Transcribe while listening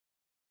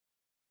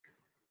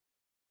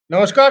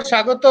নমস্কার,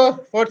 স্বাগত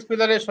ফোর্থ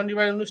পিলারের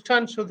শনিবার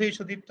অনুষ্ঠান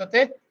সুদীপ্ততে।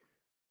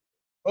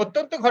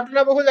 অত্যন্ত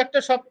ঘটনাবহুল একটা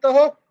সপ্তাহ,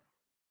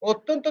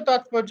 অত্যন্ত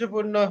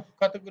তাৎপর্যপূর্ণ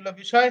কতগুলো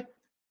বিষয়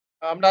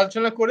আমরা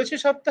আলোচনা করেছি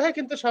সপ্তাহে,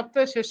 কিন্তু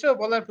সপ্তাহের শেষেও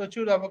বলার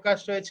প্রচুর অবকাশ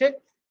রয়েছে।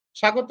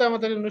 স্বাগত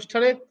আমাদের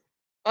অনুষ্ঠানে।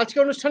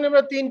 আজকের অনুষ্ঠানে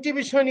আমরা ৩ টি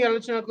বিষয় নিয়ে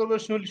আলোচনা করব।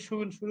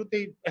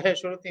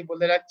 শুরুতেই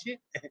বলে রাখছি।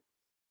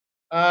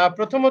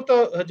 প্রথমত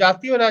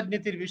জাতীয়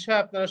রাজনীতির বিষয়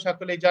আপনারা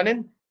সকলেই জানেন।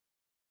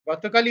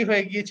 গতকালই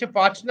হয়ে গিয়েছে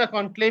Patna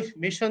conclave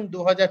mission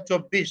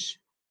 ২০২৪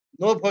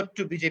 no vote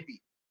two BJP.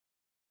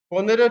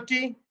 ১৫টি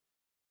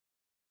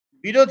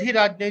বিরোধী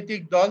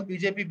রাজনৈতিক দল,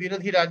 বিজেপি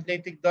বিরোধী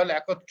রাজনৈতিক দল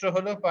একত্র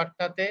হলো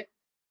পাটনাতে।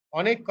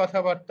 অনেক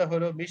কথাবার্তা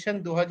হলো। মিশন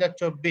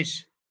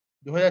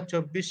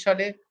 ২০২৪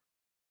 সালে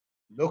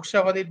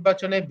লোকসভা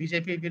নির্বাচনে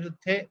বিজেপির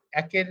বিরুদ্ধে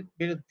একের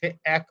বিরুদ্ধে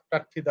এক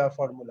প্রার্থী দেওয়া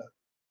ফর্মুলা,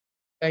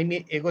 তাই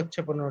নিয়ে এগোচ্ছে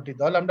 ১৫টি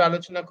দল। আমরা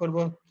আলোচনা করব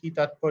কি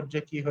তাৎপর্য,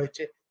 কি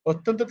হয়েছে।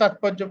 অত্যন্ত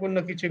তাৎপর্যপূর্ণ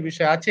কিছু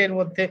বিষয় আছে এর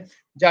মধ্যে,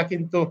 যা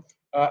কিন্তু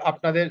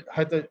আপনাদের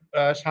হয়তো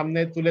সামনে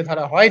তুলে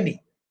ধরা হয়নি।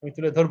 আমি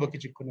তুলে ধরবো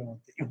কিছুক্ষণের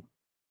মধ্যে।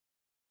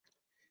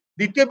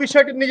 দ্বিতীয়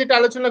বিষয়টি নিয়ে যেটা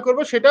আলোচনা করব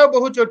সেটাও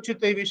বহু চর্চিত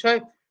এই বিষয়।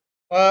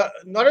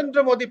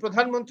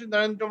 প্রধানমন্ত্রী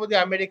নরেন্দ্র মোদী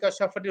আমেরিকা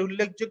সফরের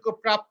উল্লেখযোগ্য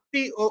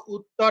প্রাপ্তি ও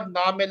উত্তর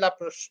না মেলা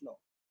প্রশ্ন,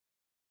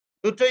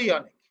 দুটোই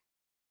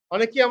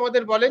অনেকেই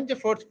আমাদের বলেন যে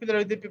fourth pillar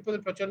with the people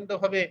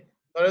প্রচন্ডভাবে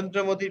Narendra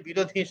মোদীর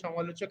বিরোধী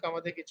সমালোচক।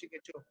 আমাদের কিছু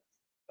কিছু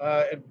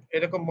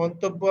এরকম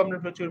মন্তব্য আমরা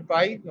প্রচুর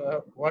পাই।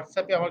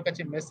 হোয়াটসঅ্যাপে আমার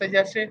কাছে মেসেজ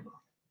আসে।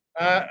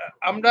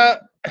 আমরা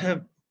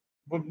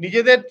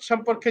নিজেদের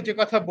সম্পর্কে যে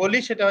কথা বলি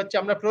সেটা হচ্ছে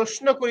আমরা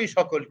প্রশ্ন করি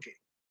সকলকে।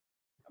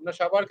 আমরা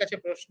সবার কাছে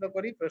প্রশ্ন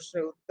করি,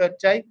 প্রশ্নের উত্তর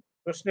চাই।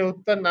 প্রশ্নের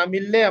উত্তর না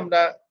মিললে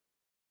আমরা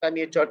তা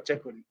নিয়ে চর্চা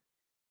করি।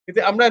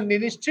 কিন্তু আমরা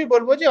নিশ্চয়ই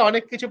বলবো যে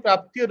অনেক কিছু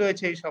প্রাপ্তিও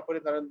রয়েছে এই সফরে,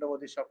 নরেন্দ্র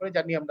মোদীর সফরে,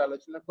 যা নিয়ে আমরা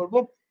আলোচনা করব।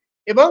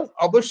 এবং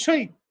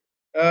অবশ্যই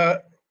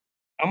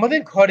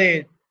আমাদের ঘরে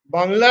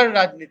বাংলার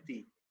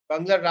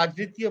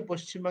রাজনীতি ও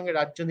পশ্চিমবঙ্গের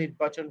রাজ্য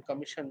নির্বাচন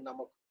কমিশন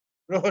নামক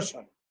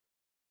প্রহসন,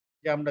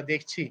 যে আমরা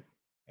দেখছি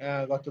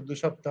গত ২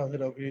 সপ্তাহ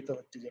ধরে অভিহিত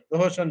হচ্ছে যে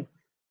প্রহসন,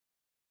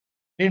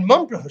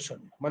 নির্মম প্রহসন,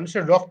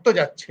 মানুষের রক্ত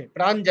যাচ্ছে,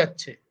 প্রাণ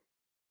যাচ্ছে,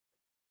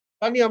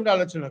 তা নিয়ে আমরা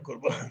আলোচনা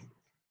করব।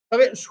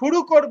 তবে শুরু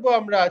করব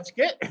আমরা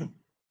আজকে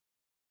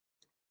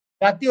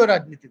জাতীয়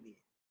রাজনীতি নিয়ে।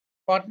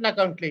 Patna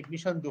conclave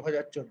mission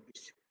 ২০২৪।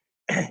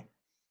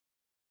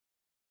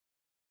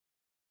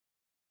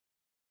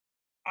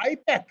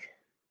 I-PAC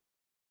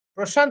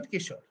Prashant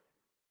Kishor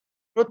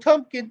প্রথম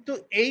কিন্তু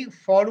এই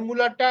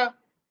ফর্মুলাটা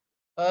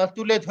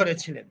তুলে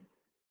ধরেছিলেন।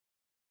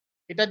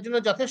 এটার জন্য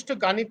যথেষ্ট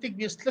গাণিতিক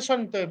বিশ্লেষণ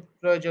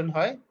প্রয়োজন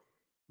হয়।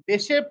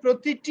 দেশের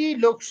প্রতিটি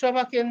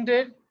লোকসভা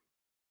কেন্দ্রের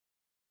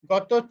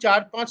গত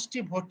 ৪-৫টি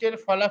ভোটের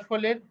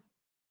ফলাফলের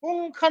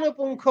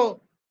পুঙ্খানুপুঙ্খ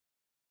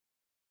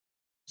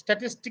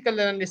স্ট্যাটিস্টিক্যাল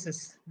অ্যানালিসিস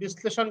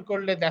বিশ্লেষণ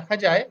করলে দেখা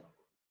যায়,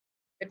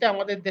 এটা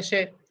আমাদের দেশে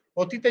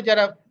অতীতে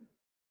যারা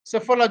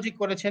সেফোলজি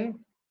করেছেন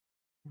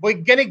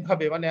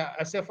বৈজ্ঞানিকভাবে, মানে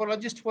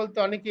সেফোলজিস্ট বলতে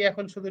অনেকেই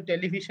এখন শুধু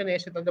টেলিভিশনে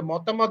এসে তাদের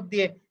মতামত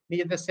দিয়ে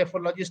নিজেদের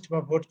সেফোলজিস্ট বা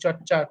ভোট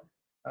চর্চার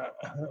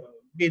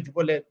বিদ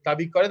বলে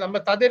দাবি করেন।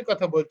 আমরা তাদের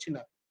কথা বলছি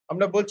না,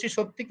 আমরা বলছি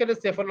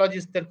সত্যিকারের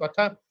সেফোলজিস্টদের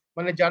কথা,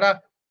 মানে যারা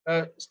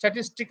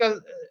স্ট্যাটিস্টিক্যাল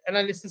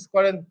অ্যানালিসিস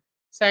করেন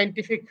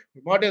সায়েন্টিফিক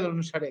মডেল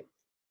অনুসারে,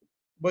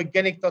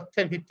 বৈজ্ঞানিক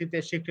তথ্যের ভিত্তিতে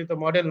স্বীকৃত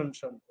মডেল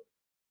অনুসরণ করে।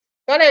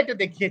 তারা এটা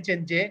দেখিয়েছেন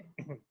যে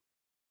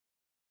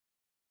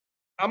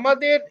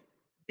আমাদের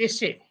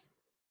দেশে,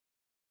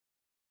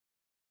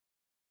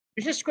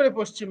 বিশেষ করে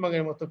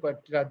পশ্চিমবঙ্গের মতো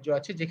কয়েকটি রাজ্য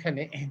আছে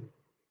যেখানে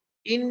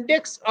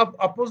ইন্ডেক্স অফ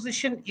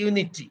অপোজিশন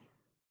ইউনিটি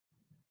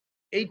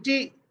এইটি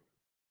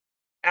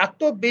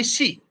এত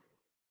বেশি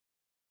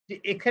যে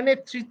এখানে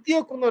তৃতীয়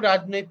কোনো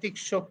রাজনৈতিক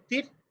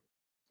শক্তির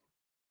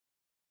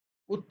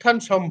উত্থান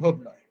সম্ভব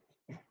নয়।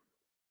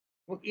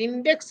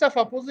 ইন্ডেক্স অফ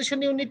অপোজিশন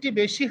ইউনিটি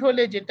বেশি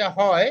হলে যেটা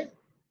হয়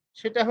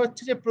সেটা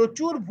হচ্ছে যে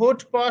প্রচুর ভোট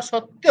পাওয়া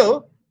সত্ত্বেও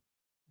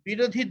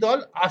বিরোধী দল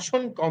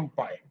আসন কম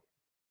পায়।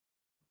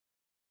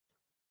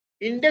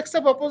 ইন্ডেক্স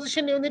অফ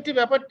অপোজিশন ইউনিটি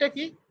ব্যাপারটা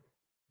কি?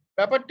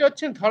 ব্যাপারটা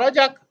হচ্ছে, ধরা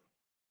যাক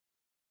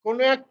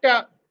কোনো একটা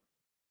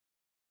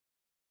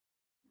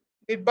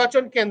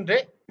নির্বাচন কেন্দ্রে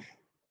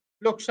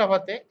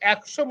লোকসভাতে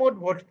 ১০০ মোট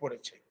ভোট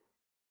পড়েছে।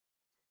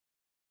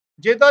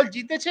 যে দল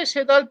জিতেছে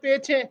সে দল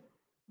পেয়েছে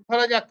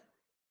ধরা যাক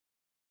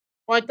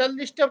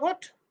 ৪৫টা ভোট,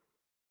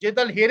 যে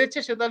দল হেরেছে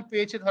সে দল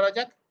পেয়েছে ধরা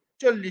যাক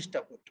 ৪০টা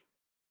ভোট।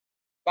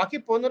 বাকি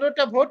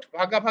 ১৫টা ভোট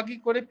ভাগাভাগি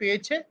করে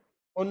পেয়েছে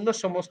অন্য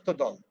সমস্ত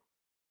দল।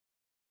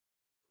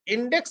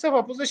 ইন্ডেক্স অফ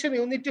অপোজিশন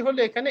ইউনিটি হলো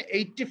এখানে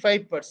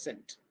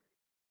 85%।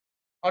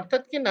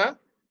 অর্থাৎ কি না,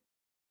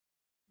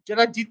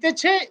 যারা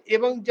জিতেছে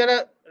এবং যারা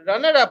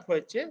রানার আপ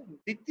হয়েছে,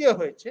 দ্বিতীয়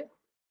হয়েছে,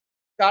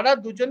 তারা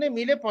দুজনে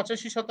মিলে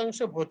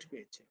 ৮৫% ভোট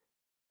পেয়েছে।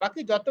 বাকি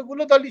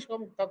যতগুলো দলই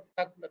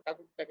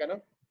থাকুক না কেন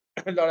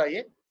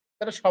লড়াইয়ে,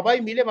 তারা সবাই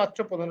মিলে মাত্র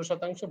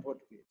 ১৫% ভোট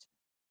পেয়েছে।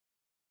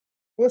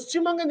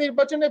 পশ্চিমবঙ্গের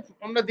নির্বাচনে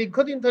আমরা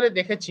দীর্ঘদিন ধরে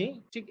দেখেছি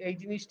ঠিক এই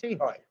জিনিসটাই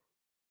হয়,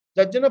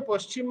 যার জন্য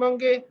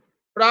পশ্চিমবঙ্গে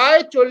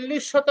প্রায়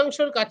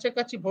 ৪০%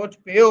 কাছাকাছি ভোট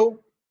পেয়েও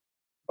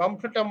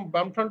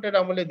বামফ্রন্টের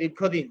আমলে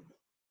দীর্ঘদিন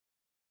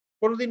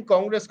কোনদিন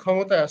কংগ্রেস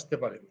ক্ষমতায় আসতে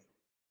পারেনি।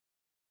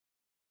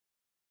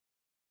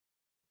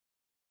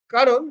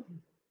 কারণ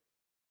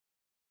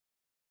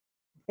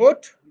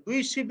ভোট ২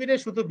 শিবিরে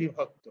শুধু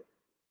বিভক্ত।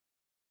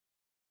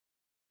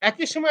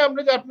 একই সময়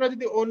আপনারা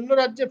যদি অন্য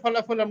রাজ্যের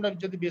ফলাফল আমরা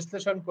যদি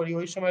বিশ্লেষণ করি,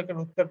 ওই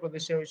সময়কার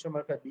উত্তরপ্রদেশে, ওই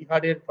সময়কার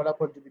বিহারের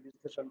ফলাফল যদি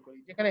বিশ্লেষণ করি,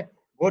 যেখানে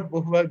ভোট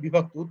বহুভাবে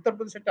বিভক্ত।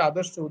 উত্তরপ্রদেশ একটা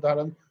আদর্শ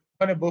উদাহরণ।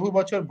 ওখানে বহু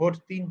বছর ভোট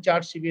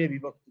 ৩-৪ শিবিরে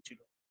বিভক্ত ছিল।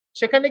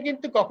 সেখানে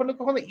কিন্তু কখনো,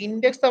 কখনো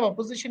ইনডেক্স অফ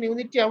অপোজিশন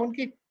ইউনিটি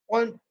এমনকি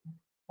পন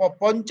প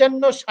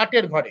 ৫৫-৬০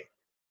 এর ঘরে।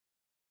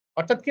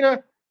 অর্থাৎ কিনা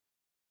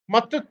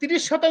মাত্র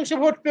 ৩০%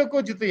 ভোট পেয়েও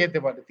কেউ জিতে যেতে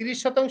পারে।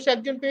 ৩০%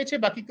 একজন পেয়েছে,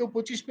 বাকি কেউ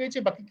 ২৫ পেয়েছে,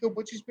 বাকি কেউ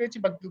 ২৫ পেয়েছে,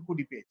 বাকি কেউ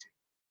 ২০ পেয়েছে।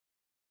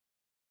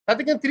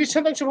 তাতে কিন্তু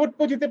 ৩০% ভোট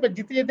পেয়ে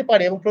জিতে যেতে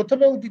পারে এবং ১ম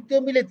এবং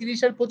 ২য় মিলে ৩০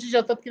 আর ২৫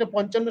 অর্থাৎ কিনা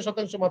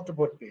 ৫৫% মাত্র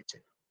ভোট পেয়েছে।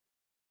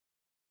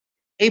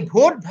 এই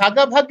ভোট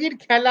ভাগাভাগির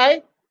খেলায়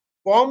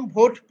কম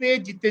ভোট পেয়ে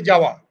জিতে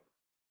যাওয়া,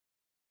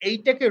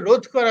 এইটাকে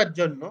রোধ করার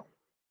জন্য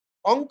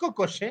অঙ্ক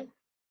কষে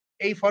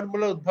এই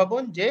ফর্মুলা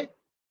উদ্ভাবন যে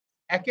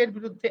একের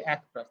বিরুদ্ধে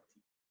এক প্রার্থী।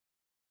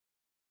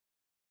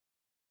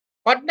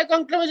 পাটনা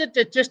কনক্লেভে যে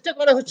চেষ্টা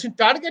করা হচ্ছে,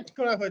 টার্গেট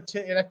করা হচ্ছে,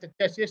 এরা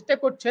চেষ্টা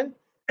করছেন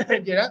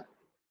যে এরা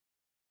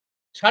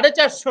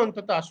 ৪৫০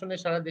 অন্তত আসনে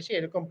সারা দেশে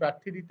এরকম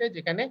প্রার্থী দিতে,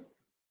 যেখানে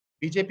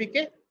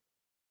বিজেপিকে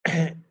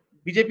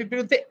বিজেপির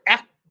বিরুদ্ধে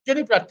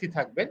একজনই প্রার্থী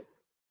থাকবেন।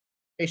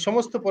 এই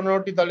সমস্ত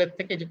 ১৫ টি দলের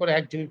থেকে যে করে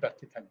একজনই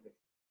প্রার্থী থাকবেন।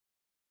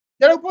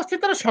 যারা উপস্থিত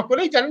তারা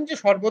সকলেই জানেন যে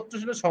সর্বত্র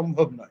সেটা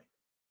সম্ভব নয়।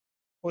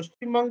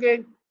 পশ্চিমবঙ্গে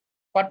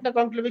পাটনা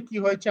কনক্লেভে কি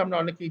হয়েছে আমরা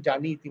অনেকেই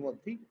জানি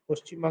ইতিমধ্যেই।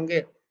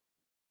 পশ্চিমবঙ্গের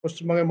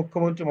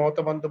মুখ্যমন্ত্রী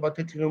মমতা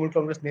বন্দ্যোপাধ্যায় তৃণমূল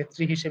কংগ্রেস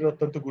নেত্রী হিসেবে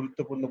অত্যন্ত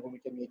গুরুত্বপূর্ণ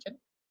ভূমিকা নিয়েছেন।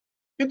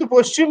 কিন্তু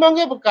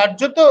পশ্চিমবঙ্গে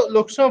কার্যত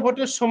লোকসভা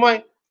ভোটের সময়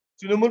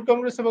তৃণমূল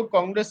কংগ্রেস এবং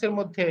কংগ্রেসের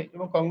মধ্যে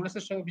এবং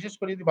কংগ্রেসের সঙ্গে বিশেষ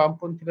করে যদি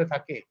বামপন্থীরা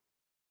থাকে,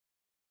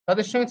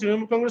 তাদের সঙ্গে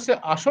তৃণমূল কংগ্রেসের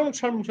আসন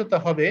সমঝোতা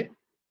হবে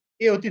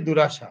এ অতি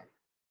দুরাশা।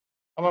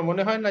 আমার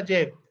মনে হয় না যে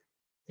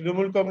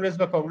তৃণমূল কংগ্রেস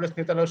বা কংগ্রেস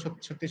নেতারাও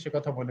সত্যি, সত্যি সে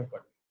কথা মনে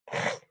করে।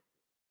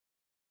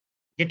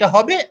 যেটা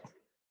হবে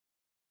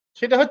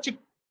সেটা হচ্ছে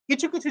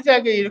কিছু, কিছু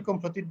জায়গায় এরকম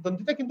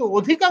প্রতিদ্বন্দ্বিতা, কিন্তু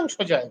অধিকাংশ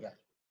জায়গায়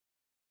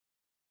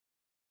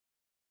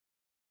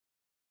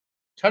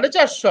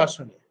 ৪৫০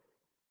 আসনে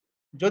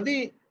যদি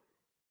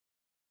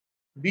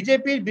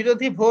বিজেপির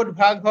বিরোধী ভোট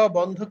ভাগ হওয়া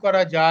বন্ধ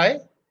করা যায়,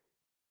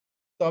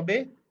 তবে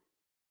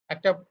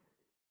একটা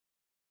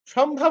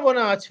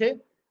সম্ভাবনা আছে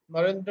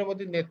নরেন্দ্র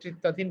মোদীর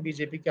নেতৃত্বাধীন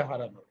বিজেপিকে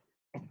হারানোর।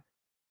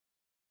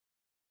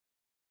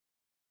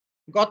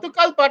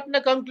 গতকাল পাটনা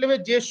কনক্লেভে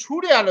যে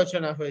সুরে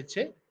আলোচনা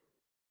হয়েছে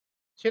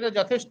সেটা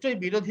যথেষ্টই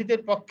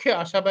বিরোধীদের পক্ষে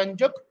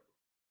আশাব্যঞ্জক,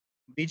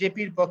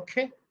 বিজেপির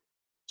পক্ষে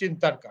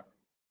চিন্তার কারণ।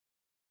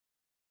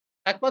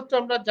 একমাত্র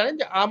আমরা জানেন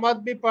যে আম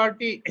আদমি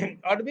পার্টি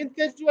অরবিন্দ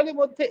কেজরিওয়ালের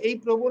মধ্যে এই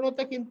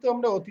প্রবণতা কিন্তু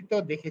আমরা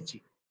অতীতেও দেখেছি।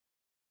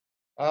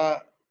 আ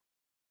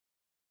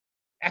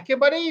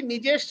একেবারেই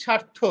নিজের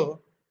স্বার্থ,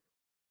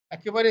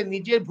 একেবারে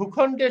নিজের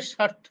ভূখণ্ডের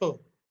স্বার্থ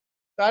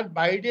তার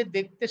বাইরে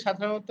দেখতে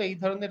সাধারণত এই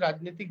ধরনের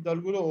রাজনৈতিক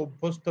দলগুলো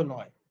অভ্যস্ত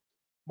নয়।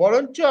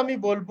 বরঞ্চ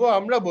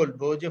আমরা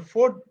বলব যে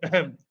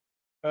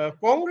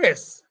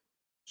কংগ্রেস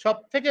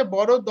সবথেকে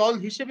বড় দল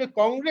হিসেবে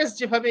কংগ্রেস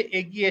যেভাবে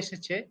এগিয়ে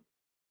এসেছে,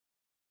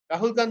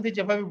 রাহুল গান্ধী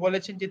যেভাবে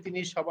বলেছেন যে তিনি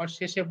সবার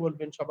শেষে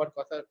বলবেন, সবার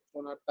কথা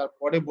শোনার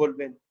তারপরে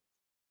বলবেন।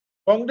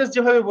 কংগ্রেস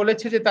যেভাবে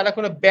বলেছে যে তারা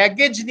কোনো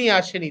ব্যাগেজ নিয়ে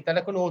আসেনি,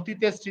 তারা কোনো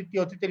অতীতের স্মৃতি,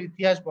 অতীতের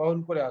ইতিহাস বহন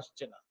করে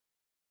আসছে না।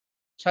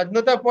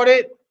 স্বাধীনতার পরে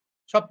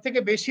সবথেকে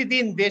বেশি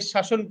দিন দেশ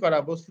শাসন করা,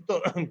 বস্তুত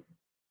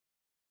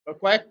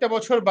কয়েকটা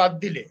বছর বাদ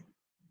দিলে,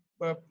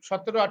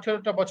 ১৭-১৮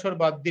 টা বছর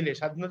বাদ দিলে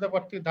স্বাধীনতার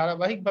পর থেকে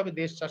ধারাবাহিকভাবে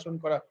দেশ শাসন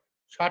করা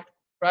 ৬০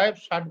 প্রায়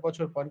 ৬০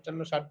 বছর,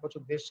 ৫৫-৬০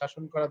 বছর দেশ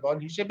শাসন করা দল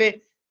হিসেবে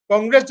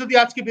কংগ্রেস যদি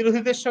আজকে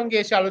বিরোধীদের সঙ্গে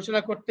এসে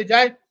আলোচনা করতে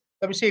যায়,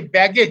 তবে সেই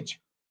ব্যাগেজ,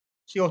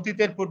 সেই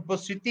অতীতের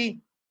পূর্বস্মৃতি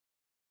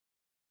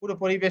পুরো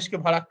পরিবেশকে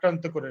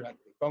ভারাক্রান্ত করে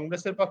রাখবে।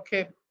 কংগ্রেসের পক্ষে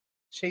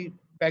সেই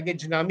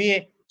ব্যাগেজ নামিয়ে,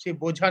 সেই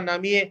বোঝা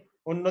নামিয়ে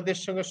অন্যদের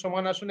সঙ্গে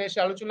সমান আসনে এসে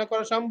আলোচনা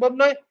করা সম্ভব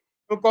নয়।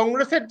 এবং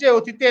কংগ্রেসের যে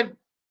অতীতের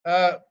আ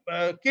আ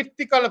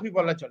কীর্তিকলাপই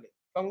বলা চলে।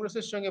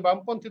 কংগ্রেসের সঙ্গে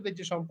বামপন্থীদের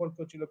যে সম্পর্ক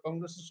ছিল,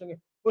 কংগ্রেসের সঙ্গে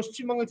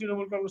পশ্চিমবঙ্গের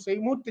তৃণমূল কংগ্রেস এই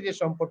মুহূর্তে যে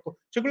সম্পর্ক,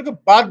 সেগুলোকে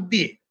বাদ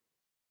দিয়ে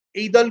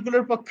এই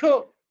দলগুলোর পক্ষেও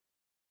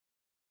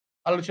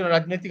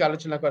রাজনৈতিক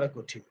আলোচনা করা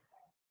কঠিন।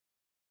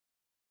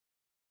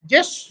 যে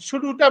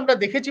শুরুটা আমরা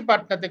দেখেছি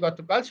পাটনাতে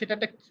গতকাল, সেটা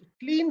একটা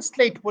ক্লিন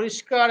স্লেট,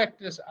 পরিষ্কার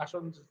একটা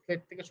আসন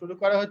স্লেট থেকে শুরু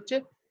করা হচ্ছে।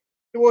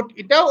 তো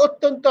এটাও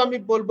অত্যন্ত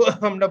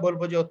আমরা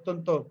বলব যে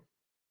অত্যন্ত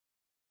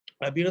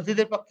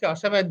বিরোধীদের পক্ষে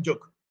আশাব্যঞ্জক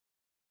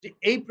যে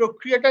এই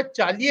প্রক্রিয়াটা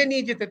চালিয়ে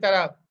নিয়ে যেতে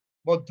তারা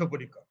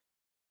বদ্ধপরিকর।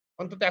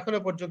 অন্তত এখনো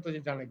পর্যন্ত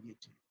যে জানা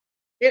গিয়েছে।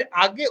 এর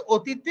আগে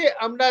অতীতে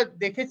আমরা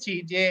দেখেছি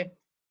যে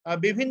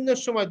বিভিন্ন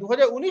সময়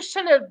 ২০১৯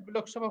 সালের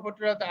লোকসভা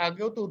ভোটের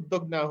আগেও তো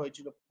উদ্যোগ নেওয়া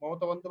হয়েছিল।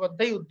 মমতা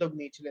বন্দ্যোপাধ্যায়ই উদ্যোগ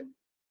নিয়েছিলেন।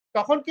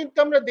 তখন কিন্তু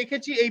আমরা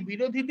দেখেছি এই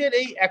বিরোধীদের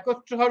এই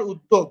একত্র হওয়ার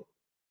উদ্যোগ,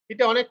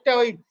 এটা অনেকটা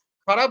ওই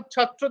খারাপ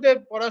ছাত্রদের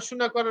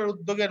পড়াশোনা করার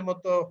উদ্যোগের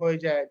মতো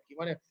হয়ে যায় আরকি।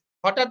 মানে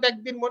হঠাৎ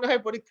একদিন মনে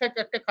হয় পরীক্ষায়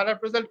একটা খারাপ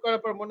রেজাল্ট করার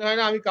পর মনে হয়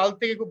না আমি কাল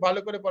থেকে খুব ভালো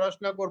করে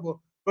পড়াশোনা করব।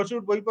 প্রচুর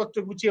বইপত্র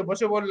গুছিয়ে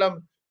বসে পড়লাম।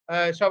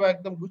 সব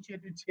একদম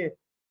গুছিয়ে-টুছিয়ে।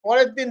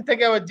 পরের দিন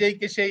থেকে আবার যেই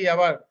কে সেই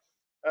আবার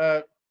আ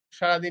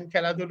সারাদিন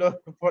খেলাধুলো,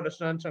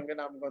 পড়াশোনার সঙ্গে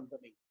নামগন্ধ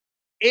নেই।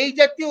 এই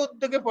জাতীয়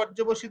উদ্যোগে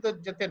পর্যবসিত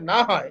যাতে না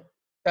হয়,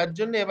 তার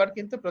জন্য এবার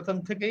কিন্তু ১ম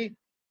থেকেই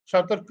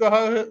সতর্ক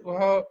হওয়া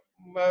হ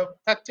মা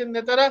থাকছেন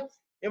নেতারা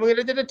এবং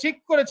এটা যেটা ঠিক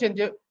করেছেন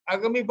যে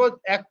আগামী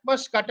 ১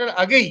 মাস কাটার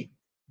আগেই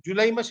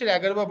জুলাই মাসের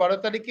 ১১ বা ১২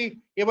 তারিখেই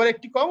এবার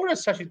একটি কংগ্রেস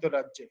শাসিত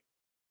রাজ্যে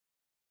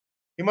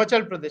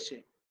হিমাচল প্রদেশে,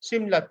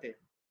 সিমলাতে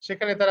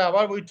সেখানে তারা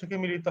আবার বৈঠকে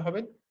মিলিত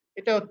হবেন।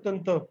 এটা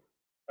অত্যন্ত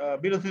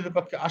বিরোধীদের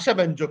পক্ষে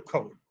আশাব্যঞ্জক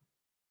খবর।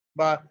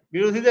 বা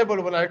বিরোধীদের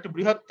বলব না, আরেকটু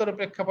বৃহত্তর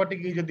প্রেক্ষাপটে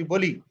গিয়ে যদি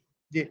বলি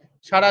যে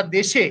সারা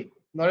দেশে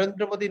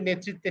নরেন্দ্র মোদীর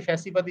নেতৃত্বে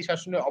ফ্যাসিবাদী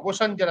শাসনের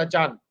অবসান যারা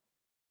চান,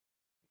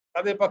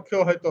 তাদের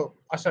পক্ষেও হয়তো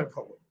আশার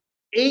খবর।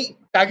 এই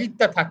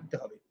তাগিদটা থাকতে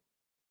হবে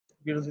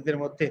বিরোধীদের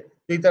মধ্যে।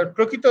 যদি তারা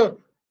প্রকৃত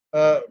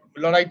আ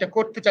লড়াইটা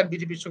করতে চান,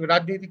 বিজেপির সঙ্গে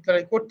রাজনৈতিক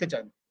লড়াই করতে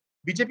চান।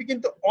 বিজেপি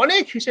কিন্তু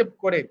অনেক হিসেব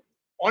করে,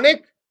 অনেক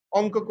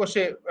অঙ্ক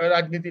কষে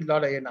রাজনীতির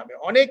লড়াইয়ে নামে।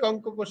 অনেক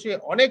অঙ্ক কষে,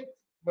 অনেক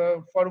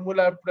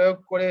ফর্মুলা প্রয়োগ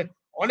করে,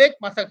 অনেক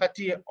মাথা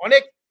খাটিয়ে,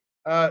 অনেক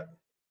আ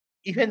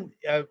ইভেন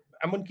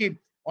এমনকি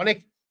অনেক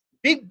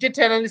বিগ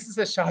ডেটা অ্যানালিসিস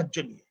এর সাহায্য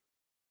নিয়ে।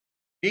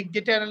 বিগ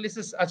ডেটা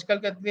অ্যানালিসিস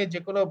আজকালকার দিনে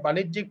যেকোনো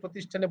বাণিজ্যিক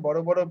প্রতিষ্ঠানে বড়,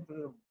 বড়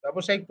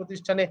ব্যবসায়িক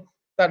প্রতিষ্ঠানে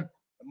তার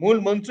মূল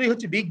মন্ত্রই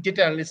হচ্ছে বিগ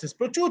ডেটা অ্যানালিসিস।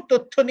 প্রচুর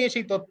তথ্য নিয়ে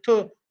সেই তথ্য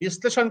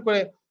বিশ্লেষণ করে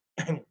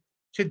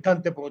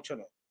সিদ্ধান্তে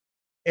পৌঁছানো।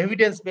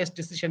 এভিডেন্স বেসড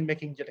ডিসিশন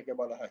মেকিং যেটাকে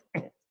বলা হয়।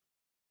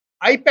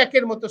 আইপ্যাক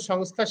এর মতো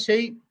সংস্থা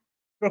সেই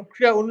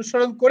প্রক্রিয়া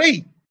অনুসরণ করেই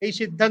এই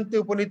সিদ্ধান্তে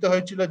উপনীত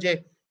হয়েছিল যে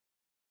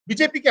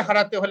বিজেপিকে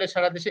হারাতে হলে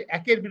সারা দেশে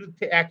একের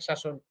বিরুদ্ধে এক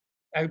শাসন,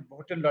 এক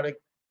ভোটের লড়াই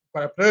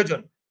করা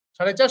প্রয়োজন।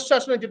 ৪৫০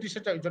 আসনে যদি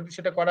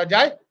সেটা করা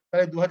যায়,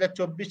 তাহলে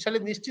 ২০২৪ সালে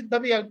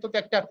নিশ্চিতভাবেই অন্তত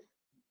একটা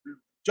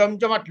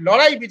জমজমাট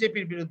লড়াই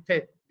বিজেপির বিরুদ্ধে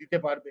দিতে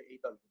পারবে এই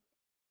দল।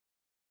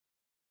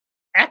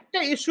 একটা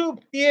ইস্যু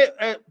নিয়ে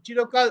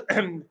চিরকাল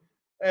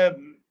এম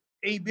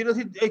এই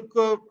বিরোধী ঐক্য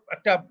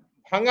একটা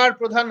ভাঙার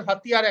প্রধান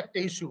হাতিয়ার একটা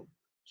ইস্যু।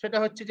 সেটা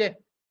হচ্ছে যে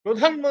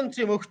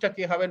প্রধানমন্ত্রী মুখটা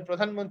কে হবেন,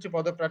 প্রধানমন্ত্রী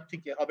পদপ্রার্থী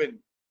কে হবেন।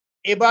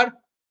 এবার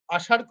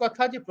আসার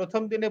কথা যে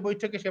 ১ম দিনে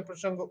বৈঠকে সে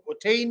প্রসঙ্গ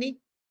ওঠেইনি।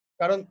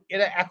 কারণ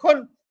এরা এখন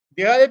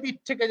দেয়ালে পিঠ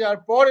থেকে যাওয়ার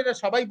পর এরা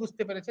সবাই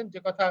বুঝতে পেরেছেন যে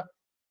কথা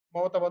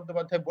মমতা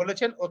বন্দ্যোপাধ্যায়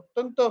বলেছেন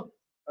অত্যন্ত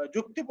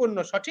যুক্তিপূর্ণ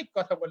সঠিক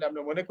কথা বলে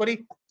আমরা মনে করি।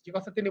 যে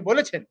কথা তিনি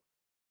বলেছেন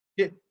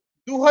যে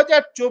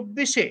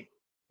 ২০২৪ এ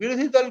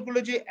বিরোধী দলগুলো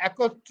যে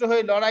একত্র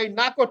হয়ে লড়াই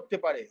না করতে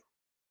পারে,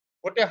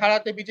 ভোটে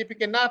হারাতে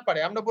বিজেপিকে না পারে।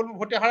 আমরা বলব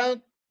ভোটে হারানো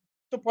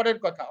তো পরের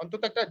কথা।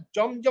 অন্তত একটা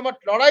জমজমাট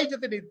লড়াই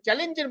যাতে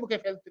চ্যালেঞ্জের মুখে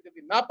ফেলতে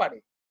যদি না পারে,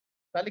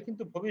 তাহলে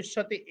কিন্তু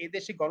ভবিষ্যতে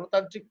এদেশে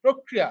গণতান্ত্রিক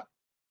প্রক্রিয়া,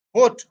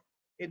 ভোট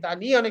তা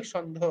নিয়ে অনেক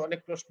সন্দেহ, অনেক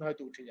প্রশ্ন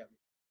হয়তো উঠে যাবে।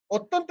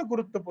 অত্যন্ত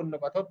গুরুত্বপূর্ণ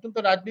কথা, অত্যন্ত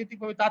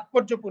রাজনৈতিকভাবে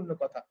তাৎপর্যপূর্ণ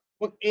কথা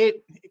এবং এই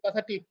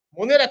কথাটি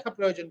মনে রাখা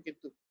প্রয়োজন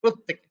কিন্তু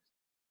প্রত্যেকের।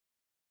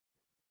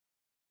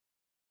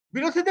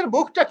 বিরোধীদের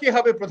মুখটা কি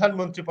হবে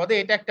প্রধানমন্ত্রী পদে?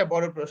 এটা একটা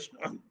বড় প্রশ্ন।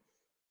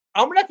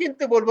 আমরা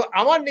কিন্তু বলব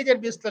আমার নিজের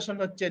বিশ্লেষণ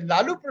হচ্ছে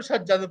লালু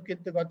প্রসাদ যাদব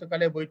কিন্তু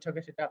গতকালের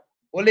বৈঠকে সেটা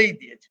বলেই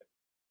দিয়েছেন।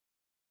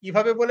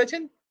 কিভাবে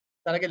বলেছেন?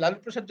 তার আগে লালু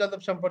প্রসাদ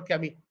যাদব সম্পর্কে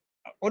আমি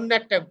অন্য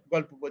একটা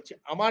গল্প বলছি।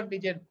 আমার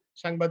নিজের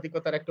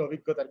সাংবাদিকতার একটা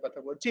অভিজ্ঞতার কথা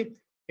বলছি।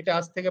 এটা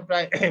আজ থেকে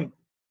প্রায়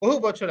বহু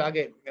বছর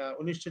আগে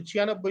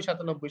 ১৯৯৬-৯৭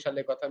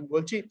 সালের কথা আমি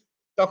বলছি।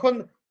 তখন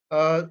আ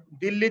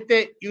দিল্লিতে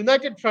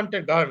ইউনাইটেড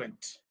ফ্রন্টের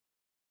গভর্নমেন্ট।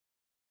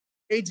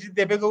 এই যে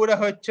দেবেগৌড়া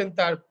হচ্ছেন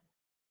তার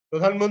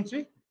প্রধানমন্ত্রী।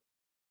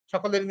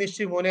 সকলের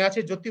নিশ্চয়ই মনে আছে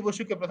জ্যোতি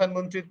বসুকে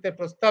প্রধানমন্ত্রীত্বের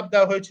প্রস্তাব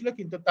দেওয়া হয়েছিল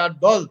কিন্তু তার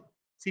দল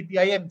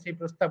সিপিআইএম সেই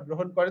প্রস্তাব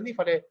গ্রহণ করেনি।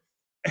 ফলে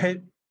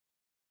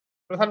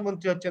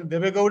প্রধানমন্ত্রী হচ্ছেন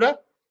দেবেগৌড়া।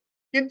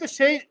 কিন্তু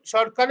সেই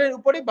সরকারের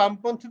উপরেই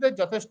বামপন্থীদের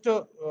যথেষ্ট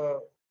অ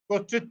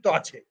কর্তৃত্ব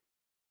আছে।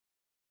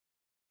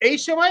 এই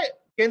সময়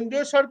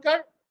কেন্দ্রীয় সরকার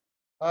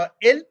আ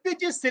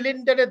এলপিজি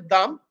সিলিন্ডারের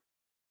দাম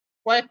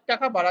কয়েক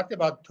টাকা বাড়াতে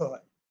বাধ্য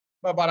হয়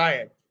বা বাড়ায়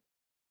আরকি।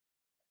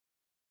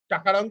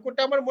 টাকার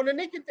অঙ্কটা আমার মনে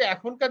নেই কিন্তু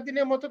এখনকার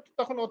দিনের মতো তো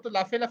তখন অত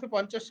লাফে, লাফে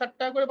 ৳৫০-৬০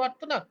 করে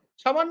বাড়ত না।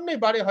 সামান্যই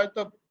বাড়ে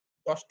হয়তো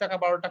 ৳১০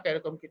 ৳১২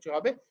 এরকম কিছু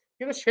হবে।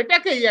 কিন্তু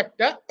সেটাকেই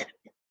একটা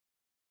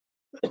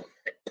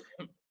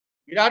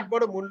বিরাট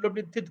বড়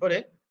মূল্যবৃদ্ধি ধরে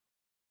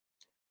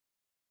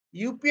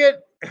ইউপিএর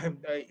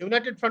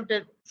ইউনাইটেড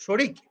ফ্রন্টের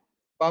শরিক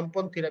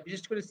বামপন্থীরা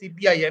বিশেষ করে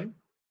সিপিআইএম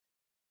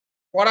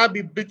কড়া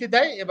বিবৃতি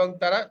দেয় এবং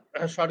তারা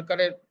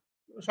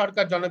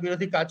সরকার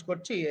জনবিরোধী কাজ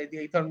করছে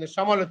এই ধরনের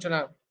সমালোচনা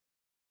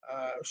আ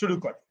শুরু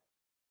করে।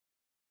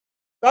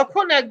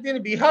 তখন একদিন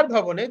বিহার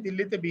ভবনে,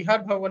 দিল্লিতে বিহার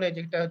ভবনে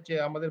যেটা হচ্ছে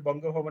আমাদের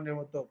বঙ্গভবনের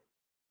মতো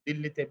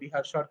দিল্লিতে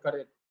বিহার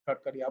সরকারের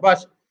সরকারি আবাস।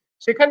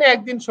 সেখানে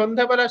একদিন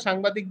সন্ধ্যাবেলা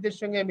সাংবাদিকদের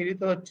সঙ্গে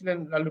মিলিত হচ্ছিলেন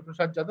লালু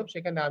প্রসাদ যাদব।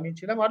 সেখানে আমি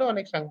ছিলাম, আরো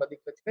অনেক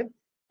সাংবাদিকরা ছিলেন।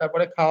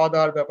 তারপরে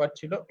খাওয়া-দাওয়ার ব্যাপার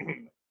ছিল।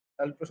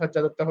 লালু প্রসাদ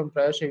যাদব তখন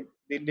প্রায়শই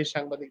দিল্লির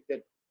সাংবাদিকদের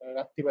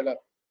রাত্রিবেলা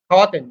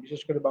খাওয়াতেন।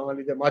 বিশেষ করে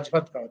বাঙালিদের মাছ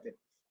ভাত খাওয়াতেন।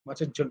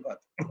 মাছের ঝোল ভাত।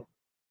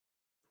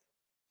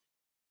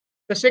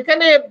 তো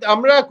সেখানে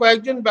আমরা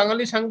কয়েকজন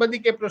বাঙালি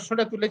সাংবাদিক এই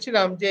প্রশ্নটা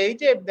তুলেছিলাম যে, এই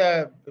যে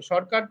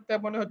সরকারটা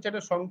মনে হচ্ছে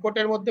একটা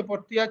সংকটের মধ্যে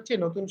পড়তে যাচ্ছে,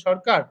 নতুন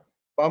সরকার।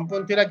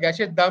 বামপন্থীরা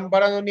গ্যাসের দাম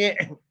বাড়ানো নিয়ে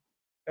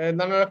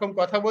নানা রকম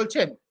কথা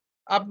বলছেন।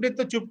 আপনি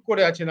তো চুপ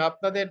করে আছেন।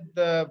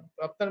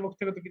 আপনার মুখ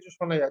থেকে তো কিছু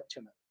শোনা যাচ্ছে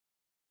না।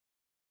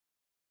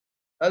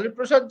 লালু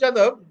প্রসাদ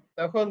যাদব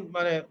তখন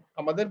মানে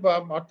আমার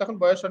তখন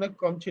বয়স অনেক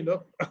কম ছিল।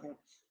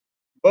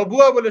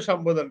 বাবুয়া বলে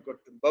সম্বোধন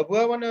করতেন।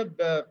 বাবুয়া মানে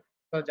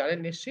আপনারা জানেন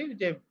নিশ্চয়ই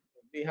যে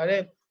বিহারে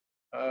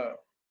আ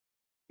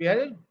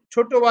বিহারের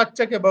ছোট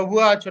বাচ্চাকে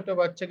বাবুয়া, ছোট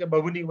বাচ্চাকে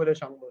বাবুনি বলে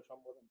সম্বোধন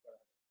করা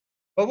হয়।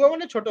 বাবুয়া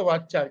মানে ছোট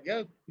বাচ্চা আরকি।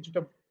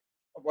 কিছুটা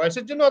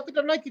বয়সের জন্য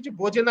অতটা নয়, কিছু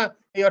বোঝে না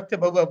এই অর্থে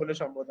বাবুয়া বলে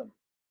সম্বোধন।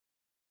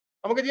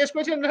 আমাকে জিজ্ঞেস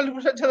করেছিলেন লালু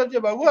প্রসাদ যাদব যে,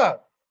 "বাবুয়া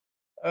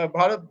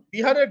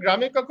বিহারের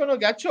গ্রামে কখনো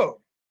গেছো?"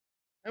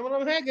 আমি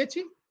বললাম, "হ্যাঁ,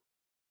 গেছি।"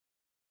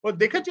 "ও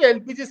দেখেছো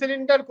এলপিজি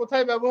সিলিন্ডার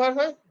কোথায় ব্যবহার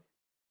হয়?"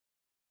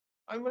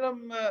 আমি বললাম,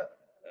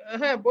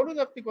 "হ্যাঁ, বলুন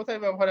আপনি কোথায়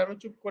ব্যবহার হয়?" আমি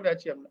চুপ করে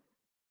আছি আমরা।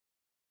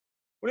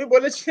 উনি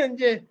বলেছিলেন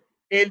যে,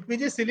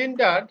 "এলপিজি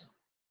সিলিন্ডার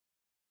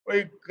ওই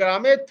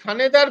গ্রামের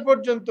থানেদার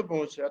পর্যন্ত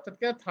পৌঁছে। অর্থাৎ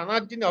কিনা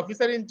থানার যিনি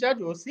officer in charge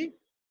OC,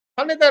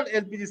 থানেদার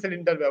LPG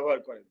cylinder ব্যবহার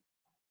করেন।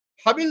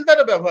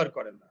 হাবিলদারও ব্যবহার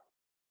করেন না।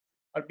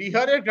 আর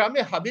বিহারের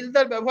গ্রামে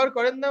হাবিলদার ব্যবহার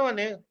করেন না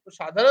মানে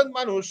সাধারণ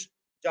মানুষ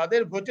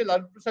যাদের ভোটে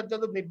লালু প্রসাদ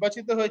যাদব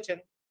নির্বাচিত হয়েছেন,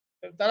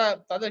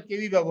 তাদের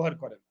কেউই ব্যবহার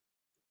করেন না।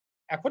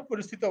 এখন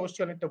পরিস্থিতি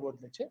অবশ্যই অনেকটা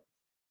বদলেছে।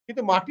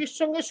 কিন্তু মাটির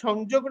সঙ্গে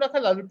সংযোগ রাখা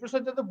লালু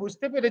প্রসাদ যাদব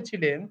বুঝতে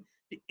পেরেছিলেন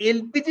যে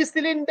এলপিজি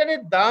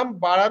সিলিন্ডারের দাম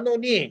বাড়ানো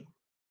নিয়ে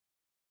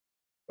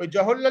ওই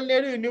জওহরলাল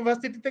নেহেরু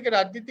ইউনিভার্সিটি থেকে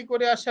রাজনীতি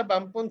করে আসা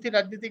বামপন্থী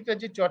রাজনীতিকরা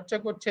যে চর্চা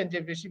করছেন, যে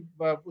বেশি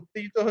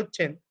উত্তেজিত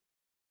হচ্ছেন,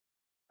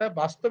 তা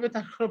বাস্তবে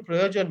তার কোন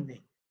প্রয়োজন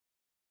নেই।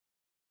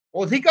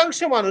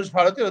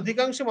 ভারতের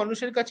অধিকাংশ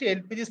মানুষের কাছে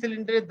এলপিজি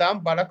সিলিন্ডারের দাম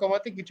বাড়া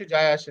কমাতে কিছু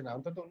যায় আসে না।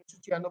 অন্তত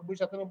 ১৯৯৬,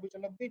 ৯৭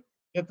 সাল অব্দি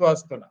যেহেতু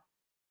আসতো না।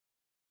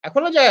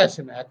 এখনো যায়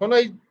আসে না। এখনো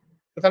এই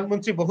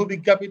প্রধানমন্ত্রী বহু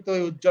বিজ্ঞাপিত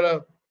ওই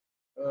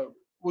আ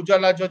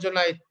উজালা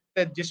যোজনায়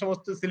যে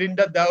সমস্ত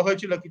সিলিন্ডার দেওয়া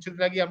হয়েছিল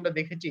কিছুদিন আগে আমরা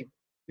দেখেছি।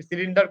 যে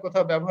সিলিন্ডার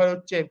কোথাও ব্যবহার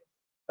হচ্ছে,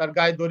 তার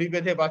গায়ে দড়ি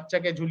বেঁধে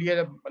বাচ্চাকে ঝুলিয়ে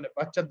মানে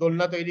বাচ্চার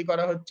দোলনা তৈরি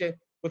করা হচ্ছে।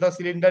 কোথাও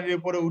সিলিন্ডারের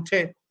উপরে উঠে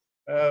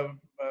আ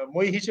আ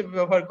মই হিসেবে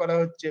ব্যবহার করা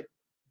হচ্ছে।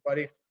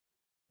 বাড়ির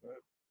আ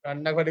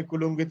রান্নাঘরে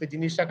কুলুঙ্গিতে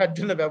জিনিস রাখার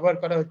জন্য ব্যবহার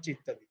করা হচ্ছে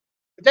ইত্যাদি।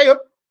 যাই হোক,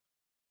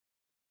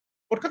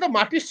 ওর কথা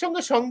মাটির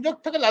সঙ্গে সংযোগ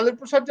থাকা লালু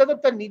প্রসাদ যাদব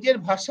তার নিজের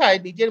ভাষায়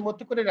নিজের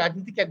মতো করে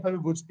রাজনীতিকে একভাবে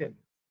বুঝতেন।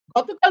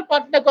 গতকাল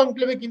পাটনা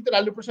কনক্লেভে কিন্তু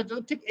লালু প্রসাদ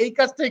যাদব ঠিক এই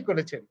কাজটাই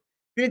করেছেন।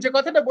 তিনি যে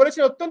কথাটা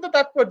বলেছেন অত্যন্ত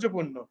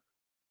তাৎপর্যপূর্ণ।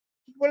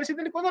 কি বলেছেন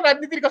তিনি কোন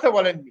রাজনীতির কথা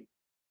বলেননি।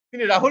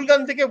 তিনি রাহুল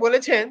গান্ধীকে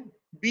বলেছেন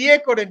বিয়ে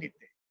করে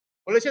নিতে।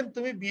 বলেছেন,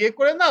 "তুমি বিয়ে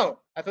করে নাও।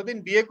 এতদিন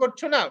বিয়ে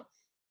করছো না।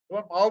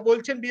 তোমার মাও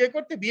বলছেন বিয়ে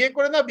করতে, বিয়ে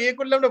করে নাও। বিয়ে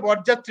করলে আমরা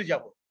বরযাত্রী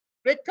যাবো।"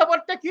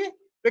 প্রেক্ষাপটটা কি?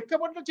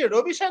 প্রেক্ষাপটটা হচ্ছে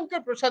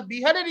রবিশঙ্কর প্রসাদ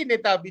বিহারেরই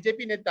নেতা,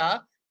 বিজেপি নেতা।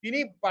 তিনি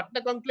পাটনা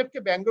কনক্লেভকে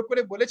ব্যঙ্গ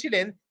করে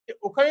বলেছিলেন যে,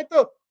 "ওখানে তো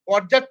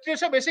বরযাত্রী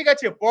এসব এসে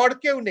গেছে, বর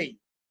কেউ নেই।"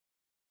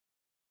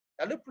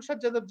 লালু প্রসাদ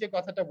যাদব যে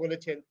কথাটা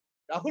বলেছেন,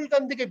 রাহুল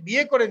গান্ধীকে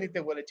বিয়ে করে নিতে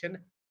বলেছেন,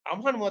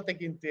 আমার মতে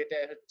কিন্তু এটা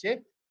হচ্ছে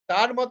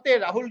তার মতে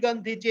রাহুল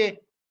গান্ধী যে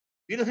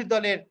বিরোধী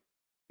দলের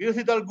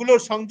বিরোধী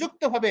দলগুলোর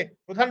সংযুক্তভাবে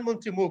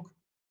প্রধানমন্ত্রী মুখ,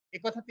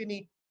 একথা তিনি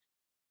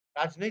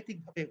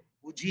রাজনৈতিকভাবে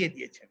বুঝিয়ে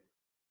দিয়েছেন।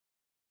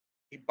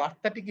 এই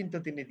বার্তাটি কিন্তু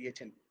তিনি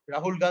দিয়েছেন।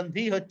 রাহুল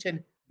গান্ধীই হচ্ছেন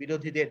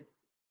বিরোধীদের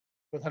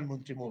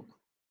প্রধানমন্ত্রী মুখ।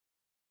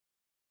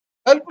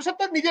 লালু প্রসাদ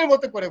তার নিজের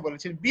মতো করে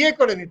বলেছেন, বিয়ে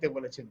করে নিতে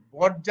বলেছেন।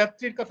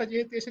 বরযাত্রীর কথা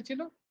যেহেতু এসেছিল,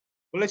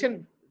 বলেছেন,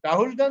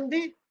 "রাহুল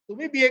গান্ধী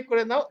তুমি বিয়ে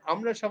করে নাও,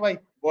 আমরা সবাই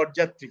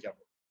বরযাত্রী যাব।"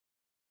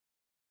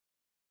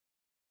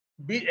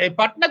 এই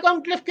পাটনা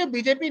কনক্লেভকে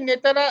বিজেপির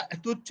নেতারা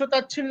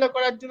তুচ্ছ-তাচ্ছিল্য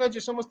করার জন্য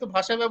যে সমস্ত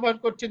ভাষা ব্যবহার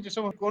করছেন, যে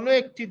সমস্ত কোন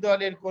একটি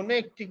দলের, কোন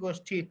একটি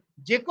গোষ্ঠীর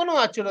যেকোনো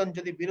আচরণ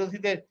যদি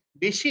বিরোধীদের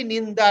বেশি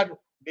নিন্দার,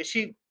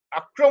 বেশি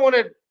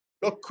আক্রমণের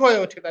লক্ষ্য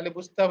হয়ে ওঠে, তাহলে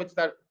বুঝতে হবে যে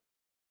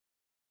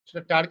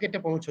সেটা টার্গেটে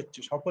পৌঁছচ্ছে,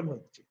 সফল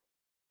হচ্ছে।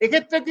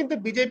 এক্ষেত্রে কিন্তু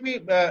বিজেপি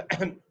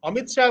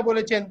অমিত শাহ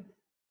বলেছেন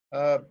আ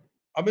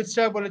অমিত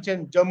শাহ বলেছেন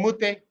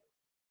জম্মুতে,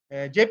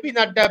 জেপি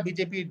নাড্ডা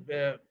বিজেপির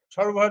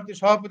সর্বভারতীয়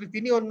সভাপতি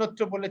তিনি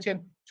অন্যত্র বলেছেন।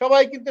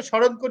 সবাই কিন্তু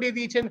স্মরণ করিয়ে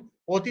দিয়েছেন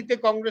অতীতে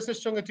কংগ্রেসের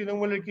সঙ্গে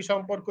তৃণমূলের কি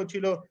সম্পর্ক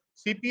ছিল।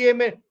 সিপিএম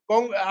এর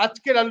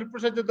আজকে লালু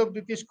প্রসাদ যাদব,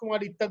 নীতিশ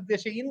কুমার ইত্যাদি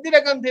দেশে ইন্দিরা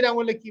গান্ধীর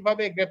আমলে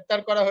কিভাবে গ্রেপ্তার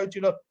করা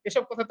হয়েছিল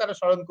এসব কথা তারা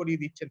স্মরণ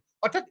করিয়ে দিচ্ছেন।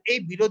 অর্থাৎ এই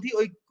বিরোধী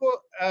ঐক্য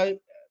আ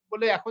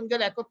বলে এখন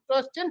যারা একত্র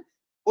আসছেন,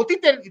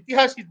 অতীতের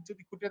ইতিহাস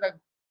যদি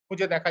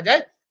খুঁজে দেখা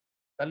যায়,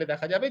 তাহলে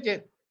দেখা যাবে যে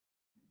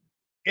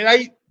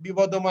এরাই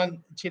বিবদমান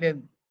ছিলেন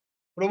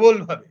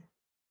প্রবলভাবে।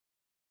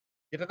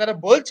 যেটা তারা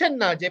বলছেন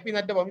না, জেপি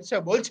নাড্ডা বা অমিত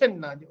শাহ বলছেন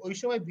না যে ওই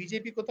সময়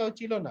বিজেপি কোথাও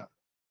ছিল না।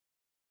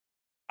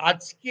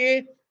 আজকে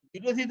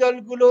বিরোধী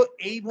দলগুলো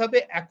এইভাবে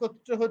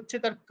একত্র হচ্ছে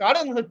তার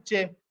কারণ হচ্ছে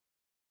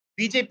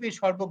বিজেপির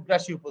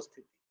সর্বগ্রাসী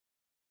উপস্থিতি।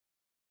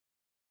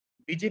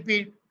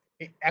 বিজেপির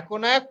এই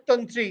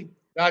একনায়কতন্ত্রী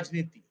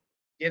রাজনীতি,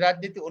 যে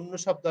রাজনীতি অন্য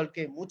সব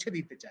দলকে মুছে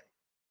দিতে চায়।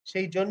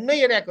 সেই জন্যই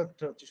এরা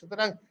একত্র হচ্ছে।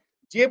 সুতরাং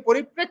যে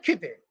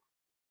পরিপ্রেক্ষিতে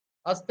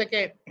আজ থেকে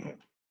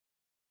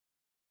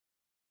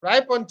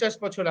প্রায় ৫০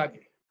 বছর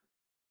আগে,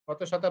 গত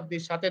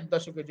শতাব্দীর ৬০ এর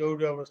দশকে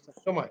জরুরি অবস্থার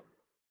সময়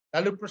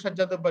লালু প্রসাদ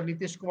যাদব বা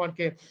নীতিশ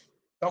কুমারকে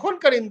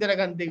তখনকার ইন্দিরা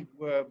গান্ধী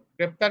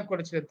গ্রেপ্তার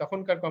করেছিলেন।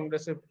 তখনকার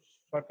কংগ্রেসের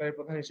সরকারের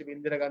প্রধান হিসেবে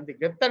ইন্দিরা গান্ধী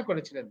গ্রেপ্তার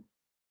করেছিলেন।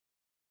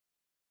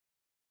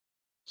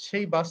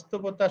 সেই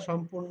বাস্তবতা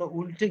সম্পূর্ণ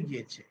উল্টে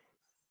গিয়েছে।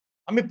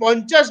 আমি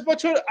 ৫০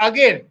 বছর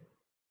আগের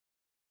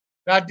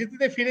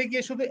রাজনীতিতে ফিরে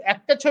গিয়ে শুধু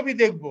একটা ছবি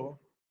দেখব।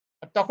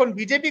 আর তখন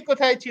বিজেপি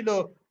কোথায় ছিল,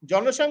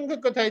 জনসংঘ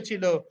কোথায়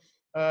ছিল,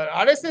 আ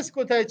আরএসএস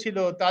কোথায় ছিল,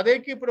 তাদের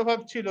কি প্রভাব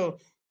ছিল,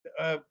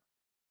 আ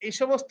এই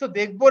সমস্ত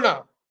দেখব না।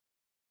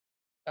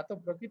 তা তো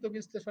প্রকৃত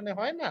বিশ্লেষণে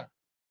হয় না।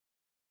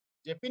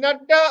 জেপি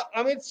নাড্ডা,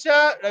 অমিত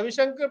শাহ,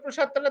 রবিশঙ্কর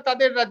প্রসাদ তারা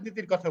তাদের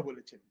রাজনীতির কথা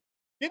বলেছেন।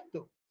 কিন্তু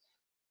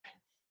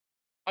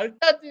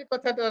পাল্টা যে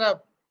কথাটা তারা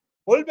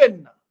বলবেন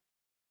না,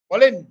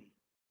 বলেননি,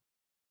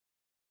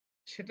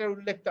 সেটার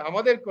উল্লেখ তো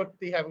আমাদের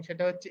করতেই হবে। এবং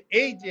সেটা হচ্ছে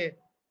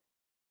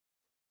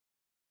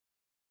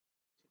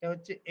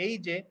এই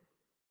যে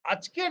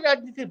আজকের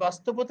রাজনীতির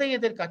বাস্তবতাই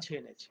এদের কাছে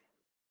এনেছে।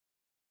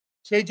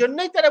 সেই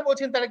জন্যই তারা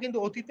বলছেন তারা কিন্তু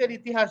অতীতের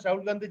ইতিহাস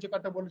রাহুল গান্ধী যে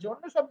কথা বলেছে,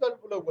 অন্য সব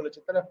দলগুলোও বলেছে।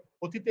 তারা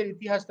অতীতের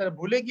ইতিহাস তারা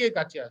ভুলে গিয়ে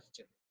কাছে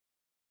আসছে।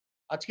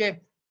 আজকে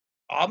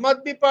আম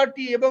আদমি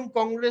পার্টি এবং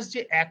কংগ্রেস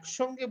যে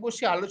একসঙ্গে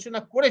বসে আলোচনা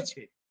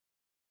করেছে,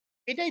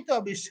 এটাই তো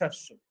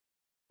অবিশ্বাস্য।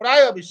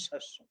 প্রায়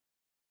অবিশ্বাস্য।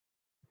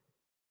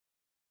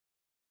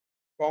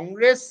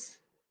 কংগ্রেস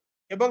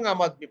এবং আম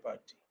আদমি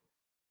পার্টি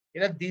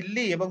এরা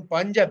দিল্লি এবং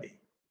পাঞ্জাবে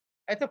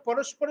এত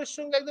পরস্পরের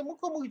সঙ্গে একদম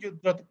মুখোমুখি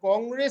যুদ্ধ।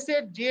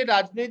 কংগ্রেসের যে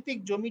রাজনৈতিক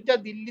জমিটা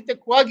দিল্লিতে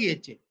খোয়া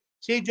গিয়েছে,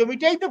 সেই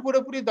জমিটাই তো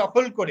পুরোপুরি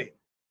দখল করে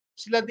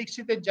শীলা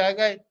দীক্ষিতের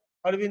জায়গায়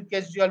অরবিন্দ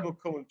কেজরিওয়াল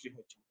মুখ্যমন্ত্রী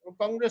হয়েছে। এবং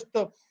কংগ্রেস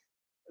তো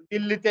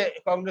দিল্লিতে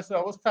কংগ্রেসের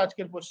অবস্থা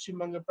আজকের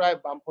পশ্চিমবঙ্গে প্রায়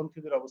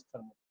বামপন্থীদের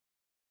অবস্থার মতো।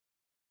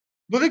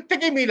 দুদিক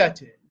থেকেই মিল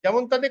আছে।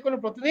 যেমন তাদের কোনো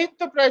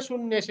প্রতিনিধিত্ব প্রায়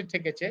শূন্যে এসে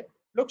ঠেকেছে।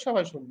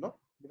 লোকসভায় শূন্য,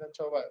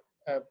 বিধানসভা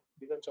আ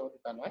বিধানসভাতে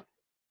তা নয়।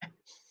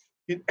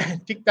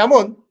 ঠিক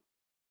তেমন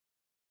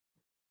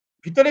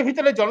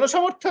ভিতরে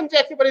জনসমর্থন যে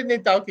একেবারে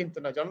নেই তাও কিন্তু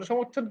না।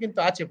 জনসমর্থন কিন্তু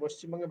আছে।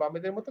 পশ্চিমবঙ্গে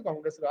বামেদের মতো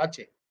কংগ্রেসেরও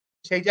আছে।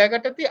 সেই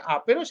জায়গাটাতেই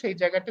আপেরও সেই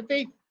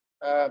জায়গাটাতেই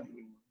আ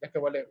যাকে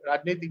বলে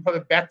রাজনৈতিকভাবে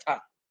ব্যথা।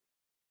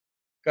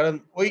 কারণ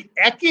ওই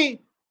একই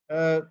আ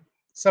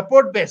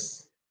সাপোর্ট বেস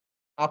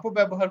আপও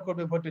ব্যবহার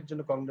করবে ভোটের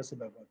জন্য,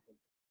 কংগ্রেসও ব্যবহার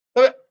করবে।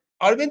 তবে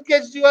অরবিন্দ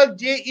কেজরিওয়াল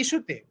যে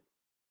ইস্যুতে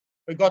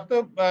ওই গত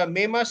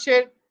মে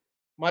মাসের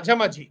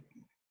মাঝামাঝি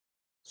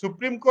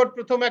সুপ্রিম কোর্ট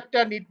 ১ম একটা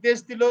নির্দেশ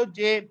দিল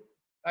যে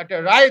একটা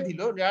রায়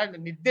দিল,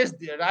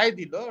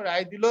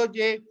 রায় দিল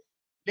যে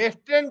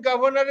লেফটেন্যান্ট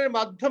গভর্নরের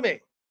মাধ্যমে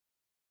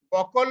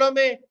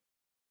বকলমে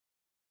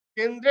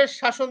কেন্দ্রের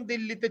শাসন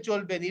দিল্লিতে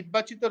চলবে।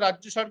 নির্বাচিত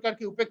রাজ্য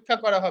সরকারকে উপেক্ষা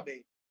করা হবে।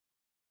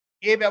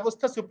 এ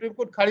ব্যবস্থা সুপ্রিম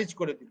কোর্ট খারিজ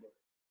করে দিল।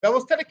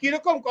 ব্যবস্থাটা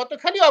কিরকম,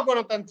 কতখানি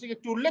অগণতান্ত্রিক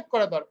একটু উল্লেখ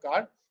করা দরকার।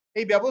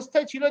 এই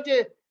ব্যবস্থায় ছিল যে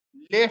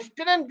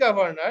লেফটেন্যান্ট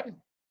গভর্নর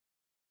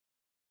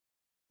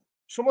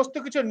সমস্ত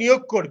কিছু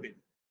নিয়োগ করবেন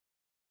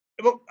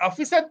এবং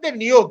অফিসারদের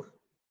নিয়োগ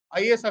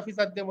আইএএস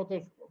অফিসারদের মতো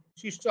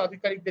শীর্ষ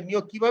আধিকারিকদের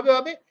নিয়োগ কিভাবে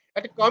হবে,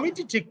 একটা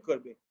কমিটি ঠিক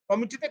করবে।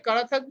 কমিটিতে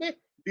কারা থাকবে?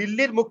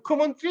 দিল্লির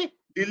মুখ্যমন্ত্রী,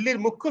 দিল্লির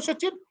মুখ্য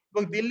সচিব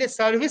এবং দিল্লির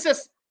সার্ভিসেস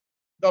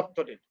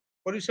দপ্তরের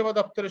পরিষেবা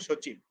দপ্তরের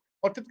সচিব।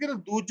 অর্থাৎ কিন্তু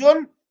দুজন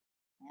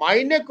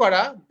মাইনে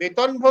করা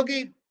বেতনভোগী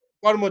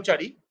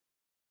কর্মচারী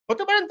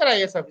হতে পারেন, তারা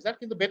আইএএস অফিসার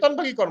কিন্তু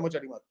বেতনভোগী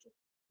কর্মচারী মাত্র।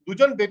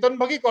 দুজন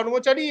বেতনভোগী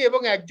কর্মচারী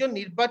এবং একজন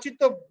নির্বাচিত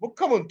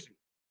মুখ্যমন্ত্রী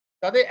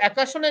তাদের এক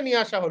আসনে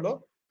নিয়ে আসা হলো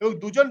এবং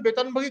দুজন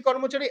বেতনভোগী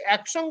কর্মচারী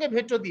একসঙ্গে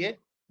ভেটো দিয়ে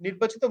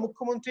নির্বাচিত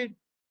মুখ্যমন্ত্রীর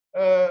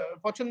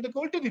পছন্দকে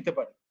উল্টে দিতে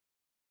পারে।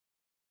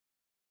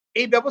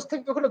 এই ব্যবস্থা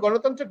কি কখনো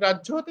গণতন্ত্রের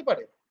গ্রাহ্য হতে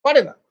পারে?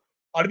 পারে না।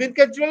 অরবিন্দ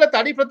কেজরিওয়াল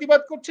তারই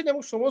প্রতিবাদ করছেন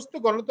এবং সমস্ত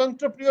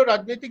গণতন্ত্র প্রিয়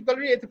রাজনৈতিক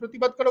দলেরই এতে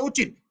প্রতিবাদ করা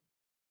উচিত।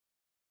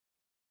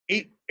 এই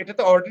এটা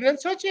তো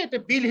অর্ডিন্যান্স হয়েছে, এটা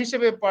বিল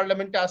হিসেবে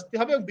পার্লামেন্টে আসতে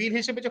হবে এবং বিল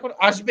হিসেবে যখন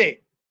আসবে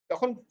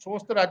তখন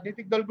সমস্ত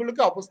রাজনৈতিক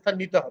দলগুলোকে অবস্থান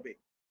নিতে হবে।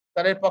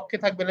 তারা এর পক্ষে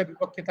থাকবে না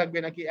বিপক্ষে থাকবে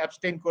নাকি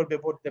অ্যাবস্টেইন করবে,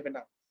 ভোট দেবে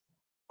না।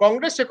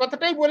 কংগ্রেস সে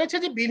কথাটাই বলেছে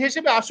যে বিল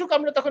হিসেবে আসুক,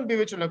 আমরা তখন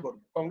বিবেচনা করব।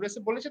 কংগ্রেস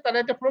বলেছে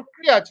তার একটা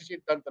প্রক্রিয়া আছে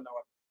সিদ্ধান্ত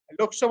নেওয়ার।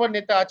 লোকসভার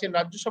নেতা আছেন,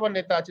 রাজ্যসভার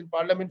নেতা আছেন,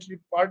 পার্লামেন্টারি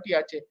পার্টি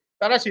আছে,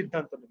 তারা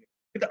সিদ্ধান্ত নেবে।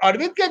 কিন্তু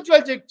অরবিন্দ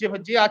কেজরিওয়াল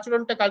যে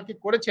আচরণটা কালকে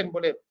করেছেন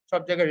বলে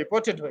সব জায়গায়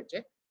রিপোর্টেড হয়েছে,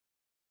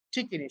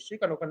 ঠিকই নিশ্চয়ই,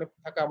 কারণ ওখানে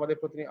থাকা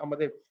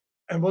আমাদের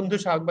বন্ধু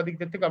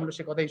সাংবাদিকদের থেকে আমরা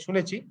সে কথাই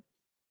শুনেছি।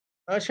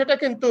 সেটা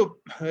কিন্তু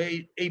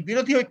এই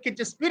বিরোধী ঐক্যের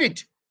যে স্পিরিট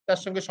তার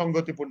সঙ্গে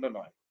সংগতিপূর্ণ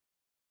নয়।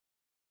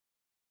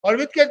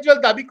 অরবিন্দ কেজরিওয়াল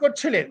দাবি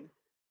করছিলেন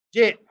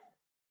যে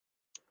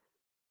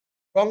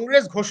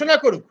কংগ্রেস ঘোষণা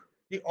করুক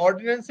যে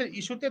অর্ডিন্যান্সের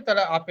ইস্যুতে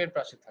তারা আপের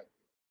পাশে থাকবে।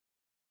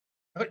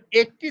 এখন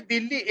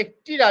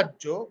একটি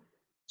রাজ্য,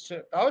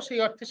 তাও সেই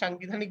অর্থে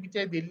সাংবিধানিক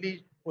বিচারে দিল্লি,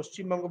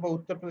 পশ্চিমবঙ্গ বা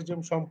উত্তরপ্রদেশ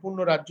যেরকম সম্পূর্ণ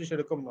রাজ্য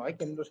সেরকম নয়,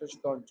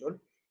 কেন্দ্রশাসিত অঞ্চল।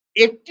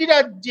 একটি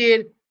রাজ্যের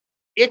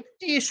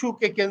একটি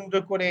ইস্যুকে কেন্দ্র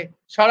করে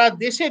সারা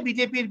দেশে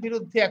বিজেপির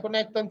বিরুদ্ধে,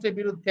 একনায়কতন্ত্রের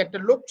বিরুদ্ধে একটা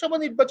লোকসভা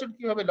নির্বাচন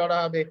কিভাবে লড়া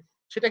হবে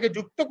সেটাকে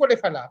যুক্ত করে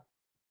ফেলা,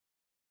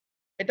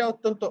 এটা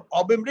অত্যন্ত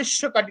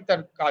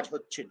অবিমৃষ্যকারিতার কাজ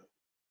হচ্ছিল।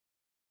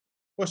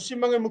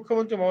 পশ্চিমবঙ্গের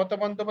মুখ্যমন্ত্রী মমতা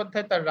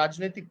বন্দ্যোপাধ্যায় তার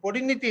রাজনৈতিক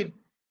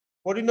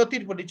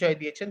পরিণতির পরিচয়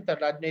দিয়েছেন, তার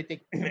রাজনৈতিক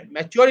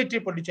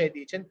ম্যাচুরিটির পরিচয়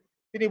দিয়েছেন।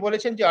 তিনি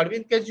বলেছেন যে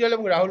অরবিন্দ কেজরিওয়াল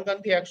এবং রাহুল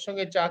গান্ধী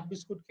একসঙ্গে চা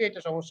বিস্কুট খেয়ে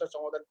এটা সমস্যার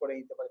সমাধান করে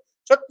নিতে পারে।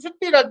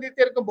 সত্যি রাজনীতি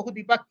এরকম বহু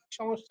দ্বিপাক্ষিক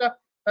সমস্যা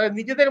তারা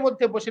নিজেদের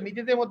মধ্যে বসে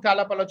নিজেদের মধ্যে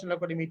আলাপ আলোচনা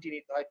করে মিটিয়ে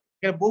নিতে হয়।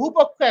 এখানে বহু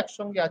পক্ষ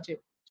একসঙ্গে আছে,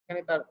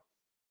 সেখানে তার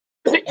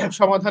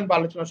সমাধান বা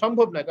আলোচনা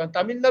সম্ভব নয়। কারণ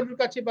তামিলনাড়ুর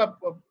কাছে বা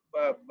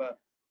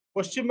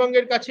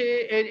পশ্চিমবঙ্গের কাছে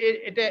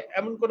এটা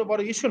এমন কোনো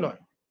বড় ইস্যু নয়।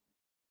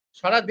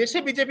 সারা দেশে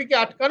বিজেপিকে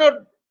আটকানোর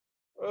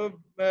ও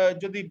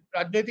যদি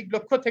রাজনৈতিক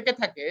লক্ষ্য থেকে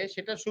থাকে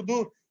সেটা শুধু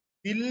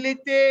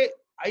দিল্লিতে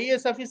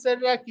আইএস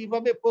অফিসাররা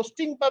কিভাবে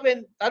পোস্টিং পাবেন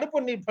তার উপর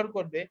নির্ভর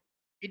করবে।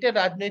 এটা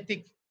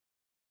রাজনৈতিক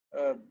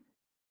আ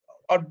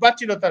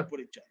অর্বাচীনতার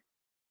পরিচয়।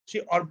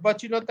 সেই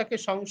অর্বাচীনতাকে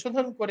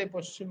সংশোধন করে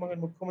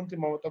পশ্চিমবঙ্গের মুখ্যমন্ত্রী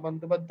মমতা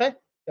বন্দ্যোপাধ্যায়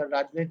তার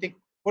রাজনৈতিক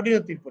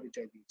পরিণতির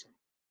পরিচয় দিয়েছেন।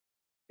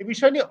 এ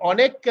বিষয় নিয়ে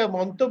অনেক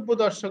মন্তব্য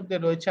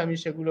দর্শকদের রয়েছে। আমি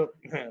সেগুলো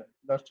হ্যাঁ,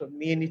 দর্শক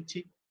নিয়ে নিচ্ছি।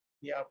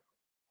 ইয়া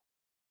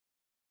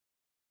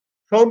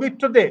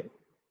সৌমিত্র দে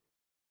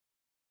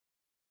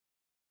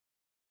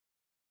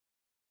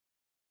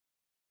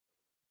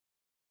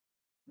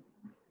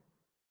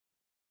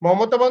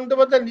মমতা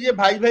বন্দ্যোপাধ্যায় নিজে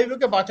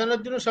ভাইকে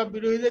বাঁচানোর জন্য সব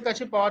বিরোধীদের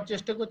কাছে পাওয়ার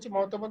চেষ্টা করছে।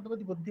 মমতা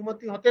বন্দ্যোপাধ্যায়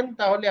বুদ্ধিমতী হতেন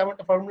তাহলে এমন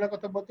একটা ফর্মুলার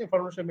কথা বলতেন,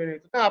 ফর্মুলা সে মেনে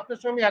নিত। না, আপনার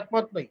সঙ্গে আমি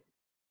একমত নই।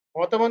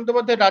 মমতা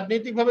বন্দ্যোপাধ্যায়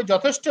রাজনৈতিকভাবে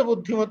যথেষ্ট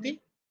বুদ্ধিমতী।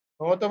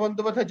 মমতা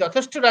বন্দ্যোপাধ্যায়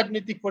যথেষ্ট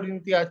রাজনৈতিক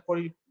পরিণতি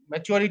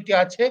ম্যাচুরিটি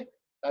আছে,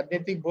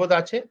 রাজনৈতিক বোধ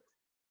আছে।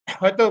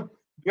 হয়তো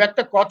 ২-১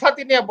 টা কথা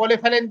তিনি বলে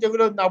ফেলেন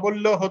যেগুলো না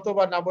বললেও হতো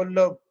বা না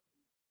বললেও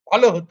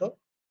ভালো হতো।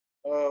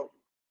 আ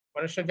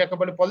মানুষের যাকে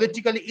বলে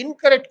পলিটিক্যালি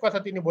ইনকারেক্ট কথা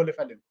তিনি বলে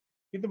ফেলেন।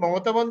 কিন্তু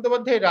মমতা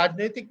বন্দ্যোপাধ্যায়ের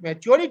রাজনৈতিক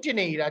ম্যাচুরিটি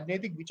নেই,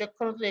 রাজনৈতিক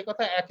বিচক্ষণতা এ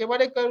কথা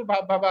একেবারে কারোর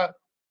ভাবা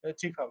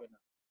ঠিক হবে না।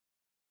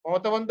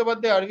 মমতা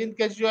বন্দ্যোপাধ্যায় অরবিন্দ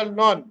কেজরিওয়াল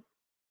নন।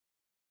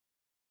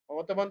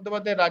 মমতা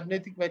বন্দ্যোপাধ্যায়ের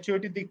রাজনৈতিক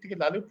ম্যাচুরিটির দিক থেকে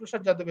লালু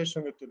প্রসাদ যাদবের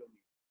সঙ্গে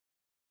তুলনীয়।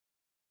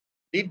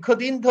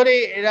 দীর্ঘদিন ধরে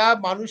এরা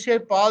মানুষের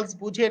পালস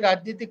বুঝে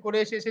রাজনীতি করে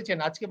এসেছেন।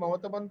 আজকে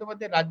মমতা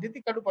বন্দ্যোপাধ্যায়ের রাজনীতি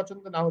কারো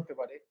পছন্দ না হতে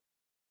পারে।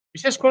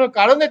 বিশেষ কোনো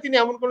কারণে তিনি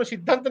এমন কোনো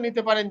সিদ্ধান্ত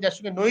নিতে পারেন যার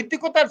সঙ্গে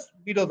নৈতিকতার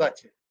বিরোধ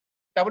আছে।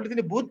 তা বলে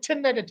তিনি বুঝছেন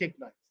না এটা ঠিক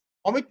নয়।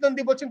 অমিত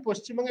নন্দী বলছেন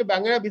পশ্চিমবঙ্গে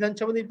বাংলা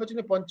বিধানসভা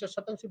নির্বাচনে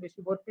 ৫০% বেশি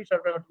ভোট পেয়ে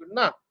সরকার গঠন করবে।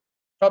 না,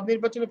 সব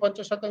নির্বাচনে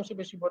 ৫০%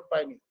 বেশি ভোট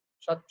পায়নি।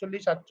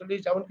 ৪৭,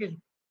 ৪৮ এমনকি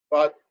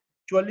বা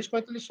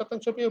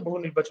 ৪৪-৪৫% পেয়েও বহু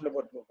নির্বাচনে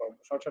ভোট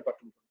সংসদ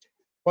গঠন করেছে।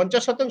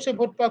 ৫০%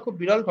 ভোট পাওয়া খুব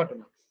বিরল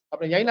ঘটনা।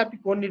 আপনি জানি না আপনি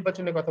কোন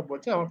নির্বাচনের কথা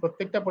বলছেন। আমার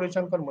প্রত্যেকটা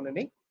পরিসংখ্যান মনে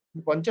নেই।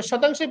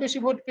 ৫০% বেশি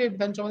ভোট পেয়ে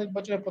বিধানসভা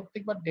নির্বাচনে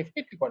প্রত্যেকবার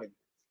ডেফিনিটলি করেন।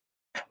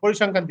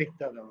 পরিসংখ্যান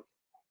দেখতে হবে আমাকে।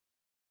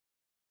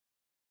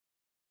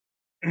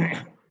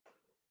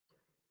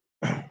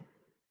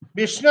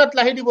 বিশ্বনাথ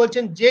লাহিড়ী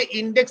বলছেন যে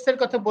ইনডেক্স এর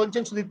কথা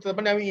বলছেন সুদীপ্ত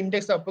মানে আমি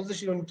ইনডেক্স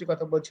অপোজিশন ইউনিটির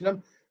কথা বলছিলাম।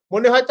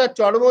 মনে হয় তার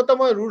চরমতম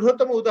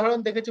রূঢ়তম উদাহরণ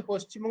দেখেছে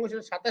পশ্চিমবঙ্গ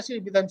সেটা ৮৭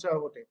 বিধানসভা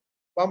ভোটে।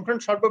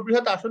 বামফ্রন্ট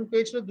সর্ববৃহৎ আসন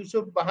পেয়েছিল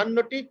 ২৫২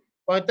 টি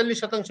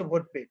 ৪৫%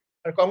 ভোট পেয়ে।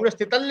 আর কংগ্রেস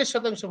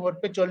 ৪৩% ভোট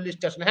পেয়ে ৪০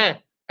 টা আসন। হ্যাঁ,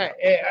 হ্যাঁ,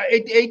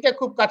 এইটা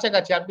খুব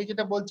কাছাকাছি। আপনি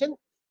যেটা বলছেন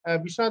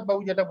বিশ্বনাথ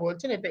বাবু যেটা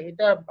বলছেন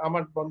এটা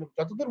আমার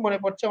যতদূর মনে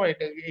পড়ছে আমার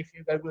এটা এই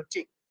ফিগার গুলো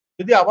ঠিক।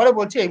 যদিও আবারও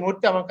বলছি এই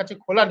মুহূর্তে আমার কাছে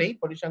খোলা নেই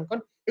পরিসংখ্যান।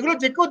 এগুলো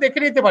যে কেউ দেখে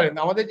নিতে পারেন।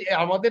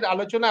 আমাদের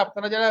আলোচনা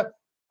আপনারা যারা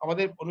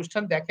আমাদের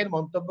অনুষ্ঠান দেখেন,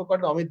 মন্তব্য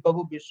করেন অমিত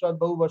বাবু, বিশ্বনাথ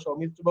বাবু বা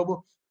সৌমিত্র বাবু,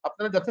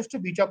 আপনারা যথেষ্ট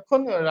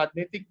বিচক্ষণ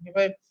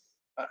রাজনৈতিকভাবে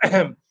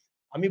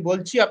আমি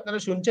বলছি আপনারা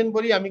শুনছেন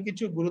বলেই আমি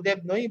কিছু গুরুদেব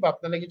নই বা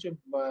আপনারা কিছু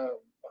আ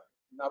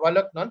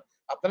নাবালক নন।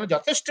 আপনারা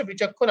যথেষ্ট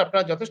বিচক্ষণ,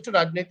 আপনারা যথেষ্ট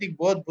রাজনৈতিক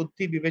বোধ,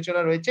 বুদ্ধি,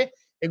 বিবেচনা রয়েছে।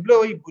 এগুলো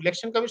ওই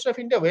election commission of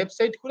India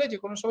website খুলে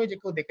যেকোনো সময় যে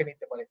কেউ দেখে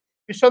নিতে পারে।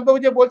 বিশ্বনাথ বাবু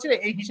যে বলছেন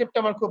এই হিসেবটা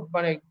আমার খুব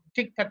মানে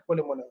ঠিকঠাক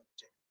বলে মনে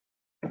হচ্ছে।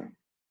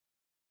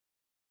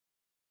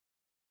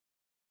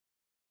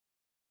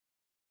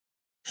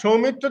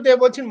 সৌমিত্র দে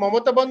বলছেন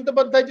মমতা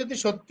বন্দ্যোপাধ্যায় যদি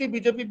সত্যি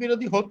বিজেপি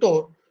বিরোধী হতো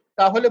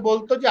তাহলে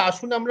বলতো যে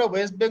আসুন আমরা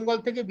ওয়েস্ট বেঙ্গল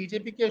থেকে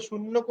বিজেপিকে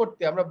শূন্য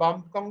করতে আমরা বাম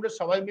কংগ্রেস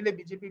সবাই মিলে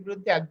বিজেপির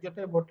বিরুদ্ধে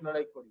একজোটে ভোট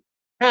লড়াই করি।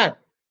 হ্যাঁ,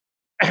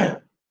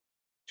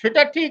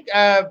 সেটা ঠিক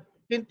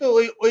কিন্তু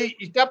ওই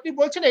এটা আপনি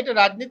বলছেন এটা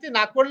রাজনীতি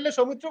না করলে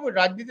সৌমিত্র বাবু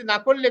রাজনীতি না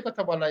করলে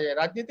কথা বলা যায়।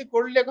 রাজনীতি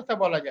করলে কথা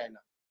বলা যায়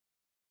না।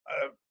 আ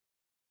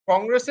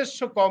কংগ্রেসের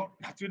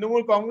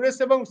তৃণমূল কংগ্রেস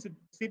এবং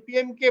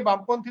সিপিএম কে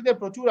বামপন্থীদের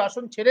প্রচুর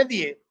আসন ছেড়ে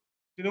দিয়ে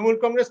তৃণমূল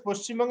কংগ্রেস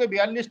পশ্চিমবঙ্গে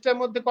 ৪২ টার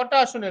মধ্যে কটা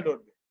আসনে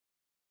লড়বে?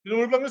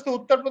 তৃণমূল কংগ্রেস তো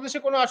উত্তরপ্রদেশে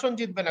কোনো আসন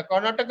জিতবে না,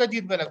 কর্ণাটকে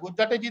জিতবে না,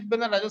 গুজরাটে জিতবে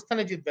না,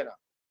 রাজস্থানে জিতবে না।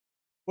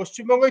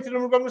 পশ্চিমবঙ্গই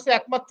তৃণমূল কংগ্রেসের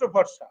একমাত্র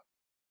ভরসা।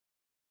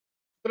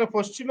 সুতরাং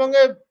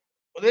পশ্চিমবঙ্গে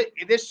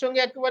এদের সঙ্গে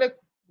একেবারে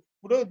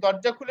পুরো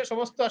দরজা খুলে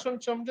সমস্ত আসন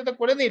সমঝোতা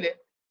করে নিলে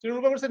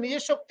তৃণমূল কংগ্রেসের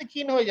নিজের শক্তি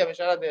ক্ষীণ হয়ে যাবে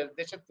সারা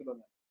দেশের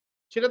তুলনায়।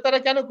 সেটা তারা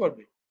কেন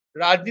করবে?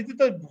 রাজনীতি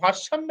তো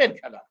ভারসাম্যের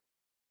খেলা।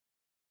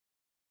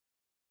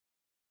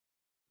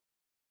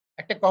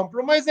 একটা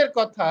কম্প্রোমাইজ এর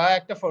কথা,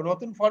 একটা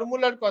নতুন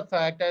ফর্মুলার কথা,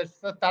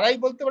 তারাই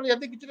বলতে পারে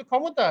যাদের কিছুটা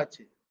ক্ষমতা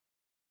আছে।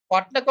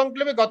 পাটনা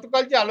কনক্লেভে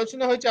গতকাল যে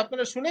আলোচনা হয়েছে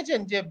আপনারা শুনেছেন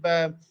যে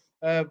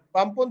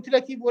বামপন্থীরা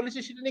কি বলেছে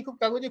সেটা নিয়ে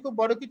কাগজে খুব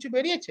বড় কিছু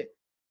বেরিয়েছে?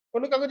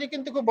 কোন কাগজে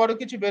কিন্তু খুব বড়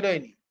কিছু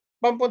বেরোয়নি।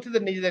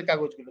 বামপন্থীদের নিজেদের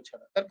কাগজগুলো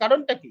ছাড়া। তার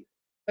কারণটা কি?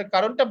 তার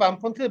কারণটা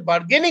বামপন্থীদের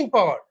বার্গেনিং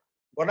পাওয়ার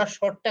গলার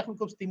স্বরটা এখন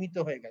খুব স্তিমিত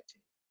হয়ে গেছে।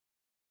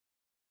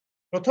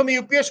 ১ম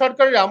ইউপিএ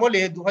সরকারের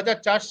আমলে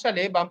 ২০০৪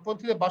 সালে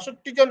বামপন্থীদের ৬২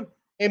 জন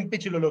এমপি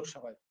ছিল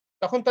লোকসভায়।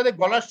 তখন তাদের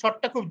গলার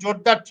স্বরটা খুব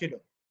জোরদার ছিল।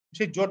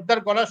 সেই জোরদার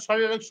গলার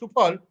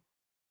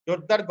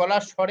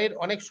স্বরের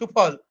অনেক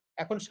সুফল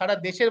এখন সারা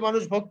দেশের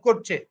মানুষ ভোগ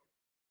করছে।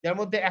 যার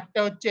মধ্যে একটা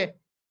হচ্ছে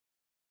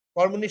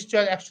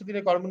কর্মনিশ্চয় ১০০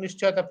 দিনের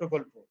কর্মনিশ্চয়তা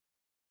প্রকল্প।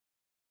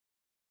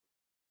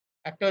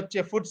 একটা হচ্ছে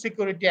ফুড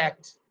সিকিউরিটি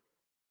অ্যাক্ট।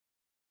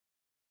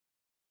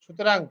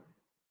 সুতরাং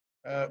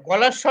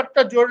গলার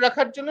স্বরটা জোর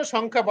রাখার জন্য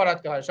সংখ্যা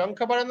বাড়াতে হয়।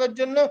 সংখ্যা বাড়ানোর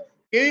জন্য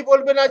কেউই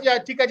বলবে না যে,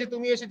 ঠিক আছে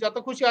তুমি এসে যত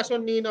খুশি আসন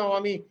নিয়ে নাও।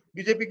 আমি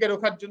বিজেপিকে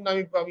রোখার জন্য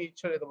আমি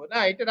ছেড়ে দেব।" না,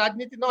 এটা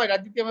রাজনীতি নয়।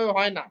 রাজনীতি এভাবে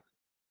হয় না।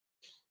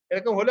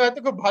 এরকম হলে হয়তো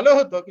খুব ভালো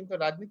হতো। কিন্তু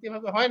রাজনীতি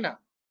এভাবে হয় না।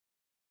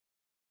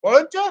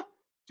 বরঞ্চ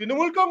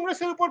তৃণমূল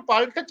কংগ্রেসের উপর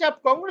পাল্টা চাপ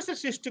কংগ্রেসের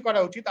সৃষ্টি করা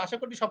উচিত। আশা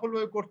করি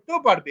সফলভাবে করতেও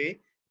পারবে।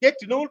 যে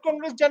তৃণমূল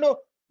কংগ্রেস যেন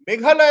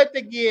মেঘালয়তে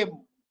গিয়ে,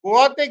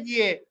 গোয়াতে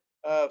গিয়ে,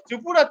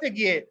 ত্রিপুরাতে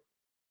গিয়ে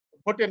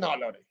ভোটে না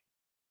লড়ে।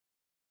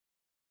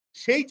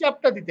 সেই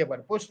চাপটা দিতে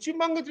পারে।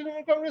 পশ্চিমবঙ্গে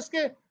তৃণমূল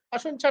কংগ্রেসকে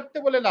আসন ছাড়তে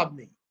বলে লাভ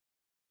নেই।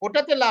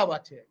 ওটাতে লাভ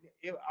আছে।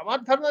 আমার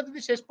ধারণা যদি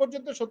শেষ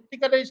পর্যন্ত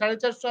সত্যিকারের এই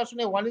 ৪৫০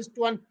 আসনে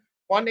 1:1,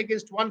 1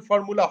 against 1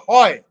 ফর্মুলা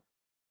হয়,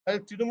 তাহলে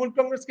তৃণমূল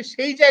কংগ্রেসকে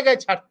সেই জায়গায়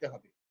ছাড়তে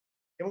হবে।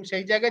 এবং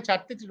সেই জায়গায়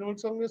ছাড়তে তৃণমূল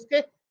কংগ্রেসকে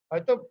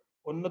হয়তো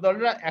অন্য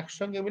দলরা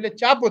একসঙ্গে মিলে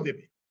চাপও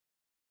দেবে।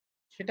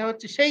 সেটা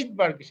হচ্ছে সেই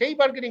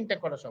বার্গেনিংটা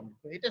করা সম্ভব।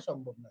 এটা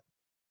সম্ভব না।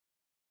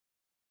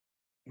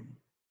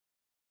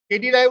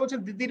 কেডি রায়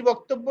বলছেন, দিদির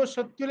বক্তব্য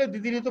সত্যি হলে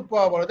দিদিরই তো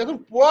পোয়া বড়। দেখুন,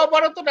 পোয়া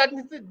বড় তো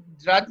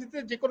রাজনীতিতে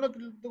যেকোনো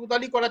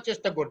দলই করার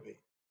চেষ্টা করবে।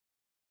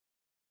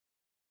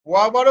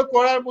 পোয়া বড়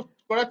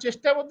করার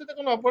চেষ্টার মধ্যে তো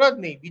কোনো অপরাধ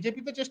নেই।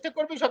 বিজেপি তো চেষ্টা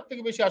করবেই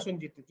সবথেকে বেশি আসন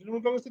জিততে।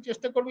 তৃণমূল কংগ্রেস তো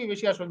চেষ্টা করবেই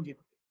বেশি আসন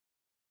জিততে।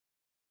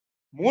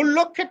 মূল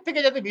লক্ষ্যের থেকে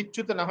যাতে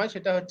বিচ্যুত না হয়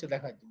সেটা হচ্ছে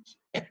দেখার জিনিস।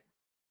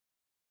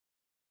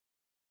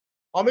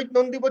 অমিত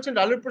নন্দী বলছেন,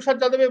 লালু প্রসাদ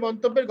যাদবের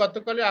মন্তব্যের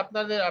গতকালে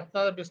আপনার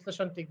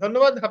বিশ্লেষণ ঠিক।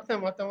 ধন্যবাদ আপনার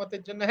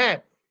মতামতের জন্য। হ্যাঁ,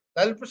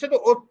 লালু প্রসাদ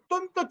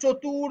অত্যন্ত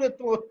চতুর,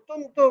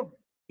 অত্যন্ত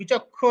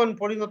বিচক্ষণ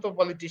পরিণত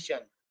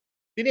পলিটিশিয়ান।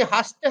 তিনি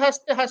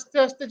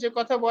হাসতে যে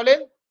কথা বলেন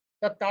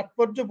তার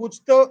তাৎপর্য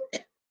বুঝতেও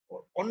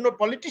অন্য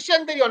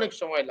পলিটিশিয়ানদেরই অনেক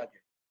সময় লাগে।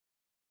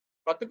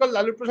 গতকাল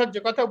লালু প্রসাদ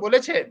যে কথা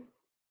বলেছেন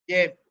যে,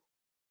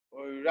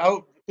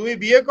 তুমি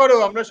বিয়ে করো,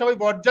 আমরা সবাই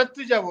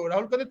বরযাত্রী যাব।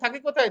 রাহুল গান্ধী থাকে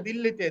কোথায়?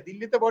 দিল্লিতে।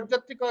 দিল্লিতে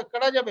বরযাত্রী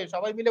কারা যাবে?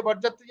 সবাই মিলে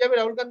বরযাত্রী যাবে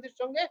রাহুল গান্ধীর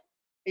সঙ্গে।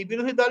 এই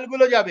বিরোধী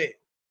দলগুলো যাবে।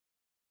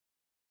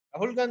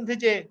 রাহুল গান্ধী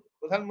যে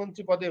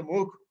প্রধানমন্ত্রী পদে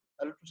মুখ,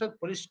 লালু প্রসাদ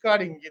পরিষ্কার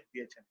ইঙ্গিত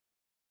দিয়েছেন।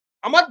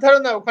 আমার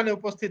ধারণা ওখানে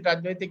উপস্থিত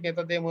রাজনৈতিক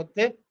নেতাদের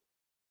মধ্যে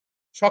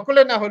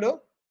সকলে না হলেও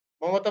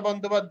মমতা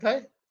বন্দ্যোপাধ্যায়,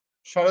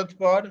 শরদ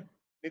পাওয়ার,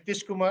 নীতিশ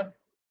কুমার,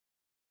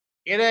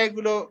 এরা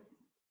এগুলো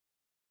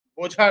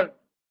বোঝার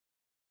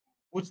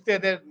বুঝতে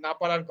এদের না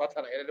পারার কথা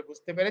না। এরা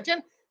বুঝতে পেরেছেন।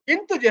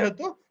 কিন্তু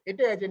যেহেতু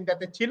এটা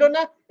এজেন্ডাতে ছিল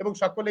না এবং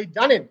সকলেই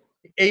জানেন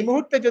এই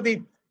মুহূর্তে যদি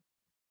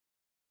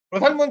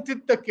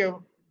প্রধানমন্ত্রিত্ব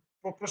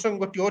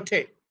প্রসঙ্গটি ওঠে,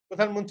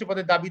 প্রধানমন্ত্রী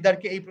পদের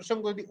দাবিদারকে এই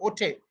প্রসঙ্গ যদি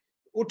ওঠে,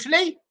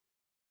 উঠলেই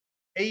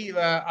এই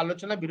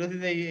আলোচনা,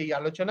 বিরোধীদের এই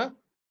আলোচনা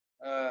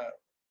আ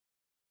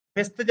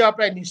ভেস্তে যাওয়া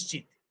প্রায়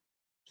নিশ্চিত।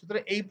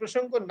 সুতরাং এই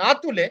প্রসঙ্গ না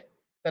তুলে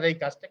তারা এই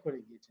কাজটা করে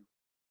গিয়েছেন।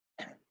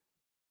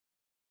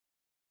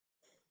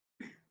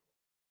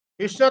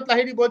 বিশ্বনাথ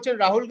লাহিড়ী বলছেন,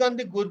 রাহুল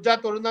গান্ধী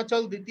গুজরাট,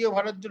 অরুণাচল দ্বিতীয়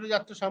ভারত জোড়ো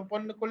যাত্রা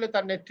সম্পন্ন করলে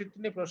তার নেতৃত্ব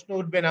নিয়ে প্রশ্ন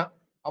উঠবে না।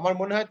 আমার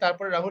মনে হয়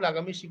তারপরে রাহুল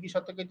আগামী সিকি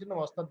শতকের জন্য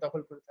মসনদ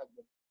দখল করে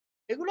থাকবেন।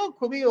 এগুলো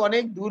খুবই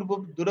অনেক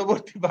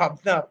দূরবর্তী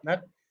ভাবনা আপনার।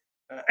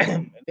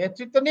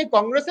 নেতৃত্ব নিয়ে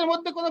কংগ্রেসের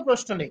মধ্যে কোনো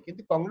প্রশ্ন নেই।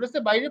 কিন্তু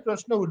কংগ্রেসের বাইরে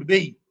প্রশ্ন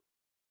উঠবেই।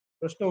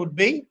 প্রশ্ন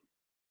উঠবেই।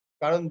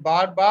 কারণ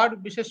বারবার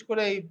বিশেষ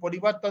করে এই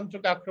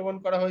পরিবারতন্ত্রকে আক্রমণ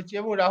করা হয়েছে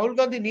এবং রাহুল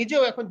গান্ধী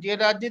নিজেও এখন যে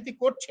রাজনীতি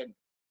করছেন,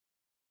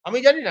 আমি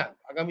জানি না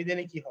আগামী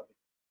দিনে কি হবে।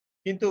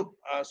 কিন্তু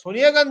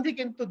সোনিয়া গান্ধী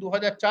কিন্তু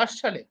 ২০০৪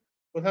 সালে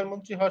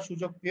প্রধানমন্ত্রী হওয়ার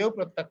সুযোগ পেয়েও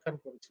প্রত্যাখ্যান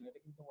করেছিলেন। এটা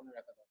কিন্তু মনে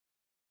রাখা দরকার।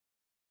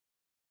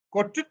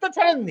 কর্তৃত্ব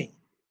ছাড়েননি।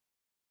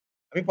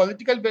 আমি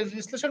পলিটিক্যাল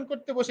বিশ্লেষণ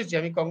করতে বসেছি।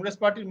 আমি কংগ্রেস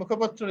পার্টির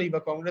মুখপাত্র নই বা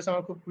কংগ্রেস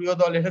আমার খুব প্রিয়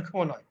দল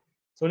এরকমও নয়।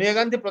 সোনিয়া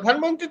গান্ধী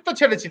প্রধানমন্ত্রিত্ব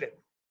ছেড়েছিলেন।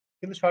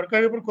 কিন্তু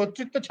সরকারের উপর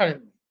কর্তৃত্ব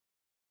ছাড়েননি।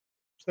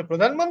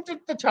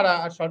 প্রধানমন্ত্রিত্ব ছাড়া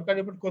আর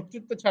সরকারের উপর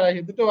কর্তৃত্ব ছাড়া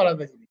এই দুটো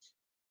আলাদা জিনিস।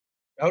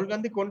 রাহুল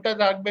গান্ধী কোনটা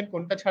রাখবেন,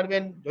 কোনটা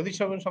ছাড়বেন, যদি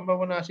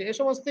সম্ভাবনা আসে, এ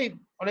সমস্তই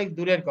অনেক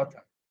দূরের কথা।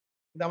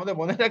 কিন্তু আমাদের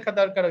মনে রাখা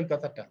দরকার ওই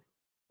কথাটা।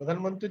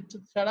 প্রধানমন্ত্রিত্ব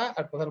ছাড়া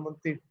আর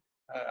প্রধানমন্ত্রীর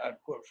আর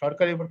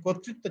সরকারের উপর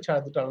কর্তৃত্ব ছাড়া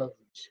দুটো আলাদা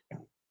জিনিস।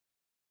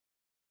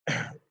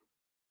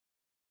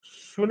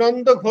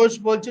 সুনন্দ ঘোষ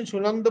বলছেন,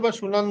 সুনন্দ বা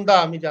সুনন্দা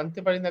আমি জানতে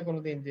পারি না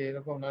কোনোদিন যে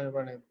এরকম নামে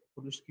মানে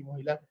পুরুষ কি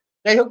মহিলা।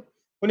 যাই হোক,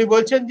 উনি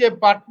বলছেন যে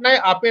পাটনায়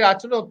আপের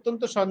আচরণ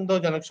অত্যন্ত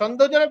সন্দেহজনক।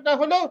 সন্দেহজনক না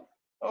হলেও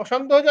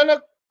সন্দেহজনক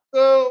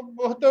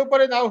হতেও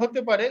পারে, নাও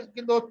হতে পারে।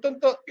 কিন্তু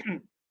অত্যন্ত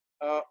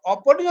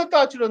অপরিণত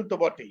আচরণ তো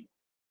বটেই।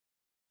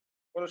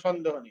 কোনো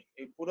সন্দেহ নেই।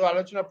 এই পুরো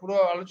আলোচনার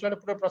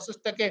পুরো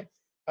প্রসেসটাকে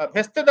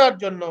ভেস্তে দেওয়ার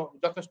জন্য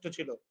যথেষ্ট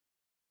ছিল।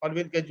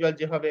 অরবিন্দ কেজরিওয়াল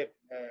যেভাবে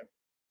আ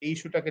এই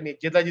ইস্যুটাকে নিয়ে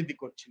জেদাজেদি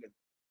করছিলেন।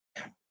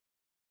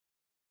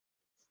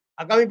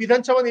 আগামী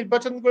বিধানসভা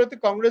নির্বাচনগুলোতে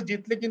কংগ্রেস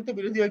জিতলে কিন্তু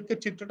বিরোধী ঐক্যের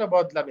চিত্রটা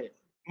বদলাবে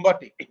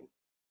বটে।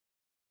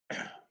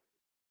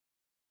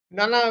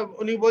 না, না,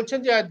 উনি বলছেন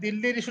যে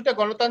দিল্লির ইস্যুটা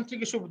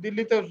গণতান্ত্রিক ইস্যু।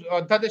 দিল্লিতে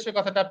অধ্যাদেশের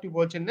কথাটা আপনি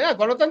বলছেন। না,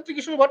 গণতান্ত্রিক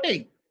ইস্যু বটেই।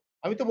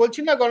 আমি তো বলছি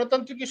না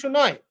গণতান্ত্রিক ইস্যু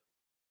নয়।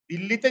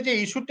 দিল্লিতে যে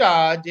ইস্যুটা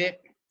যে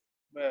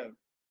আ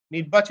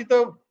নির্বাচিত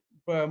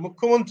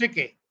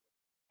মুখ্যমন্ত্রীকে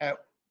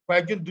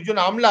দুজন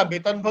আমলা,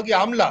 বেতনভোগী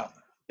আমলা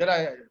যারা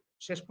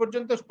শেষ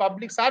পর্যন্ত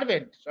পাবলিক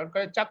সার্ভেন্ট,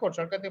 সরকারের চাকর,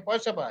 সরকার থেকে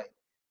পয়সা পায়,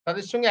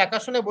 তাদের সঙ্গে এক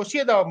আসনে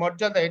বসিয়ে দেওয়া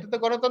মর্যাদা, এটা তো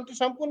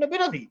গণতন্ত্রের সম্পূর্ণ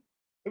বিরোধী।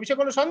 এ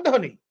বিষয়ে কোনো সন্দেহ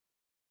নেই।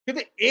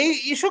 কিন্তু এই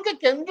ইস্যুকে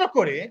কেন্দ্র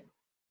করে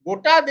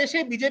গোটা দেশে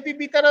বিজেপি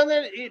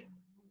বিতাড়নের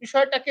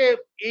বিষয়টাকে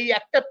এই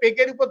একটা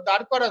পেগের উপর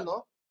দাঁড় করানো,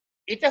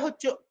 এটা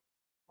হচ্ছে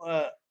আ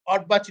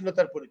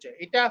অর্বাচীনতার পরিচয়।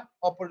 এটা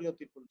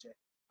অপরিণতির পরিচয়।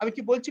 আমি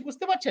কি বলছি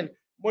বুঝতে পারছেন?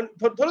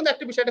 ধরুন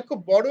একটা বিষয়, এটা খুব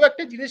বড়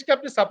একটা জিনিসকে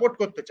আপনি সাপোর্ট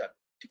করতে চান।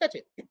 ঠিক আছে?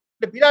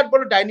 একটা বিরাট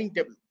বড় ডাইনিং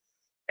টেবল।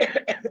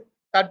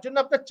 তার জন্য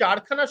আপনার ৪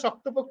 খানা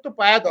শক্তপোক্ত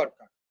পায়া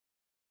দরকার।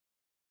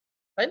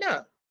 তাই না?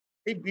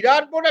 এই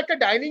বিরাট বড় একটা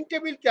ডাইনিং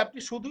টেবিলকে আপনি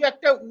শুধু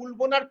একটা উল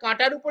বোনার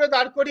কাঁটার উপরে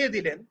দাঁড় করিয়ে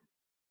দিলেন।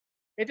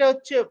 এটা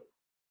হচ্ছে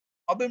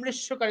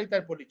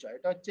অবিমৃষ্যকারিতার পরিচয়।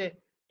 এটা হচ্ছে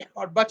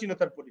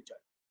অর্বাচীনতার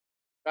পরিচয়।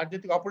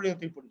 রাজনৈতিক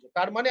অপরিণতির পরিচয়।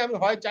 তার মানে আমি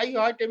হয় চাই,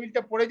 হয়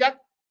টেবিলটা পড়ে যাক,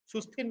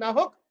 সুস্থির না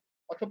হোক,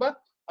 অথবা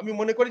আমি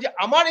মনে করি যে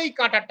আমার এই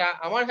কাঁটাটা,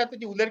 আমার হাতে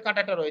যে উলের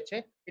কাঁটাটা রয়েছে,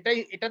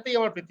 এটাতেই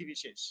আমার পৃথিবী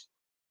শেষ।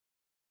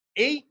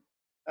 এই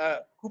আ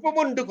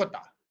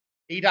কুপমণ্ডূকতা,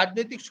 এই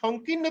রাজনৈতিক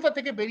সংকীর্ণতা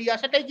থেকে বেরিয়ে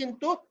আসাটাই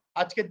কিন্তু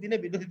আজকের দিনে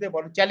বিরোধীদের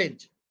বড় চ্যালেঞ্জ।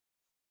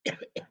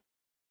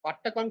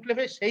 পাট্টা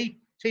কনক্লেভে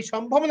সেই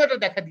সম্ভাবনাটা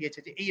দেখা দিয়েছে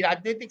যে এই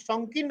রাজনৈতিক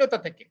সংকীর্ণতা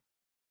থেকে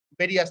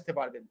বেরিয়ে আসতে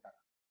পারবেন তারা।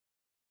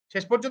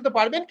 শেষ পর্যন্ত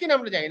পারবেন কিনা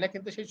আমরা জানি না,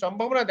 কিন্তু সেই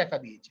সম্ভাবনা দেখা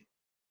দিয়েছে।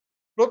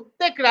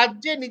 প্রত্যেক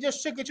রাজ্যে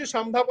নিজস্ব কিছু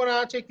সম্ভাবনা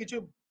আছে, কিছু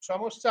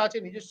সমস্যা আছে,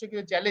 নিজস্ব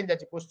কিছু চ্যালেঞ্জ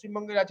আছে।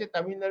 পশ্চিমবঙ্গের আছে,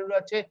 তামিলনাড়ুর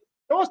আছে,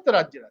 সমস্ত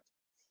রাজ্যের আছে।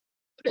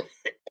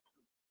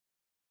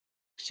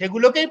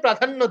 সেগুলোকেই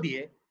প্রাধান্য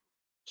দিয়ে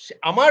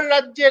আমার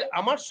রাজ্যের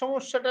আমার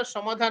সমস্যাটার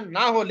সমাধান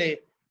না হলে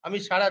আমি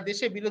সারা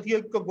দেশে বিরোধী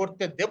ঐক্য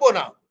গড়তে দেব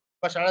না,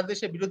 বা সারা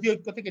দেশে বিরোধী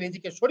ঐক্য থেকে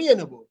নিজেকে সরিয়ে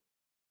নেব।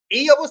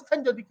 এই অবস্থান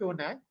যদি কেউ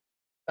নেয়,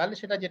 তাহলে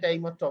সেটা, যেটা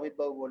এইমাত্র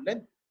অমিতবাবু বললেন,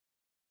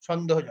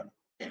 সন্দেহজনক।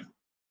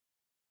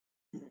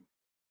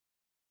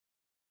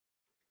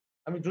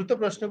 আমি দ্রুত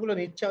প্রশ্নগুলো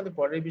নিচ্ছি, আমাদের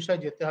পরের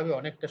বিষয়ে যেতে হবে,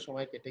 অনেকটা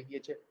সময় কেটে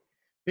গিয়েছে।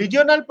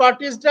 রিজিওনাল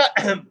পার্টিসরা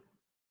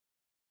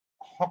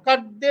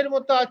হকারদের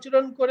মতো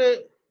আচরণ করে,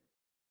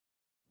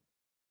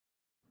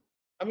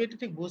 আমি এটা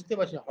ঠিক বুঝতে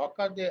পারছি না।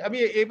 হকারদের, আমি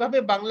এভাবে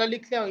বাংলা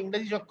লিখলে,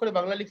 ইংরেজি অক্ষরে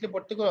বাংলা লিখলে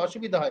পড়তে কোনো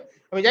অসুবিধা হয়।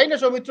 আমি জানি না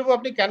সৌমিত্রবাবু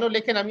আপনি কেন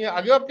লেখেন? আমি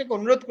আগেও আপনাকে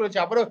অনুরোধ করেছি,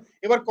 আবারও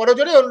এবার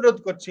করজোড়ে অনুরোধ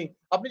করছি।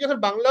 আপনি যখন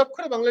বাংলা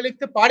অক্ষরে বাংলা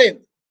লিখতে পারেন,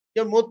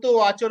 যে মতো,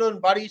 আচরণ,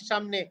 বাড়ির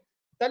সামনে,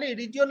 তাহলে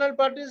রিজিওনাল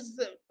পার্টিস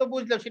তো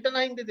বুঝলাম, সেটা না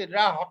ইংরেজি।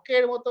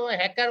 হকের মতো,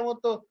 হ্যাকার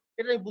মতো,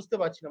 এটা আমি বুঝতে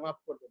পারছি না। মাফ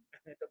করবেন।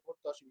 এটা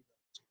পড়তে অসুবিধা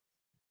হচ্ছে।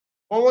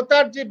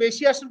 মমতার যে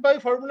বেশি আসন পাবে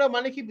ফর্মুলা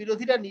মানে কি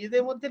বিরোধীরা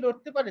নিজেদের মধ্যে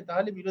লড়তে পারে?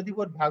 তাহলে বিরোধী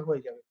ভোট ভাগ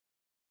হয়ে যাবে।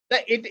 তা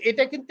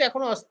এটা কিন্তু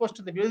এখনো অস্পষ্ট।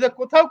 বিরোধীরা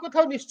কোথাও,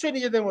 কোথাও নিশ্চয়ই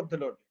নিজেদের মধ্যে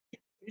লড়বে।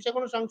 এ বিষয়ে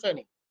কোনো সংশয়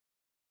নেই।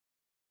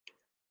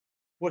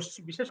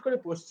 বিশেষ করে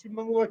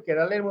পশ্চিমবঙ্গ বা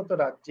কেরালের মতো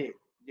রাজ্যে,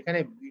 যেখানে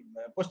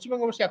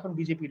পশ্চিমবঙ্গ অবশ্যই এখন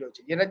বিজেপি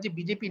রয়েছে। যে রাজ্যে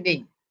বিজেপি নেই,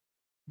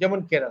 যেমন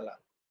কেরালা।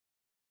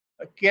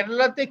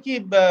 কেরালাতে কি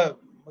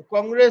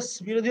কংগ্রেস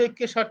বিরোধী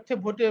ঐক্যের স্বার্থে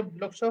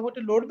লোকসভা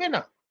ভোটে লড়বে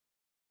না?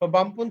 বা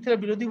বামপন্থীরা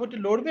বিরোধী ভোটে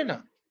লড়বে না?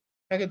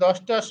 নাকি ১০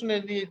 টা আসনে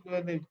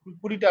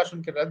 ২০ টা আসন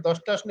কেরালায়, ১০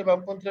 টা আসনে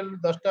বামপন্থীরা লড়লে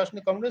 ১০ টা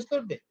আসনে কংগ্রেস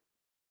লড়বে?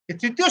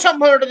 তৃতীয়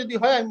সম্ভাবনাটা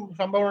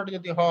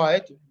যদি হয়,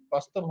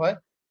 বাস্তব হয়,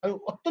 আমি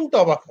অত্যন্ত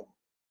অবাক হব।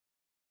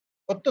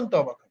 অত্যন্ত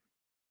অবাক হব।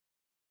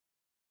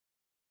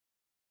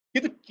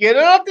 কিন্তু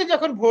কেরালাতে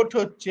যখন ভোট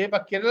হচ্ছে, বা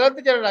কেরালাতে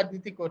যারা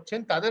রাজনীতি করছেন,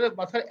 তাদের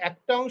মাথার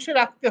একটা অংশে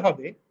রাখতে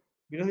হবে,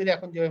 বিরোধীরা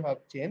এখন যেভাবে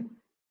ভাবছেন,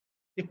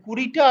 যে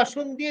 ২০ টা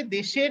আসন দিয়ে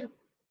দেশের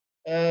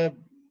অ্যা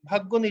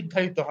ভাগ্য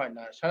নির্ধারিত হয়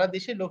না। সারা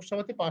দেশে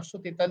লোকসভাতে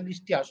 ৫৪৩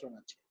 টি আসন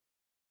আছে।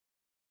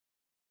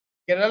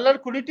 কেরালার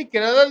 ২০ টি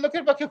কেরালার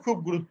লোকের পক্ষে খুব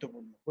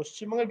গুরুত্বপূর্ণ।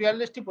 পশ্চিমবঙ্গের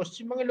 ৪২ টি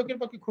পশ্চিমবঙ্গের লোকের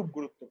পক্ষে খুব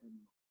গুরুত্বপূর্ণ।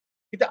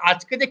 কিন্তু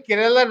আজকে যে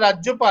কেরালার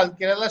রাজ্যপাল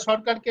কেরালা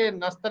সরকারকে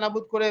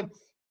নাস্তানাবুদ করে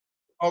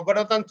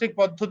অগণতান্ত্রিক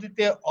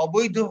পদ্ধতিতে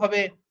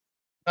অবৈধভাবে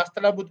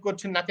নাস্তানাবুদ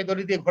করছেন, নাকে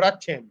দড়ি দিয়ে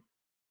ঘোরাচ্ছেন,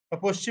 বা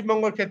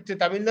পশ্চিমবঙ্গের ক্ষেত্রে,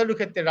 তামিলনাড়ুর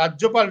ক্ষেত্রে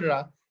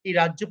এই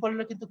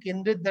রাজ্যপালরা কিন্তু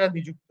কেন্দ্রের দ্বারা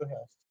নিযুক্ত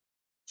হয়ে আসছে।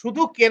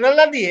 শুধু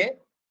কেরালা দিয়ে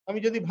আমি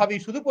যদি ভাবি,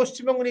 শুধু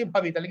পশ্চিমবঙ্গ নিয়ে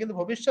ভাবি, তাহলে কিন্তু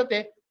ভবিষ্যতে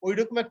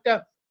ঐরকম একটা,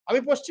 আমি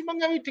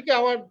পশ্চিমবঙ্গে, আমি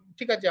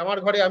ঠিক আছে, আমার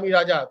ঘরে আমি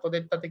রাজা,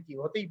 তোদের তাতে কি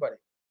হতেই পারে।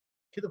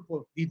 কিন্তু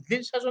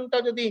দিল্লির শাসনটা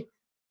যদি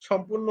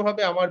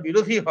সম্পূর্ণভাবে আমার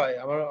বিরোধী হয়,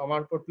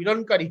 আমার উপর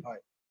পীড়নকারী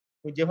হয়,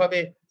 যেভাবে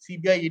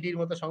সিবিআই, ইডির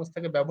মতো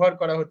সংস্থাকে ব্যবহার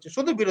করা হচ্ছে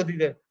শুধু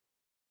বিরোধীদের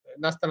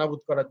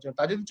নাস্তানাবুদ করার জন্য,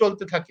 তা যদি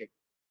চলতে থাকে,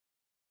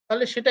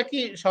 তাহলে সেটা কি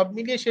সব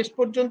মিলিয়ে শেষ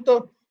পর্যন্ত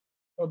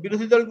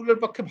বিরোধী দলগুলোর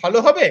পক্ষে ভালো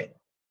হবে?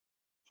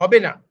 হবে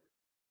না।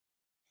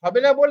 হবে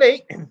না বলেই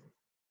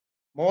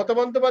মমতা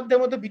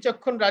বন্দ্যোপাধ্যায়ের মতো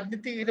বিচক্ষণ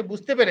রাজনীতিক এটা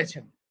বুঝতে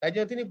পেরেছেন। তাই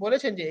জন্য তিনি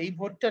বলেছেন যে এই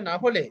ভোটটা না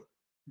হলে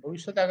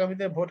ভবিষ্যতে আগামী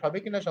দিনে ভোট হবে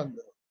কিনা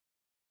সন্দেহ।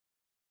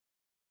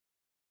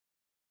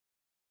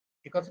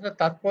 এ কথাটার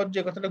তাৎপর্য,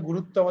 এ কথাটার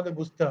গুরুত্ব আমাদের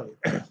বুঝতে হবে।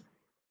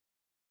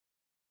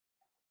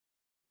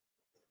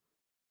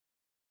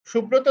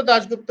 সুব্রত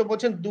দাশগুপ্ত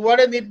বলছেন,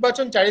 দুয়ারে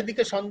নির্বাচন,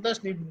 চারিদিকে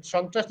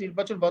সন্ত্রাস,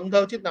 নির্বাচন বন্ধ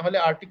হওয়া উচিত, না হলে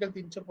আর্টিকেল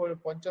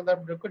 ৩৫৫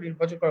 ধারা প্রয়োগ করে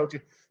নির্বাচন করা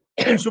উচিত।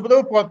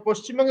 সুব্রতবাবু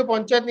পশ্চিমবঙ্গে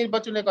পঞ্চায়েত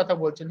নির্বাচনের কথা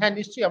বলছেন। হ্যাঁ,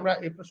 নিশ্চয়ই আমরা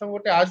এই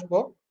প্রসঙ্গটা আসবো।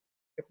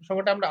 এই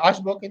প্রসঙ্গটা আমরা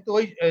আসবো। কিন্তু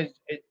ওই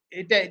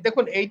এটা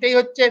দেখুন, এইটাই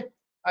হচ্ছে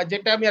আর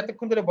যেটা আমি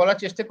এতক্ষণ ধরে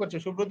বলার চেষ্টা করছি,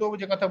 সুব্রতবাবু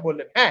যে কথা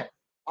বললেন, হ্যাঁ,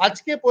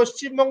 আজকে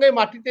পশ্চিমবঙ্গের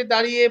মাটিতে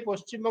দাঁড়িয়ে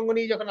পশ্চিমবঙ্গ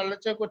নিয়ে যখন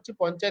আলোচনা করছি,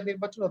 পঞ্চায়েত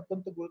নির্বাচন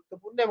অত্যন্ত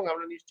গুরুত্বপূর্ণ এবং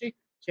আমরা নিশ্চয়ই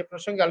সে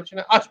প্রসঙ্গে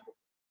আলোচনায় আসবো।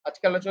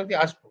 আজকের আলোচনাতে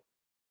আসবো।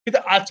 কিন্তু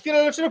আজকের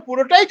আলোচনা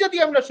পুরোটাই যদি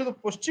আমরা শুধু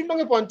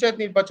পশ্চিমবঙ্গে পঞ্চায়েত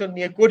নির্বাচন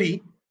নিয়ে করি,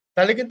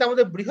 তাহলে কিন্তু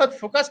আমাদের বৃহৎ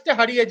ফোকাসটা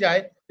হারিয়ে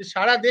যায় যে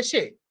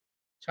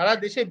সারা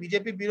দেশে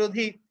বিজেপি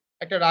বিরোধী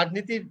একটা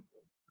রাজনীতির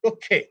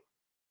লক্ষ্যে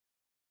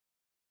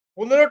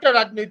 ১৫ টা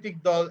রাজনৈতিক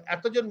দল,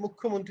 এতজন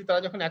মুখ্যমন্ত্রী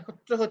তারা যখন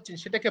একত্র হচ্ছেন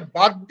সেটাকে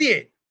বাদ দিয়ে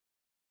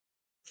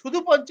শুধু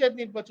পঞ্চায়েত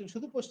নির্বাচন,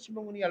 শুধু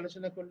পশ্চিমবঙ্গ নিয়ে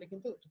আলোচনা করলে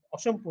কিন্তু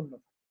অসম্পূর্ণ।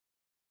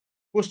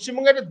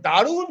 পশ্চিমবঙ্গে একটা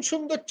দারুণ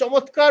সুন্দর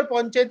চমৎকার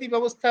পঞ্চায়েতি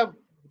ব্যবস্থা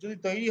যদি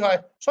তৈরি হয়,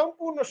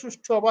 সম্পূর্ণ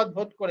সুষ্ঠু অবাধ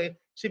ভোট করে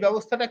সেই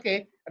ব্যবস্থাটাকে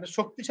একটা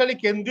শক্তিশালী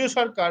কেন্দ্রীয়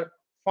সরকার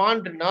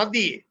ফান্ড না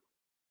দিয়ে,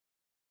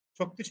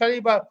 শক্তিশালী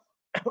বা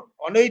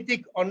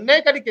অনৈতিক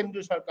অন্যায়কারী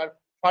কেন্দ্রীয় সরকার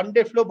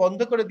ফান্ডের ফ্লো বন্ধ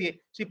করে দিয়ে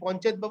সেই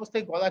পঞ্চায়েত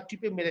ব্যবস্থায় গলা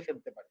টিপে মেরে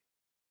ফেলতে পারে।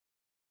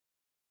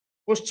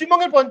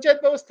 পশ্চিমবঙ্গের পঞ্চায়েত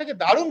ব্যবস্থাকে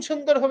দারুণ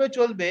সুন্দরভাবে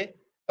চলবে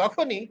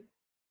তখনই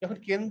যখন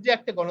কেন্দ্রে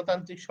একটা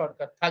গণতান্ত্রিক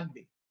সরকার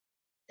থাকবে।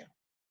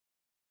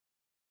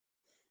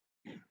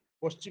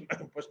 পশ্চিম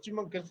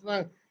পশ্চিমবঙ্গ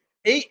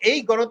এই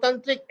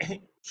গণতান্ত্রিক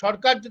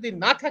সরকার যদি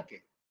না থাকে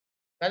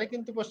তাহলে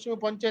কিন্তু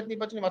পশ্চিমবঙ্গ পঞ্চায়েত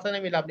নির্বাচনে মাথা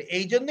নামিয়ে লাভ নেই।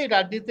 এই জন্যই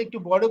রাজনীতিতে একটু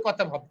বড়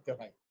কথা ভাবতে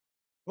হয়।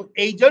 এবং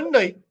এই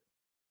জন্যই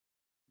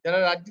যারা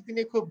রাজনীতি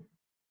নিয়ে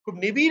খুব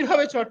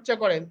নিবিড়ভাবে চর্চা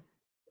করেন,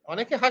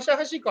 অনেকে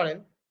হাসাহাসি করেন।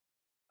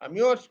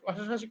 আমিও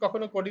হাসাহাসি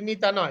কখনো করিনি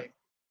তা নয়।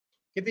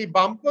 কিন্তু এই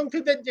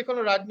বামপন্থীদের যে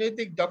কোনো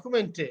রাজনৈতিক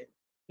ডকুমেন্টে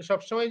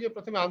সবসময় যে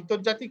প্রথমে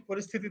আন্তর্জাতিক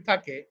পরিস্থিতি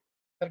থাকে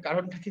তার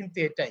কারণটা কিন্তু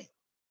এটাই।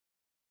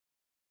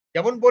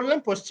 যেমন বললাম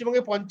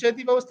পশ্চিমবঙ্গে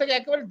পঞ্চায়েতি ব্যবস্থাকে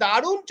একেবারে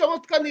দারুণ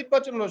চমৎকার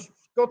নির্বাচন হলো।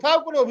 কোথাও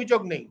কোনো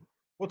অভিযোগ নেই।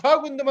 কোথাও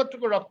বিন্দুমাত্র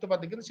কোনো রক্তপাত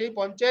নেই। কিন্তু সেই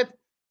পঞ্চায়েত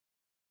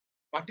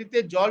মাটিতে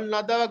জল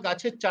না দেওয়া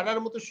গাছের চারার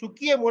মতো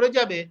শুকিয়ে মরে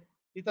যাবে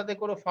যদি তাদের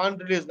কোনো ফান্ড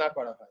রিলিজ না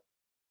করা হয়।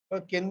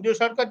 কেন্দ্রীয়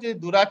সরকার যদি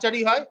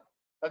দুরাচারী হয়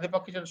তাদের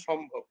পক্ষে সেটা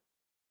সম্ভব।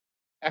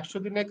 ১০০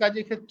 দিনের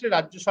কাজের ক্ষেত্রে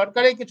রাজ্য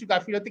সরকারের কিছু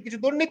গাফিলতি, কিছু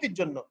দুর্নীতির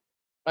জন্য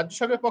রাজ্য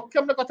সরকারের পক্ষে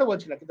আমরা কথা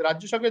বলছি না। কিন্তু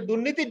রাজ্য সরকারের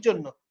দুর্নীতির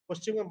জন্য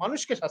পশ্চিমবঙ্গের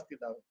মানুষকে শাস্তি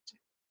দেওয়া হচ্ছে।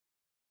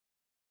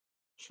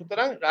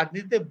 সুতরাং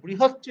রাজনীতিতে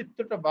বৃহৎ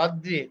চিত্রটা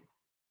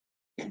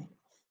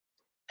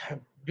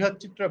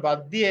বাদ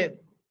দিয়ে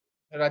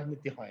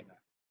রাজনীতি হয় না।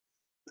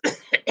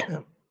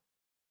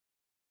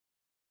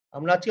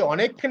 আমরা আজকে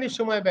অনেকখানি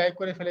সময় ব্যয়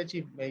করে ফেলেছি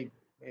এই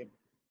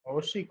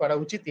অবশ্যই করা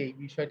উচিত এই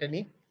বিষয়টা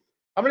নিয়ে।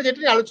 আমরা যেটা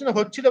নিয়ে আলোচনা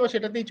হচ্ছিল বা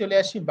সেটাতেই চলে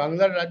আসি।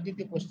 বাংলার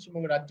রাজনীতি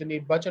পশ্চিমবঙ্গ রাজ্য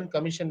নির্বাচন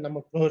কমিশন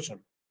নামক প্রহসন।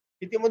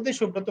 ইতিমধ্যে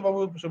সুব্রত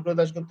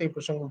দাশগুপ্ত এই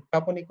প্রসঙ্গ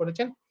উত্থাপনই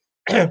করেছেন।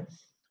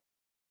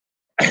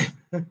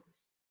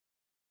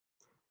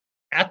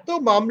 এত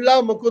মামলা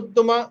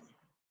মোকদ্দমা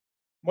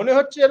মনে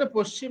হচ্ছে যেন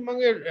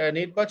পশ্চিমবঙ্গের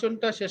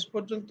নির্বাচনটা শেষ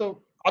পর্যন্ত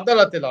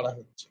আদালতে লড়া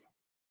হচ্ছে।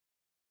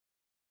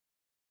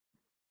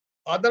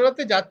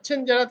 আদালতে যাচ্ছেন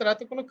যারা তারা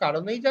তো কোনো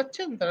কারণেই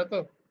যাচ্ছেন। তারা তো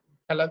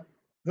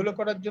খেলাধুলো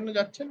করার জন্য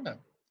যাচ্ছেন না।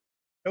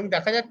 এবং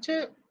দেখা যাচ্ছে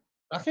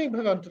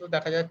প্রাথমিকভাবে অন্তত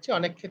দেখা যাচ্ছে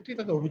অনেক ক্ষেত্রেই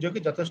তাদের অভিযোগে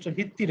যথেষ্ট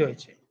ভিত্তি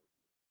রয়েছে।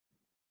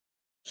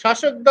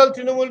 শাসক দল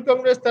তৃণমূল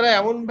কংগ্রেস তারা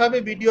এমনভাবে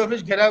বিডিও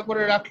অফিস ঘেরাও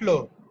করে রাখলো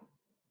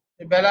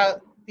বেলা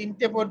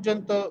 ৩টে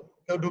পর্যন্ত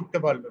কেউ ঢুকতে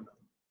পারল না।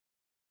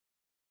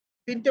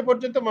 ৩টে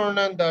পর্যন্ত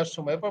মনোনয়ন দেওয়ার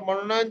সময়। এরপর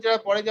মনোনয়ন যারা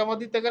পরে জমা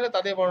দিতে গেলে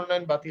তাদের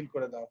মনোনয়ন বাতিল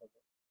করে দেওয়া হলো।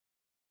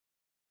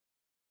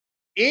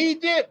 এই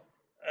যে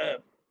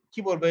কি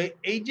বলবো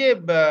এই যে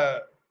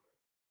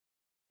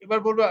এবার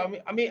বলবো আমি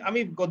আমি আমি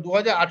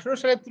 ২০১৮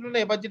 সালের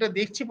তুলনায় এবার যেটা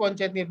দেখছি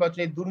পঞ্চায়েত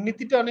নির্বাচনে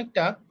দুর্নীতিটা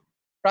অনেকটা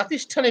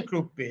প্রাতিষ্ঠানিক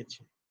রূপ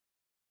পেয়েছে।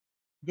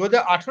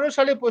 ২০১৮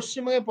 সালে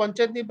পশ্চিমবঙ্গে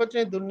পঞ্চায়েত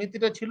নির্বাচনের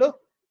দুর্নীতিটা ছিল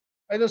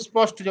একদম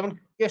স্পষ্ট। যেমন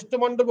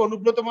কেষ্টমণ্ডপ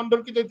অনুব্রত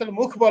মণ্ডলকে যদি তার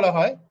মুখ বলা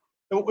হয়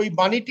এবং ওই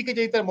বাণীটিকে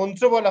যদি তার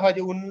মন্ত্র বলা হয়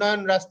যে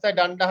উন্নয়ন রাস্তায়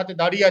ডান্ডা হাতে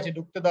দাঁড়িয়ে আছে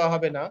ঢুকতে দেওয়া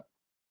হবে না।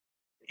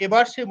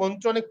 এবার সেই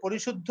মন্ত্র অনেক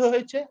পরিশুদ্ধ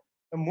হয়েছে,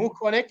 মুখ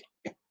অনেক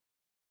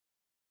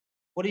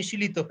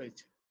পরিশীলিত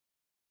হয়েছে।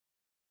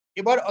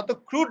 এবার অত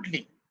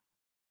ক্রুডলি,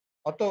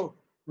 অত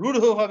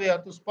রূঢ়ভাবে,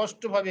 অত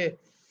স্পষ্টভাবে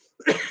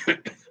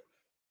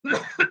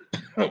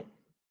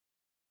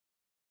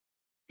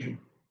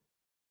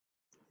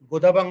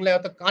গোদা বাংলায়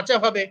অত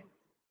কাঁচাভাবে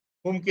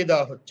হুমকি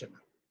দেওয়া হচ্ছে না।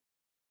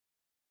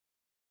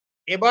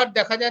 এবার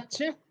দেখা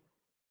যাচ্ছে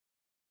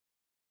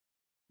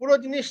পুরো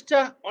জিনিসটা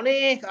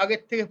অনেক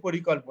আগের থেকে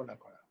পরিকল্পনা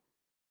করা।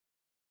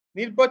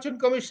 নির্বাচন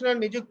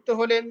কমিশনার নিযুক্ত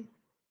হলেন।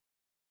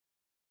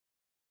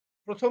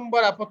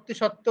 প্রথমবার আপত্তি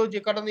সত্ত্বেও যে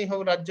কারণেই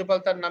হোক রাজ্যপাল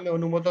তার নামে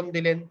অনুমোদন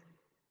দিলেন।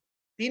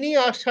 তিনি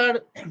আসার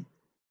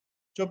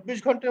 ২৪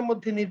 ঘন্টার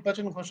মধ্যে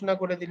নির্বাচন ঘোষণা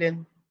করে দিলেন।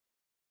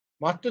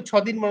 মাত্র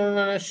 ৬ দিন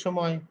মনোনয়নের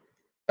সময়।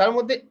 তার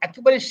মধ্যে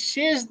একেবারে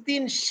শেষ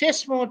দিন শেষ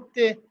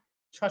মুহূর্তে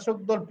শাসক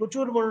দল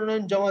প্রচুর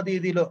মনোনয়ন জমা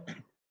দিয়ে দিল।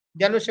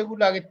 যেন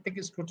সেগুলো আগের থেকে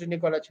স্ক্রুটিনি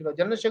করা ছিল।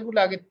 যেন সেগুলো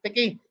আগের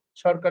থেকেই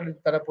সরকারের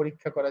দ্বারা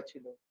পরীক্ষা করা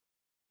ছিল।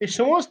 এই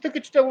সমস্ত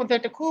কিছুটার মধ্যে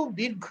একটা খুব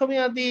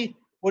দীর্ঘমেয়াদী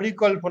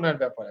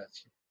পরিকল্পনার ব্যাপার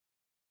আছে।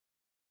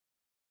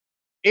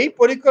 এই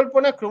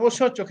পরিকল্পনা ক্রমশ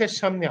চোখের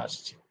সামনে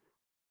আসছে।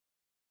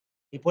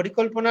 এই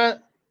পরিকল্পনা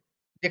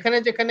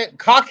যেখানে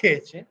ঘা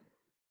খেয়েছে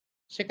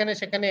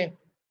সেখানে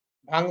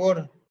ভাঙর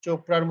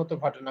চোপড়ার মতো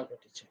ঘটনা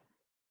ঘটেছে।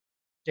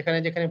 যেখানে,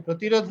 যেখানে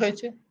প্রতিরোধ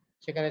হয়েছে,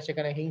 সেখানে,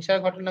 সেখানে হিংসার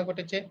ঘটনা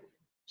ঘটেছে,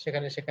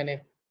 সেখানে, সেখানে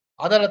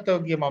আদালতেও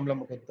গিয়ে মামলা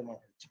মোকদ্দমা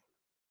হয়েছে।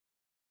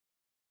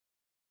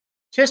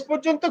 শেষ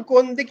পর্যন্ত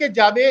কোন দিকে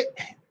যাবে,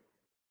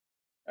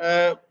 আ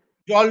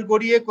জল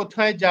গড়িয়ে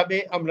কোথায় যাবে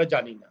আমরা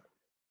জানি না।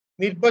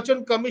 নির্বাচন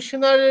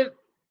কমিশনারের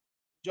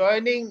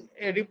জয়েনিং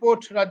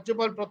রিপোর্ট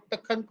রাজ্যপাল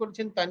প্রত্যাখ্যান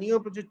করেছেন, তা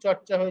নিয়েও প্রচুর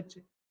চর্চা হয়েছে।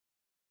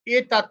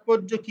 এর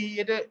তাৎপর্য কি?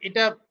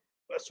 এটা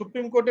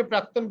সুপ্রিম কোর্টের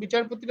প্রাক্তন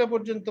বিচারপতিরা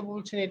পর্যন্ত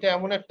বলছেন এটা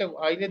এমন একটা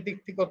আইনের দিক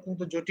থেকে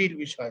অত্যন্ত জটিল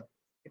বিষয়।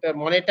 এটার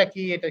মানেটা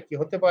কি? এটা কি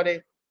হতে পারে?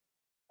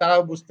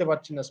 তারাও বুঝতে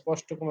পারছেন না।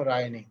 স্পষ্ট কোনো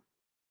রায় নেই।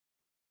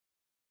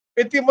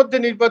 ইতিমধ্যে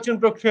নির্বাচন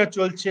প্রক্রিয়া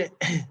চলছে।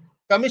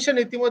 কমিশন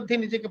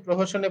ইতিমধ্যেই নিজেকে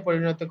প্রহসনে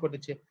পরিণত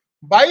করেছে।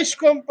 ২২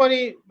 কোম্পানি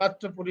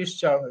মাত্র পুলিশ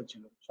চাওয়া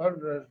হয়েছিল।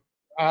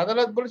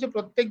 আদালত বলেছে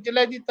প্রত্যেক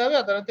জেলায় দিতে হবে।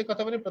 আদালতের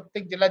কথা বলে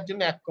প্রত্যেক জেলার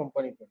জন্য ১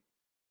 কোম্পানি করে।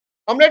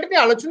 আমরা এটা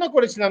নিয়ে আলোচনা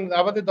করেছিলাম।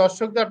 আমাদের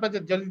দর্শকদের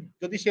আপনাদের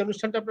যদি সেই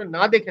অনুষ্ঠানটা আপনারা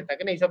না দেখে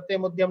থাকেন, এই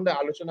সপ্তাহের মধ্যে আমরা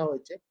আলোচনা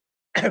হয়েছে।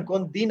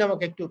 কোন দিন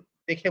আমাকে একটু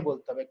দেখে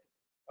বলতে হবে।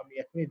 আমি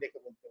এখনই দেখে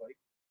বলতে পারি।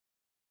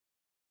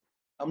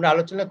 আমরা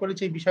আলোচনা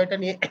করেছি এই বিষয়টা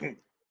নিয়ে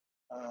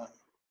আ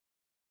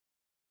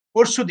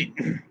পরশুদিন।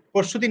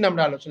 পরশুদিন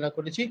আমরা আলোচনা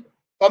করেছি।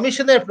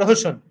 কমিশনের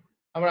প্রহসন।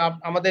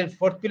 আমাদের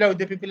 4th pillar with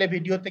the people এর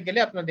ভিডিওতে গেলে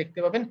আপনারা দেখতে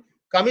পাবেন।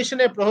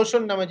 কমিশনের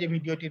প্রহসন নামে যে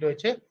ভিডিওটি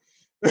রয়েছে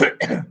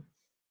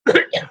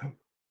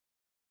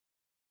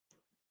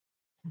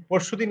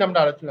পরশুদিন আমরা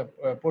আলোচনা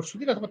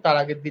পরশুদিন অথবা তার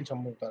আগের দিন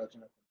সম্ভবত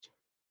আলোচনা করেছি।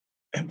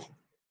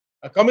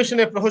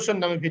 কমিশনের প্রহসন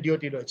নামে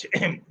ভিডিওটি রয়েছে।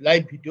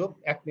 লাইভ ভিডিও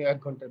 ১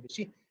 ঘন্টার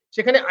বেশি।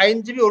 সেখানে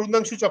আইনজীবী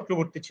অরুণাংশু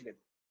চক্রবর্তী ছিলেন।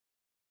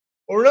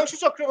 অরুণাংশু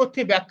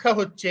চক্রবর্তীর ব্যাখ্যা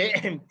হচ্ছে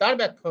তার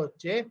ব্যাখ্যা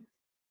হচ্ছে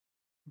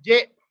যে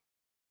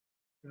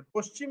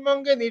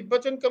পশ্চিমবঙ্গের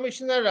নির্বাচন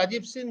কমিশনার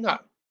রাজীব সিনহা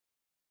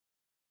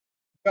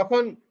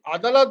যখন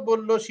আদালত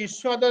বলল,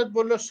 শীর্ষ আদালত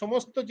বলল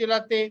সমস্ত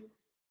জেলাতে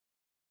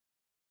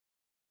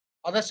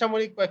আধা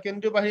সামরিক বা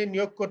কেন্দ্রীয় বাহিনী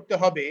নিয়োগ করতে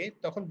হবে,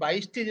 তখন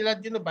 ২২ টি জেলার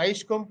জন্য ২২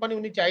 কোম্পানি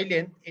উনি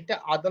চাইলেন। এটা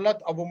আদালত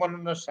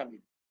অবমাননার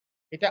শামিল।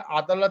 এটা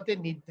আদালতের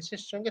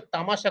নির্দেশের সঙ্গে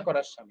তামাশা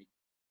করার শামিল।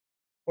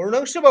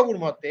 অরুণাংশু বাবুর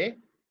মতে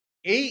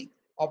এই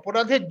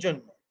অপরাধের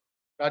জন্য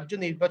রাজ্য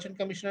নির্বাচন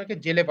কমিশনারকে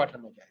জেলে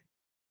পাঠানো যায়।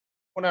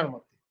 ওনার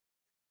মতে।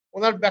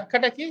 ওনার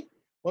ব্যাখ্যাটা কি?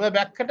 ওনার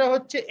ব্যাখ্যাটা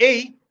হচ্ছে এই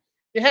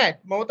যে হ্যাঁ,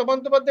 মমতা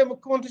বন্দ্যোপাধ্যায়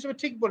মুখ্যমন্ত্রী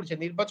হিসেবে ঠিক বলেছেন,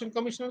 নির্বাচন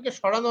কমিশনারকে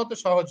সরানো অত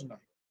সহজ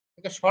নয়।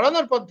 একে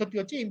সরানোর পদ্ধতি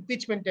হচ্ছে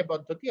ইমপিচমেন্ট এর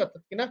পদ্ধতি,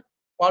 অর্থাৎ কিনা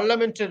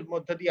পার্লামেন্টের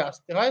মধ্য দিয়ে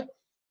আসতে হয়।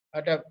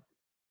 একটা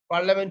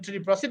পার্লামেন্টারি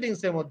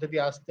প্রসিডিংস এর মধ্য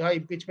দিয়ে আসতে হয়।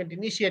 ইমপিচমেন্ট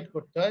ইনিশিয়েট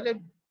করতে হয়। এটা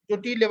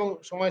জটিল এবং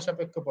সময়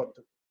সাপেক্ষ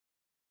পদ্ধতি।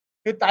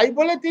 তাই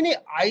বলে তিনি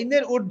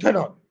আইনের ঊর্ধ্বে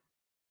নন।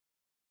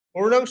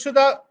 অরুণাংশু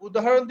দা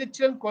উদাহরণ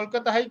দিচ্ছিলেন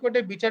কলকাতা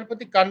হাইকোর্টের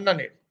বিচারপতি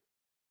কান্নানের।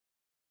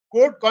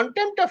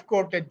 কন্টেম্পট অফ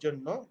কোর্ট এর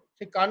জন্য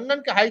সেই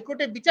কান্নানকে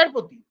হাইকোর্টের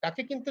বিচারপতি,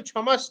 তাকে কিন্তু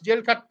 ৬ মাস জেল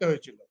খাটতে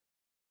হয়েছিল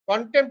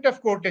কন্টেম্পট অফ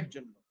কোর্ট এর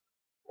জন্য।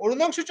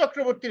 অরুণাংশু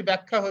চক্রবর্তীর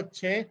ব্যাখ্যা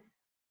হচ্ছে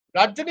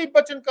রাজ্য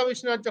নির্বাচন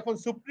কমিশনার যখন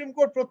সুপ্রিম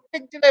কোর্ট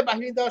প্রত্যেক জেলায়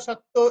বাহিনী দেওয়া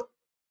সত্ত্বেও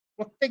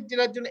প্রত্যেক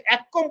জেলার জন্য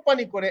 ১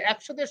 কোম্পানি করে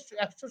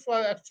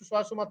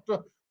 ১০০ মাত্র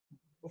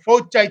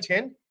ফৌজ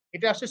চাইছেন,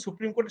 এটা আসলে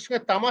সুপ্রিম কোর্টের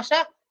সঙ্গে তামাশা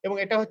এবং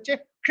এটা হচ্ছে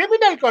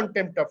criminal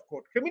contempt of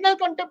court. Criminal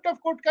contempt of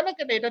court কেন?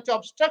 এটা হচ্ছে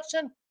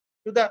obstruction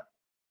to the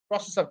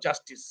process of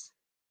justice.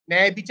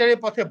 ন্যায় বিচারের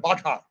পথে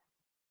বাধা।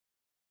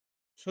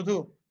 শুধু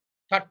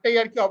ঠাট্টাই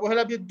আরকি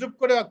অবহেলা বিদ্রূপ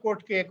করে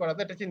কোর্টকে করা।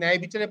 এটা হচ্ছে ন্যায়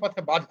বিচারের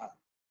পথে বাধা।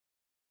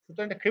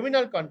 সুতরাং এটা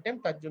ক্রিমিনাল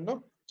কন্টেম্পট, তার জন্য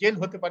জেল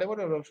হতে পারে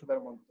বলে রংশুদার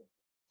মন্তব্য।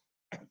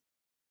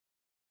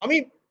 আমি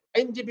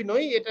আইনজীবী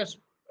নই। এটা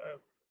আ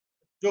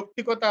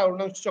যৌক্তিকতা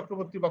অরুণাংশু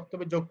চক্রবর্তীর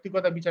বক্তব্যের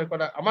যৌক্তিকতা বিচার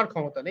করা আমার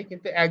ক্ষমতা নেই।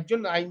 কিন্তু একজন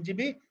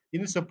আইনজীবী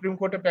যিনি সুপ্রিম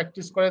কোর্টে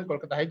প্র্যাকটিস করেন,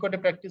 কলকাতা হাইকোর্টে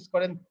প্র্যাকটিস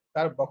করেন,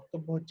 তার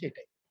বক্তব্য হচ্ছে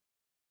এটাই।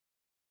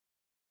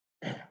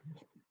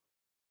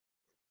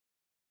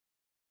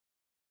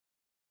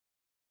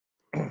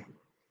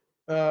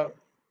 আ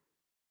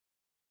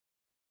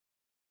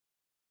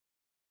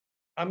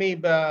আমি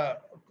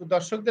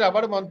দর্শকদের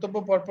আবারও মন্তব্য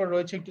পরপর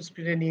রয়েছে, একটু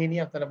স্ক্রিনে নিয়ে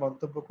নিই। আপনারা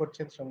মন্তব্য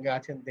করছেন, সঙ্গে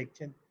আছেন,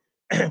 দেখছেন।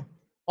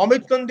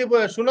 অমিত নন্দী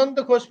সুনন্দ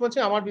ঘোষ বলছে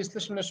আমার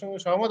বিশ্লেষণের সঙ্গে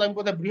সহমত। আমি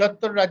বোধহয়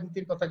বৃহত্তর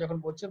রাজনীতির কথা যখন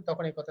বলছেন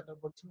তখন এই কথাটা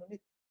বলছেন উনি।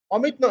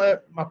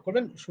 মাফ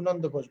করবেন,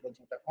 সুনন্দ ঘোষ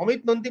বলছেন এটা।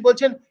 অমিত নন্দী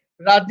বলছেন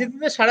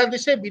রাজনীতিতে সারা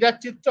দেশে বিরাট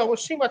চিত্র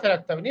অবশ্যই মাথায়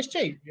রাখতে হবে।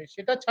 নিশ্চয়ই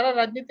সেটা ছাড়া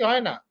রাজনীতি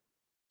হয় না।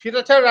 সেটা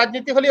ছাড়া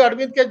রাজনীতি হলে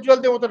অরবিন্দ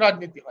কেজরিওয়ালদের মতো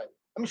রাজনীতি হয়।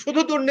 আমি শুধু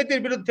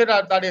দুর্নীতির বিরুদ্ধে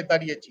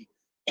দাঁড়িয়েছি।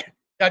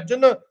 যার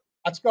জন্য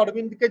আজকে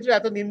অরবিন্দ কেজরিওয়াল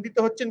এত নিন্দিত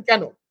হচ্ছেন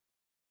কেন?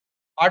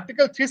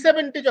 আর্টিকেল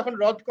 370 যখন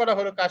রদ করা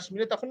হলো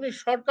কাশ্মীরে, তখন উনি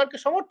সরকারকে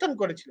সমর্থন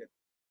করেছিলেন।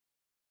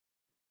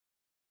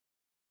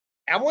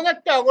 এমন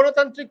একটা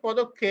অগণতান্ত্রিক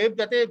পদক্ষেপ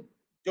যাতে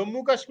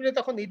জম্মু কাশ্মীরে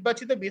তখন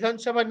নির্বাচিত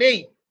বিধানসভা নেই।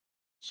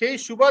 সেই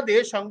সুবাদে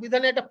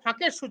সংবিধানে একটা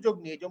ফাঁকের সুযোগ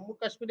নিয়ে জম্মু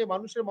কাশ্মীরের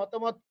মানুষের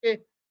মতামতকে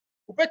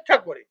উপেক্ষা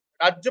করে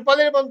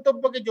রাজ্যপালের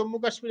মন্তব্যকে জম্মু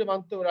কাশ্মীরের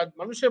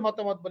মানুষের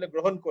মতামত বলে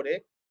গ্রহণ করে,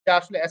 যা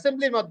আসলে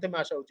অ্যাসেম্বলির মাধ্যমে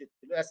আসা উচিত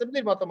ছিল,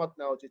 অ্যাসেম্বলির মতামত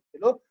নেওয়া উচিত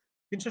ছিল,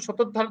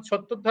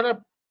 ৩৭০ ধারা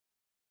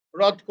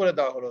রদ করে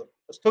দেওয়া হলো,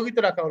 স্থগিত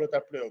রাখা হলো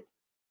তার প্রয়োগ।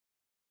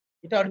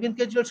 এটা অরবিন্দ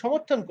কেজরিওয়াল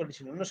সমর্থন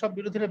করেছিলেন, অন্য সব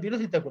বিরোধীরা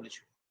বিরোধিতা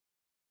করেছিল।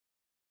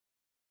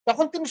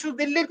 তখন তিনি শুধু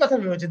দিল্লির কথা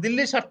ভেবেছে,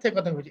 দিল্লির স্বার্থের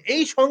কথা ভেবেছে।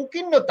 এই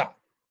সংকীর্ণতা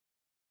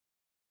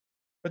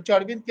হচ্ছে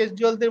অরবিন্দ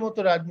কেজরিওয়ালদের মতো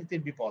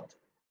রাজনীতির বিপদ।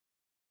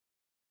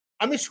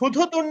 আমি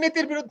শুধু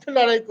দুর্নীতির বিরুদ্ধে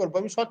লড়াই করব।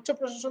 আমি স্বচ্ছ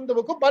প্রশাসন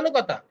দেবো। খুব ভালো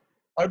কথা।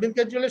 অরবিন্দ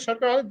কেজরিওয়ালের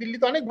সরকার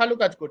দিল্লিতে অনেক ভালো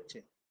কাজ করছে।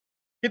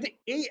 কিন্তু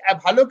এই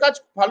ভালো কাজ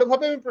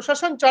ভালোভাবে আমি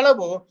প্রশাসন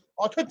চালাবো,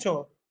 অথচ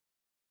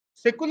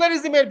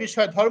সেকুলারিজম এর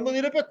বিষয়,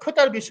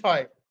 ধর্মনিরপেক্ষতার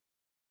বিষয়,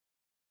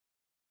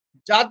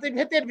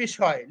 জাতিভেদের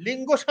বিষয়,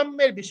 লিঙ্গ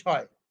সাম্যের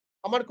বিষয়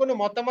আমার কোনো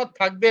মতামত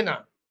থাকবে না।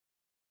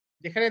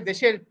 যেখানে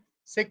দেশের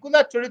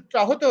সেকুলার চরিত্র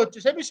আহত হচ্ছে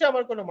সে বিষয়ে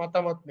আমার কোনো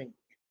মতামত নেই।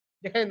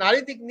 যেখানে নারী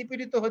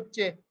নিপীড়িত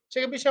হচ্ছে সে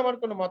বিষয়ে আমার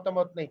কোনো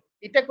মতামত নেই।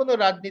 এটা কোনো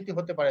রাজনীতি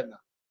হতে পারে না।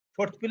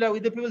 Fourth pillar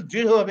with the people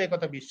দৃঢ়ভাবে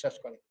একথা বিশ্বাস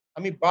করে।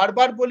 আমি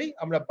বারবার বলি,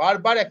 আমরা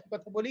বারবার একই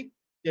কথা বলি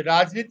যে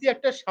রাজনীতি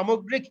একটা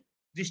সামগ্রিক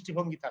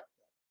দৃষ্টিভঙ্গি থাকতে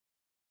হবে।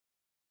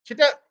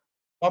 সেটা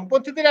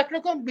বামপন্থীদের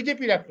একরকম,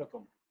 বিজেপির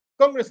একরকম,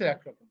 কংগ্রেসের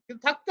একরকম।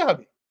 কিন্তু থাকতে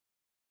হবে।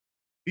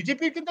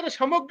 বিজেপির কিন্তু একটা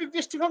সামগ্রিক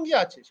দৃষ্টিভঙ্গি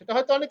আছে। সেটা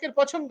হয়তো অনেকের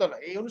পছন্দ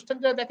নয়। এই অনুষ্ঠান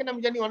যারা দেখেন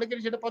আমি জানি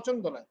অনেকেরই সেটা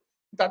পছন্দ নয়।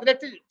 তাদের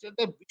একটা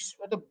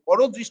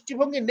বড়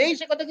দৃষ্টিভঙ্গি নেই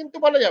সে কথা কিন্তু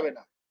বলা যাবে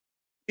না।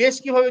 দেশ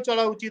কিভাবে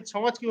চলা উচিত,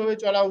 সমাজ কিভাবে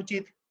চলা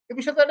উচিত এ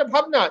বিষয়ে তো একটা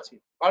ভাবনা আছে।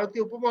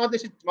 ভারতীয়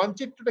উপমহাদেশের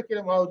মানচিত্রটা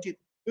কিরকম হওয়া উচিত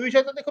এ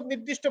বিষয়ে তাদের খুব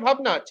নির্দিষ্ট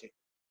ভাবনা আছে।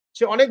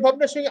 সে অনেক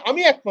ভাবনার সঙ্গে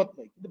আমি একমত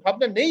নই। কিন্তু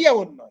ভাবনা নেই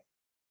এমন নয়।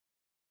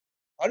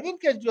 অরবিন্দ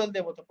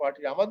কেজরিওয়ালদের মতো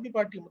পার্টির, আম আদমি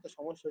পার্টির মতো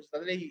সমস্যা হচ্ছে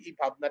তাদের এই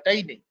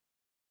ভাবনাটাই নেই।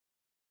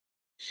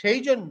 সেই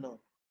জন্য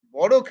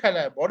বড়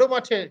খেলায়, বড়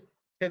মাঠে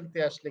খেলতে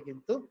আসলে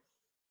কিন্তু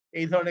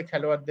এই ধরনের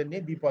খেলোয়াড়দের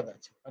নিয়ে বিপদ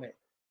আছে। মানে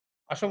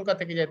আশঙ্কা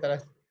থেকে যায় তারা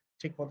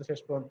ঠিকমতো শেষ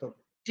পর্যন্ত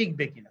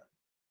টিকবে কিনা।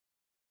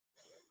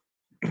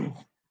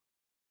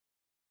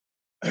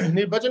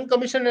 নির্বাচন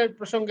কমিশনের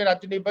প্রসঙ্গে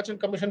রাজ্য নির্বাচন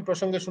কমিশন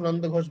প্রসঙ্গে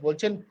সুনন্দ ঘোষ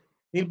বলছেন,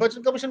 নির্বাচন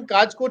কমিশন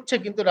কাজ করছে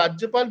কিন্তু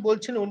রাজ্যপাল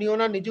বলছেন উনি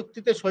ওনার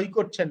নিযুক্তিতে সই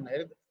করছেন না।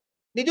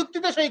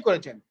 নিযুক্তিতে সই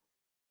করেছেন।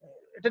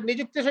 এটা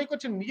নিযুক্তিতে সই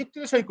করছেন,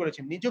 নিযুক্তিতে সই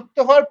করেছেন। নিযুক্ত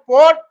হওয়ার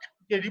পর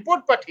যে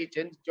রিপোর্ট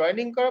পাঠিয়েছেন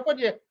জয়েনিং করার পর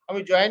যে আমি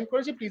জয়েন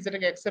করেছি প্লিজ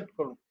এটাকে অ্যাকসেপ্ট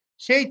করুন।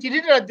 সেই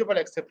চিঠিটা রাজ্যপাল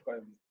অ্যাকসেপ্ট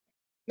করেননি।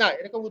 না,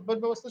 এরকম উদ্ভট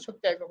ব্যবস্থা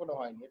সত্যি আগে কখনো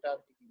হয়নি। এটা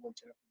আপনি কি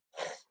বলছেন?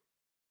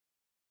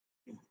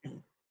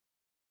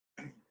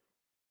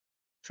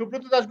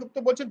 সুব্রত দাশগুপ্ত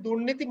বলছেন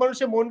দুর্নীতি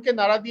মানুষের মনকে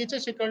নাড়া দিয়েছে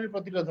সে কারণে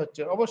প্রতিরোধ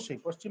হচ্ছে। অবশ্যই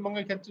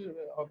পশ্চিমবঙ্গের ক্ষেত্রে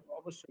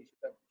অবশ্যই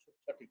সেটা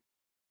সঠিক।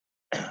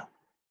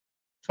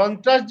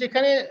 সন্ত্রাস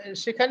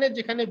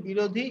যেখানে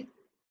বিরোধী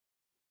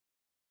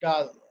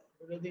ডাল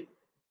বিরোধী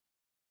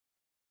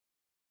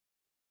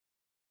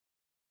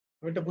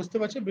আমি এটা বুঝতে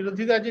পারছি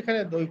বিরোধীরা যেখানে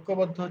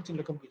ঐক্যবদ্ধ হচ্ছে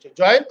এরকম কিছু।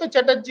 জয়ন্ত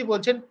চ্যাটার্জি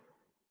বলছেন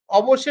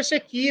অবশেষে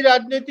কি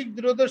রাজনৈতিক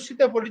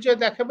দূরদর্শিতা পরিচয়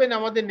দেখাবেন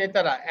আমাদের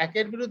নেতারা?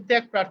 একের বিরুদ্ধে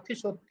এক প্রার্থী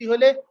সত্যি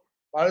হলে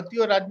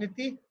ভারতীয়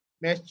রাজনীতি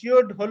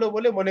ম্যাচিওরড হলো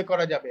বলে মনে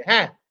করা যাবে।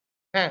 হ্যাঁ,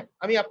 হ্যাঁ,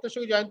 আমি আপনার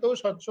সঙ্গে জয়ন্তবাবু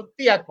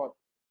সত্যিই একমত।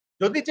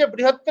 যদি যে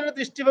বৃহত্তর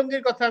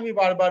দৃষ্টিভঙ্গির কথা আমি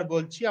বারবার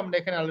বলছি, আমরা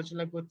এখানে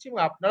আলোচনা করছি এবং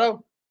আপনারাও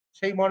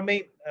সেই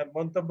মর্মেই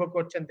মন্তব্য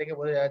করছেন দেখে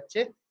বোঝা যাচ্ছে।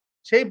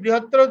 সেই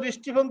বৃহত্তর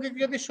দৃষ্টিভঙ্গিকে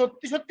যদি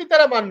সত্যি, সত্যি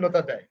তারা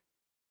মান্যতা দেয়,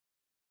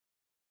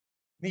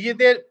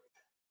 নিজেদের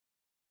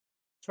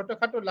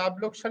ছোটখাটো লাভ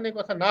লোকসানের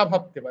কথা না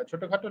ভাবতে পারে।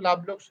 ছোটখাটো লাভ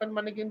লোকসান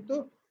মানে কিন্তু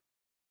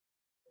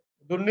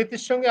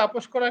দুর্নীতির সঙ্গে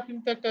আপোস করা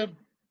কিন্তু একটা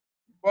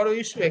বড়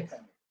ইস্যু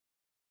এখানে।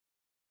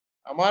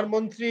 আমার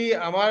মন্ত্রী,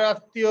 আমার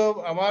আত্মীয়,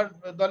 আমার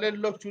দলের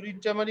লোক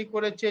চুরিচামারি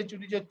করেছে,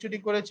 চুরি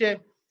করেছে।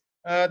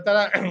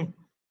 তারা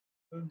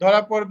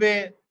ধরা পড়বে।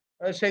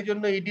 সেই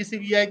জন্য ইডি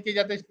সিবিআই কে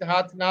যাতে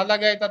হাত না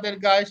লাগায় তাদের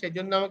গায়ে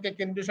সেজন্য আমাকে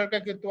কেন্দ্রীয়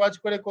সরকারকে তোয়াজ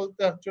করে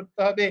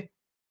চড়তে হবে।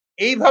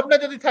 এই ভাবনা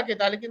যদি থাকে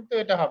তাহলে কিন্তু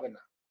এটা হবে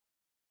না।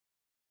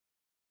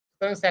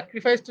 সুতরাং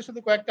স্যাক্রিফাইসটা শুধু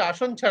কয়েকটা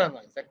আসন ছাড়া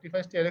নয়।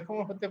 স্যাক্রিফাইসটা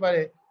এরকমও হতে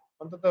পারে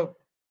অন্তত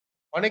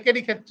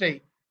অনেকেরই ক্ষেত্রেই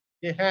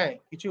যে হ্যাঁ,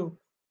 কিছু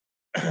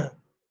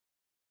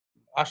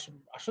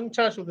আসন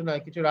ছাড়া শুধু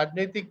নয়, কিছু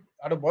রাজনৈতিক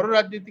আরো বড়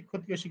রাজনৈতিক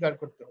ক্ষতিও স্বীকার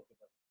করতে হতে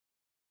পারে।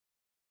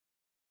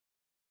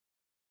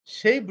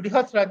 সেই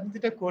বৃহৎ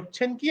রাজনীতিটা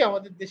করছেন কি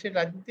আমাদের দেশের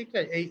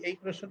রাজনীতিকরা? এই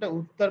প্রশ্নটার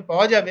উত্তর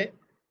পাওয়া যাবে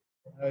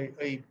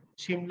ওই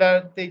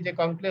সিমলাতে যে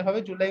কনক্লেভ হবে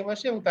জুলাই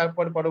মাসে এবং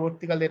তারপর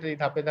পরবর্তীকালে এটা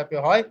ধাপে, ধাপে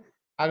হয়।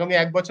 আগামী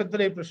 ১ বছর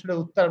ধরে এই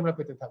প্রশ্নের উত্তর আমরা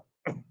পেতে থাকব।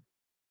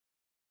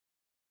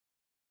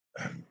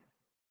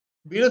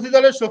 বিরোধী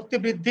দলের শক্তি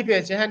বৃদ্ধি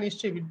পেয়েছে। হ্যাঁ,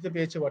 নিশ্চয়ই বৃদ্ধি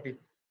পেয়েছে বটেই।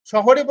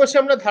 শহরে বসে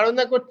আমরা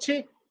ধারণা করছি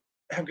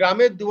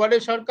গ্রামের দুয়ারে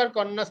সরকার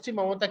কন্যাশ্রী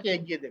মমতাকে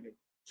এগিয়ে দেবে।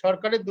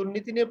 সরকারের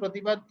দুর্নীতি নিয়ে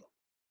প্রতিবাদ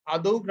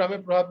আদৌ গ্রামে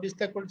প্রভাব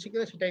বিস্তার করেছে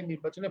কিনা সেটাই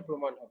নির্বাচনে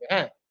প্রমাণ হবে।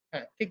 হ্যাঁ,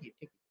 হ্যাঁ, ঠিকই,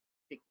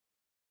 ঠিক।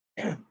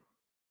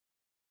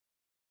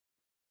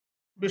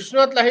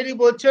 বিশ্বনাথ লাহিড়ী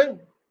বলছেন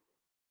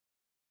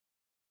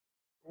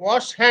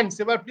ওয়াশ হ্যান্ডস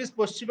এবার প্লিজ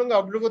পশ্চিমবঙ্গে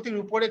অগ্রগতির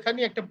রূপরেখা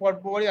নিয়ে একটা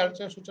পর্ববারী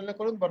আলোচনার সূচনা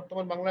করুন।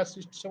 বর্তমান বাংলার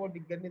সৃষ্টি সময়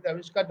বিজ্ঞানীদের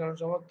আবিষ্কার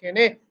জনসমক্ষে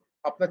এনে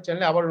আপনার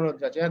চ্যানেলে আবার অনুরোধ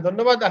যাচ্ছে। হ্যাঁ,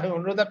 ধন্যবাদ।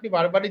 অনুরোধ আপনি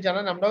বারবারই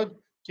জানান। আমরাও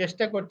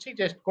চেষ্টা করছি।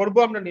 করব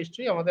আমরা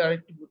নিশ্চয়ই। আমাদের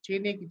আরেকটু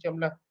গুছিয়ে নিয়ে কিছু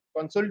আমরা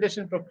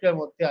কনসলিডেশন প্রক্রিয়ার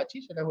মধ্যে আছি।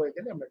 সেটা হয়ে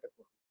গেলে আমরা এটা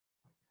করব।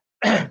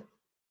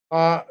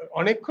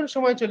 অনেকক্ষণ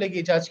সময় চলে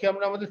গিয়েছে। আজকে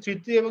আমরা আমাদের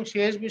তৃতীয় এবং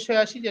শেষ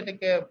বিষয়ে আসি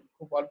যেটাকে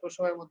খুব অল্প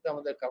সময়ের মধ্যে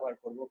আমাদের কভার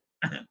করব।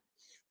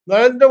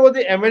 নরেন্দ্র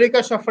মোদী আমেরিকা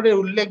সফরের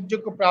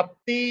উল্লেখযোগ্য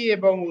প্রাপ্তি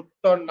এবং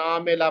উত্তর না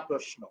মেলা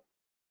প্রশ্ন।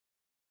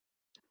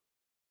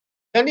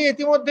 জানি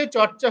ইতিমধ্যে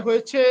চর্চা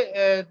হয়েছে,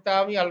 তা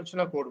আমি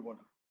আলোচনা করব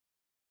না।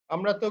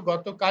 আমরা তো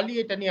গতকালই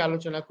এটা নিয়ে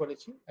আলোচনা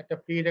করেছি। একটা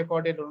প্রি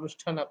রেকর্ডেড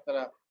অনুষ্ঠান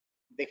আপনারা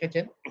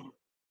দেখেছেন।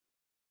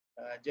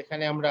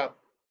 যেখানে আমরা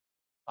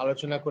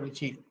আলোচনা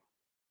করেছি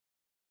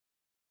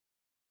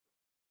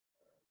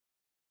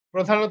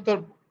প্রধানত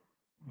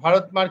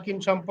ভারত-মার্কিন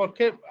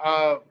সম্পর্কের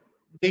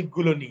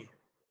দিকগুলো নিয়ে।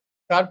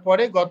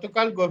 তারপরে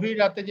গতকাল গভীর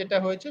রাতে যেটা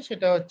হয়েছে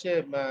সেটা হচ্ছে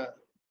আ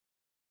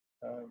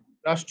আ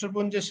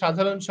রাষ্ট্রপুঞ্জের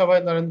সাধারণ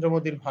সভায় নরেন্দ্র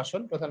মোদির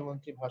ভাষণ,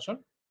 প্রধানমন্ত্রীর ভাষণ।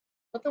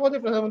 তাতে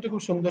বোধহয় প্রধানমন্ত্রী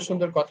খুব সুন্দর,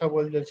 সুন্দর কথা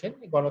বলেছেন।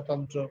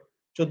 গণতন্ত্র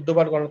 ১৪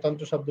 বার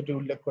গণতন্ত্র শব্দটি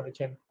উল্লেখ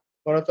করেছেন।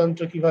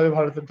 গণতন্ত্র কিভাবে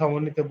ভারতের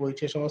ধমনীতে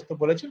বইছে এ সমস্ত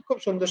বলেছেন। খুব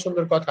সুন্দর,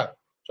 সুন্দর কথা।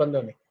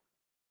 সন্দেহ নেই।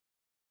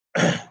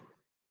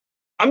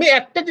 আমি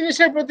একটা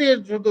জিনিসের প্রতি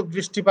শুধু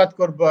দৃষ্টিপাত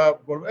করব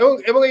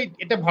এবং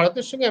এটা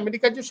ভারতের সঙ্গে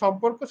আমেরিকার যে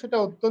সম্পর্ক সেটা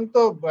অত্যন্ত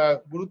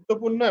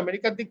গুরুত্বপূর্ণ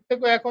আমেরিকার দিক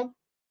থেকেও এখন।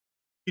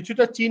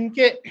 কিছুটা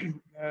চীনকে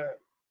আ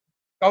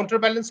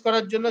কাউন্টার ব্যালেন্স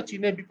করার জন্য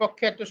চীনের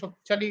বিপক্ষে একটা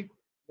শক্তিশালী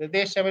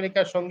দেশ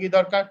আমেরিকার সঙ্গী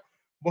দরকার।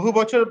 বহু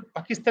বছর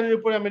পাকিস্তানের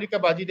উপরে আমেরিকা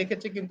বাজি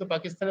রেখেছে কিন্তু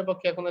পাকিস্তানের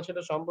পক্ষে এখন আর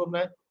সেটা সম্ভব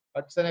নয়।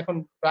 পাকিস্তান এখন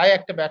প্রায়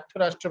একটা ব্যর্থ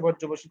রাষ্ট্র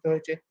পর্যবসিত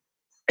হয়েছে।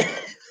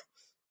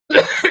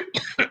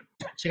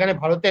 সেখানে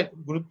ভারতের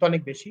গুরুত্ব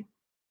অনেক বেশি।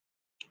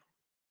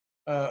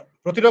 আ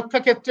প্রতিরক্ষা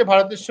ক্ষেত্রে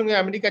ভারতের সঙ্গে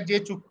আমেরিকার যে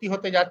চুক্তি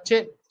হতে যাচ্ছে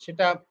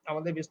সেটা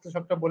আমাদের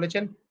বিশ্লেষকরা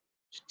বলেছেন,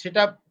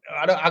 সেটা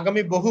আরো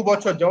আগামী বহু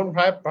বছর যেমন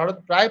ভারত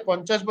প্রায়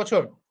 ৫০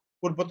 বছর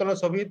পূর্বতন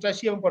সোভিয়েত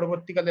রাশিয়া এবং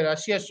পরবর্তীকালে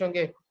রাশিয়ার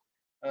সঙ্গে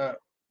আ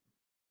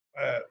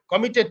আ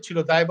কমিটেড ছিল,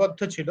 দায়বদ্ধ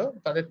ছিল।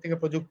 তাদের থেকে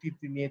প্রযুক্তি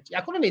নিয়েছে।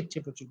 এখনো নিচ্ছে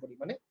প্রচুর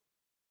পরিমাণে।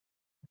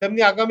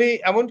 তেমনি আগামী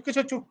এমন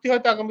কিছু চুক্তি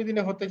হয়তো আগামী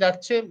দিনে হতে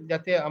যাচ্ছে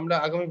যাতে আমরা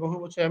আগামী বহু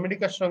বছর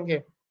আমেরিকার সঙ্গে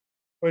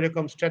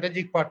ঐরকম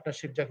স্ট্র্যাটেজিক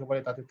পার্টনারশিপ যাকে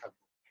বলে তাতে থাকব।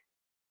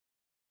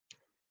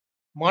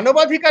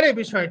 মানবাধিকারের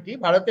বিষয়টি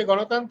ভারতে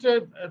গণতন্ত্রের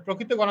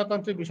প্রকৃত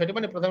গণতন্ত্রের বিষয়টি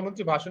মানে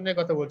প্রধানমন্ত্রী ভাষণের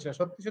কথা বলছি না।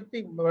 সত্যি, সত্যি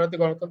ভারতে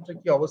গণতন্ত্রের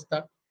কি অবস্থা?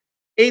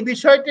 এই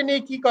বিষয়টা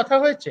নিয়ে কি কথা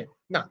হয়েছে?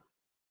 না।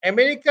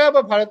 আমেরিকা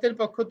বা ভারতের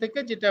পক্ষ থেকে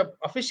যেটা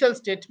অফিসিয়াল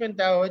স্টেটমেন্ট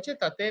দেওয়া হয়েছে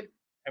তাতে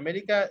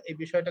আমেরিকা এই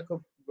বিষয়টা খুব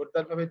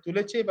জোরদারভাবে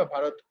তুলেছে বা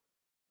ভারত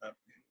আ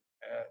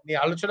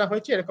নিয়ে আলোচনা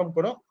হয়েছে এরকম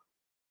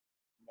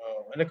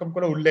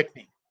কোনো উল্লেখ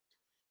নেই।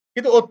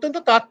 কিন্তু অত্যন্ত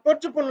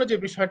তাৎপর্যপূর্ণ যে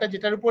বিষয়টা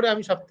যেটার উপরে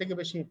আমি সবথেকে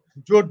বেশি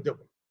জোর দেব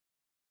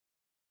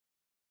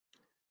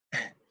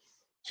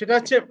সেটা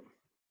হচ্ছে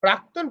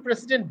প্রাক্তন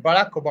president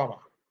Barack Obama.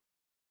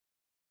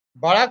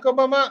 Barack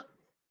Obama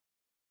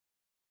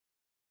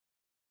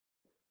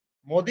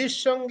মোদির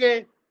সঙ্গে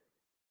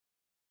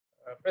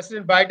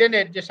প্রেসিডেন্ট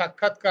বাইডেনের যে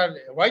সাক্ষাৎকার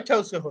হোয়াইট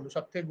হাউসে হলো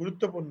সবথেকে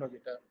গুরুত্বপূর্ণ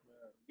যেটা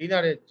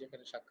ডিনারের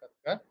যেখানে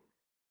সাক্ষাৎকার,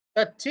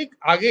 তার ঠিক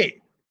আগে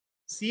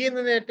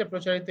সিএনএন এর একটা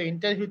প্রচারিত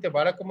ইন্টারভিউতে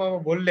বারাক ওবামা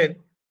বললেন,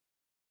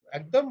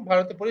 একদম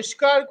ভারতে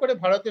পরিষ্কার করে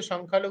ভারতের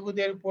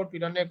সংখ্যালঘুদের উপর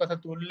পীড়নের কথা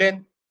তুললেন।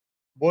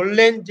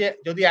 বললেন যে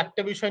যদি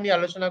একটা বিষয় নিয়ে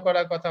আলোচনা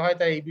করার কথা হয়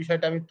তাই এই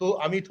বিষয়টা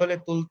আমি হলে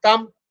তুলতাম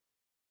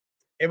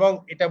এবং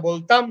এটা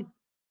বলতাম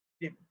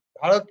যে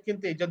ভারত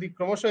কিন্তু যদি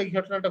ক্রমশ এই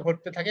ঘটনাটা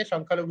ঘটতে থাকে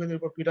সংখ্যালঘুদের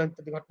উপর পীড়ন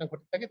ইত্যাদি ঘটনা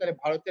ঘটতে থাকে তাহলে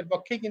ভারতের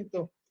পক্ষেই কিন্তু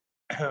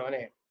মানে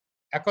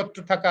একত্র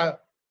থাকা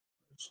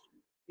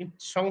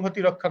সংহতি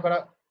রক্ষা করা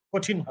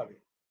কঠিন হবে।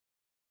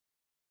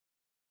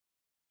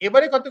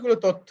 এবারে কতগুলো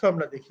তথ্য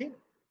আমরা দেখি।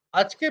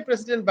 আজকে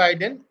প্রেসিডেন্ট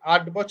বাইডেন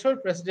 ৮ বছর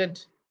প্রেসিডেন্ট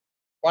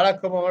বারাক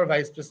ওবামার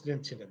ভাইস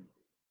প্রেসিডেন্ট ছিলেন।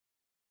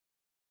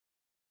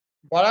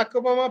 বারাক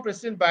ওবামা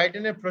প্রেসিডেন্ট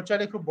বাইডেনের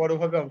প্রচারে খুব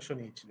বড়ভাবে অংশ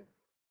নিয়েছিলেন।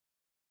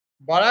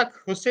 বারাক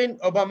হুসেইন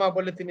ওবামা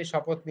বলে তিনি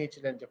শপথ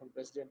নিয়েছিলেন যখন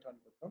প্রেসিডেন্ট হন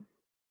প্রথম।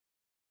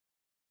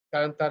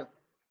 কারণ তার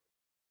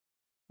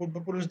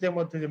পূর্বপুরুষদের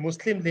মধ্যে যে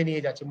মুসলিম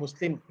লিনিয়েজ আছে,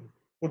 মুসলিম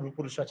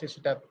পূর্বপুরুষ আছে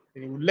সেটা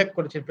তিনি উল্লেখ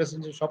করেছেন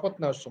প্রেসিডেন্টের শপথ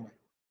নেওয়ার সময়।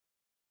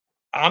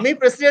 আমি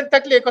প্রেসিডেন্ট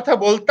থাকলে একথা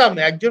বলতাম।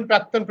 একজন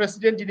প্রাক্তন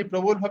প্রেসিডেন্ট যিনি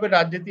প্রবলভাবে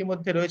রাজনীতির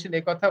মধ্যে রয়েছেন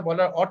একথা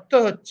বলার অর্থ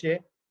হচ্ছে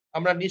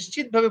আমরা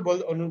নিশ্চিতভাবে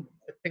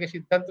এর থেকে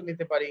সিদ্ধান্ত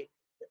নিতে পারি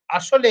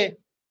আসলে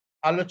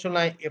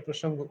আলোচনায় এ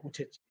প্রসঙ্গ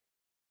উঠেছে।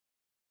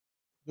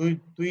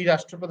 ২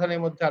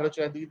 রাষ্ট্রপ্রধানের মধ্যে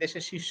আলোচনায় ২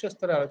 দেশের শীর্ষ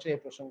স্তরে আলোচনায়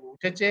এ প্রসঙ্গ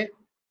উঠেছে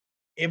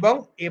এবং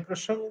এ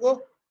প্রসঙ্গ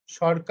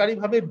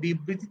সরকারিভাবে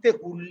বিবৃতিতে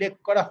উল্লেখ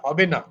করা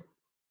হবে না।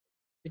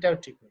 এটাও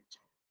ঠিক হয়েছে।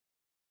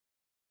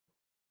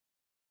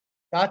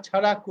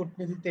 তাছাড়া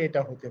কূটনীতিতে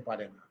এটা হতে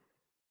পারে না।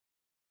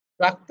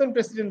 প্রাক্তন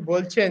প্রেসিডেন্ট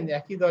বলছেন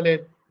একই দলের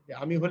যে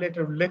আমি হলে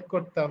এটা উল্লেখ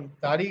করতাম,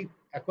 তারই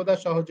একদা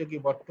সহযোগী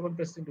বর্তমান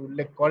প্রেসিডেন্ট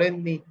উল্লেখ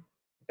করেননি,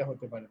 এটা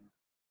হতে পারে না।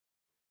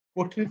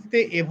 কূটনীতিতে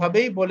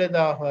এভাবেই বলে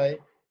দেওয়া হয়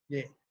যে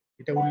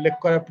এটা উল্লেখ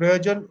করা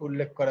প্রয়োজন,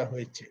 উল্লেখ করা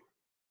হয়েছে।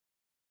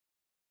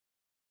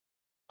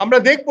 আমরা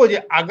দেখব যে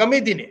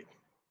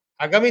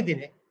আগামী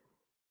দিনে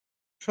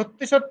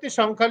সত্যি, সত্যি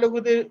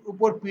সংখ্যালঘুদের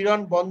উপর পীড়ন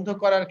বন্ধ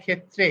করার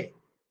ক্ষেত্রে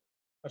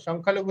বা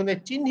সংখ্যালঘুদের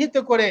চিহ্নিত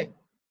করে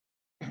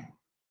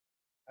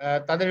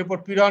তাদের উপর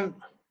পীড়ন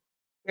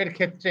এর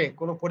ক্ষেত্রে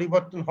কোনো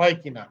পরিবর্তন হয়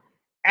কিনা।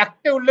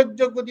 একটা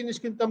উল্লেখযোগ্য জিনিস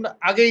কিন্তু আমরা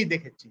আগেই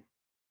দেখেছি।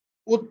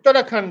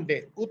 উত্তরাখণ্ডে,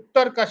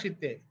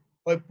 উত্তরকাশীতে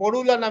ওই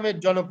পরুলা নামের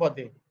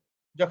জনপদে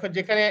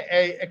যেখানে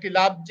একটি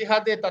লাভ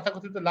জিহাদে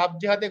তথাকথিত লাভ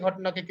জিহাদের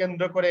ঘটনাকে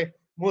কেন্দ্র করে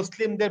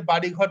মুসলিমদের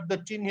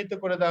বাড়িঘরদোর চিহ্নিত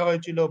করে দেওয়া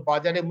হয়েছিল।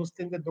 বাজারে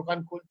মুসলিমদের দোকান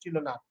খুলছিল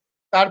না।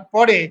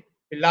 তারপরে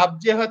লাভ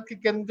জেহাদকে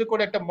কেন্দ্র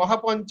করে একটা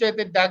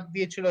মহাপঞ্চায়েতের ডাক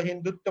দিয়েছিল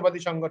হিন্দুত্ববাদী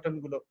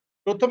সংগঠনগুলো।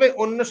 ১ম এ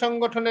অন্য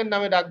সংগঠনের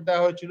নামে ডাক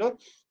দেওয়া হয়েছিল।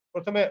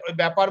 ১ম এ ওই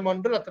ব্যাপার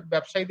মন্ডল অর্থাৎ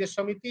ব্যবসায়ীদের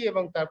সমিতি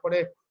এবং তারপরে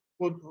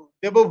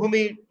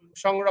দেবভূমি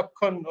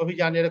সংরক্ষণ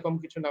অভিযান এরকম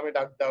কিছু নামে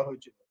ডাক দেওয়া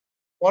হয়েছিল।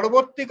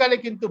 পরবর্তীকালে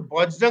কিন্তু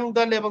বজরং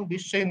দল এবং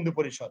বিশ্ব হিন্দু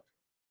পরিষদ।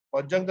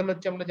 বজরং দল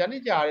হচ্ছে আমরা জানি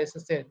যে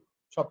আরএসএস এর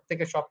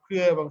সবথেকে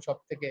সক্রিয় এবং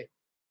সবথেকে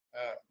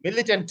আ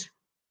মিলিটেন্ট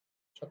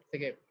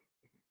সবথেকে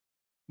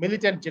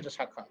মিলিটেন্ট যেটা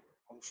শাখা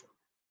অংশ।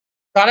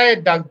 তারা এর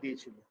ডাক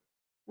দিয়েছিল।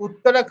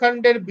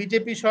 উত্তরাখণ্ডের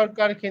বিজেপি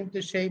সরকার কিন্তু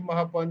সেই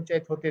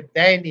মহাপঞ্চায়েত হতে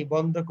দেয়নি,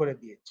 বন্ধ করে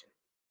দিয়েছে।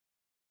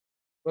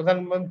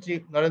 প্রধানমন্ত্রী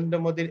নরেন্দ্র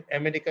মোদীর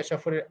আমেরিকা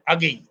সফরের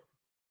আগেই।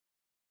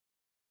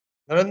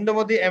 নরেন্দ্র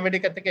মোদী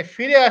আমেরিকা থেকে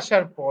ফিরে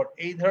আসার পর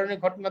এই ধরনের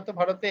ঘটনা তো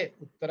ভারতে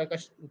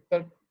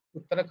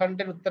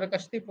উত্তরাখণ্ডের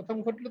উত্তরাকাশেই ১ম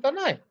ঘটল তা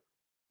নয়।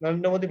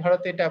 নরেন্দ্র মোদী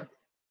ভারতে এটা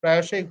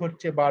প্রায়শই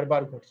ঘটছে,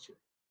 বারবার ঘটছে।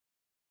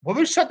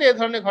 ভবিষ্যতে এ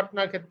ধরনের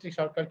ঘটনার ক্ষেত্রে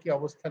সরকার কি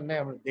অবস্থান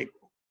নেয় আমরা দেখব।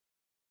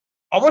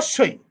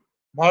 অবশ্যই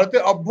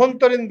ভারতের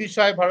অভ্যন্তরীণ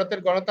বিষয়, ভারতের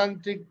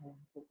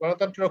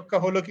গণতন্ত্র রক্ষা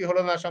হলো কি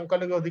হলো না,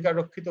 সংখ্যালঘু অধিকার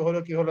রক্ষিত হলো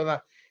কি হলো না,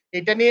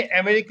 এটা নিয়ে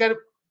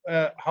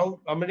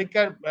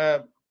আমেরিকার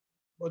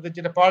ওদের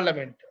যেটা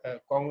পার্লামেন্ট,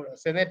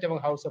 সেনেট এবং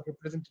হাউস অফ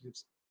রিপ্রেজেন্টেটিভস,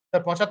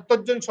 তার ৭৫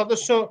 জন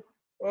সদস্য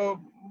ও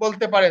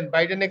বলতে পারেন,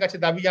 বাইডেনের কাছে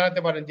দাবি জানাতে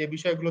পারেন যে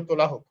বিষয়গুলো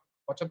তোলা হোক।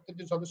 ৭৫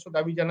 জন সদস্য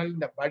দাবি জানালেন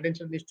না, বাইডেন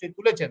সেটা নিশ্চয়ই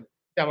তুলেছেন।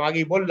 এটা আমি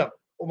আগেই বললাম।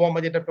 ওবামা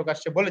যেটা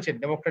প্রকাশ্যে বলেছেন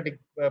ডেমোক্রেটিক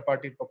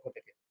পার্টির পক্ষ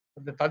থেকে।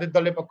 তাদের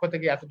দলের পক্ষ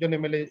থেকে এতজন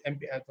এমএলএ,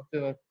 এমপি,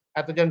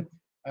 এতজন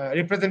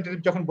রিপ্রেজেন্টেটিভ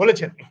যখন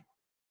বলেছেন।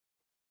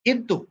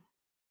 কিন্তু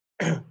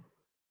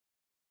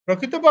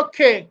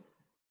প্রকৃতপক্ষে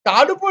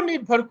তার উপর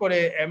নির্ভর করে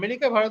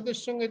আমেরিকা ভারতের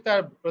সঙ্গে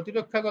তার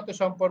প্রতিরক্ষাগত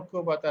সম্পর্ক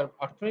বা তার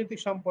অর্থনৈতিক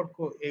সম্পর্ক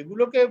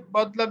এগুলোকে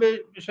বদলাবে,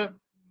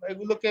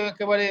 এগুলোকে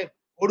একেবারে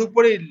ওর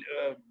উপরেই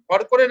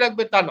ভর করে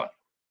রাখবে তা নয়।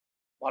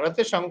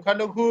 ভারতের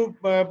সংখ্যালঘু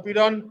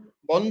পীড়ন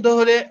বন্ধ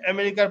হলে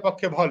আমেরিকার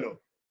পক্ষে ভালো।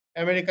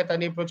 আমেরিকা তা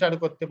নিয়ে প্রচার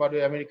করতে পারবে।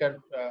 আমেরিকার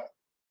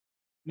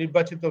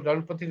নির্বাচিত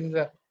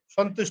জনপ্রতিনিধিরা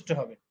সন্তুষ্ট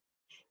হবে।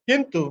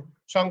 কিন্তু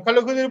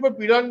সংখ্যালঘুদের উপর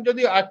পীড়ন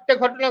যদি আরেকটা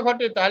ঘটনা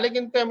ঘটে তাহলে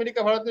কিন্তু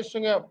আমেরিকা ভারতের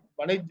সঙ্গে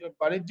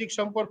বাণিজ্যিক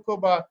সম্পর্ক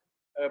বা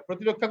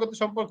প্রতিরক্ষাগত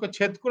সম্পর্ক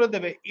ছেদ করে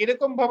দেবে।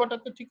 এরকম ভাবাটা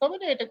তো ঠিক হবে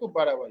না, এটা খুব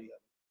বাড়াবাড়ি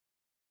হবে।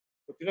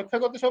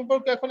 প্রতিরক্ষাগত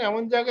সম্পর্ক এখন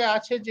এমন জায়গায়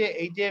আছে যে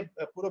এই যে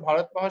পুরো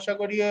ভারত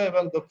মহাসাগরীয়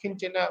এবং দক্ষিণ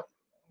চীনা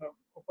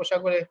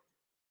উপসাগরে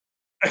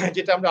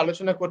যেটা আমরা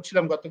আলোচনা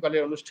করছিলাম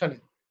গতকালের অনুষ্ঠানে,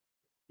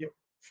 যে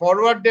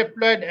ফরওয়ার্ড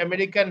ডেপ্লয়েড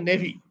আমেরিকান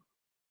নেভি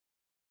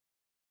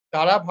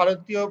তারা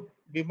ভারতীয়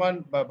বিমান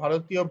বা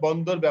ভারতীয়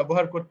বন্দর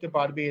ব্যবহার করতে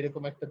পারবে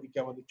এরকম একটা দিকে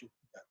আমাদের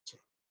চুক্তি যাচ্ছে।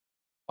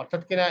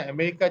 অর্থাৎ কিনা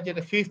আমেরিকার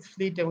যেটা 5th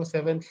ফ্লিট এবং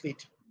 7th ফ্লিট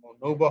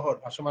নৌবহর,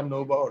 ভাসমান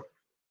নৌবহর,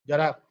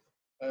 যারা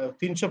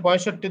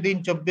 ৩৬৫ দিন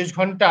 ২৪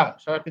 ঘন্টা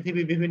সারা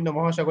পৃথিবীর বিভিন্ন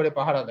মহাসাগরে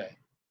পাহারা দেয়।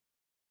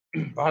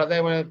 পাহারা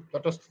দেয় মানে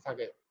তটস্থ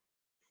থাকে।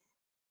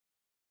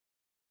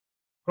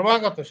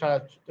 ক্রমাগত সারা,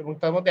 এবং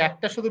তার মধ্যে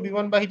একটা শুধু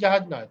বিমানবাহী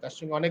জাহাজ নয়, তার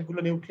সঙ্গে অনেকগুলো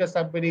নিউক্লিয়ার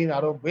সাবমেরিন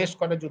আরো বেশ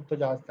কটা যুদ্ধ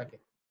জাহাজ থাকে।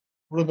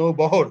 পুরো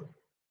নৌবহর।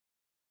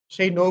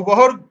 সেই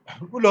নৌবহর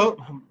গুলো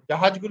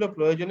জাহাজগুলো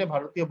প্রয়োজনে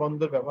ভারতীয়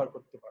বন্দর ব্যবহার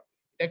করতে পারবে।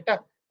 এটা একটা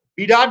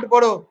বিরাট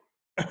বড়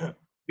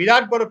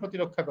বিরাট বড়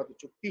প্রতিরক্ষাগত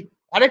চুক্তি।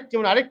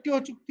 যেমন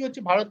আরেকটিও চুক্তি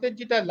হচ্ছে ভারতের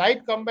যেটা লাইট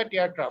কমব্যাট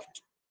এয়ারক্রাফট।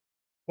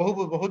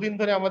 বহুদিন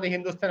ধরে আমাদের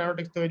হিন্দুস্তান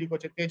অ্যারোনটিক্স তৈরি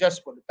করছে তেজাস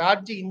বলে। তার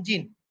যে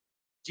ইঞ্জিন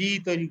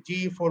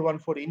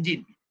G414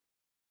 ইঞ্জিন,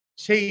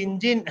 সেই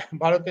ইঞ্জিন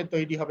ভারতে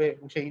তৈরি হবে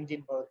এবং সেই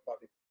ইঞ্জিন ভারত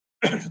পাবে।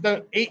 সুতরাং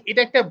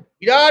এটা একটা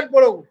বিরাট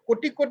বড়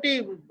কোটি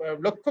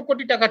লক্ষ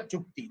কোটি টাকার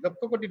চুক্তি,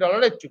 লক্ষ কোটি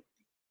ডলারের চুক্তি।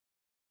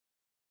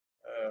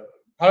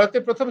 ভারতে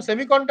 ১ম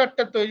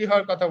সেমিকন্ডাক্টর তৈরি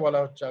হওয়ার কথা বলা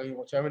হচ্ছে আগামী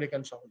বছর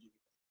আমেরিকান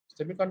সহযোগিতায়।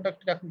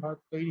 সেমিকন্ডাক্টর এখন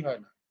ভারতে তৈরি হয়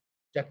না।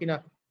 যা কিনা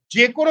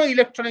যেকোনো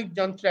ইলেকট্রনিক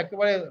যন্ত্রে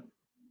একেবারে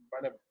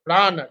মানে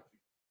প্রাণ আরকি।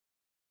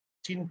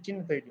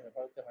 চীনে তৈরি হয়,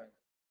 ভারতে হয় না।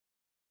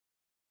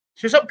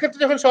 সেসব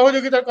ক্ষেত্রে যখন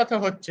সহযোগিতার কথা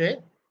হচ্ছে,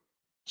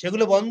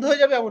 সেগুলো বন্ধ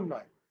হয়ে যাবে এমন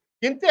নয়।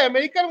 কিন্তু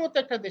আমেরিকার মতো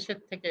একটা দেশের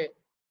থেকে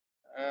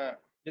আ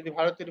যদি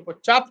ভারতের উপর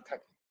চাপ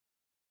থাকে,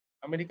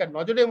 আমেরিকার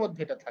নজরের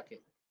মধ্যে এটা থাকে,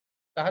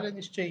 তাহলে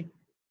নিশ্চয়ই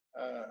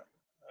আ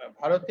আ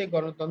ভারতে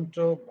গণতন্ত্র,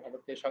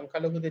 ভারতে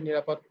সংখ্যালঘুদের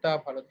নিরাপত্তা,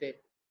 ভারতে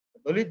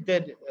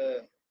দলিতদের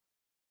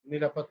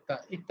নিরাপত্তা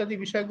ইত্যাদি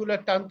বিষয়গুলো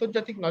একটা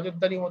আন্তর্জাতিক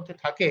নজরদারির মধ্যে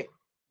থাকে,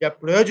 যা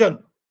প্রয়োজন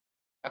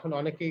এখন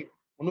অনেকেই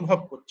অনুভব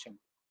করছেন।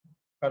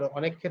 কারণ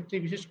অনেক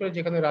ক্ষেত্রেই বিশেষ করে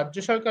যেখানে রাজ্য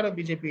সরকারও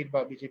বিজেপির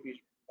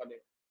মানে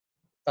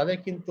তাদের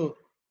কিন্তু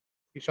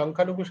এই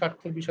সংখ্যালঘু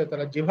স্বার্থের বিষয়ে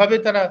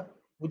তারা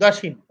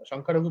উদাসীন,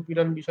 সংখ্যালঘু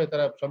পীড়ন বিষয়ে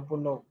তারা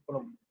সম্পূর্ণ কোন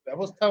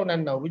ব্যবস্থাও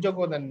নেন না,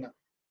 অভিযোগও নেন না।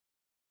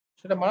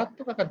 সেটা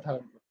মারাত্মক আকার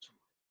ধারণ করছে।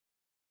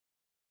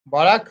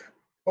 বারাক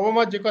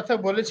ওবামা যে কথা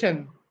বলেছেন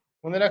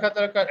মনে রাখা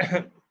দরকার,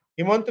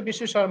 হিমন্ত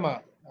বিশ্ব শর্মা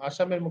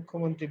আসামের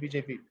মুখ্যমন্ত্রী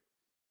বিজেপি,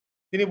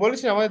 তিনি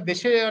বলেছেন আমাদের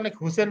দেশে অনেক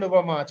হুসেন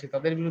ওবামা আছে,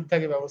 তাদের বিরুদ্ধে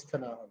আগে ব্যবস্থা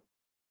নেওয়া হবে।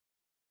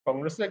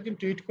 কংগ্রেসের একজন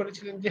টুইট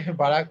করেছিলেন যে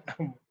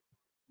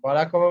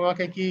বারাক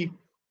ওবামাকে কি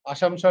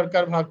আসাম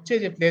সরকার ভাবছে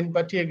যে প্লেন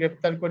পাঠিয়ে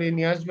গ্রেপ্তার করিয়ে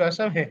নিয়ে আসবে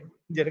আসামে,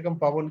 যেরকম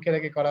পবন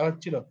খেরাকে করা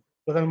হচ্ছিল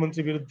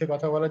প্রধানমন্ত্রীর বিরুদ্ধে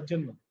কথা বলার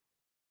জন্য।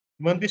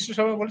 হিমন্ত বিশ্ব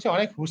শর্মা বলেছে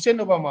অনেক হুসেন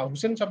ওবামা,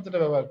 হুসেন শব্দটা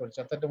ব্যবহার করেছে।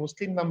 অর্থাৎ একটা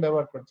মুসলিম নাম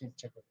ব্যবহার করেছে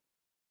ইচ্ছা করে।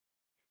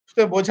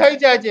 তো বোঝাই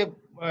যায় যে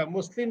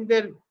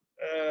মুসলিমদের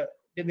আ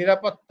যে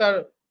নিরাপত্তার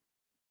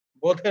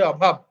বোধের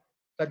অভাব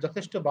তার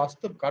যথেষ্ট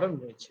বাস্তব কারণ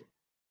রয়েছে।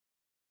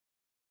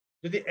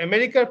 যদি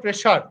আমেরিকার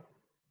প্রেশার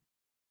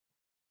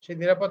সেই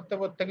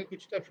নিরাপত্তাবোধটাকে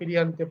কিছুটা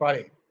ফিরিয়ে আনতে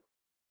পারে।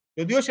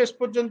 যদিও শেষ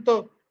পর্যন্ত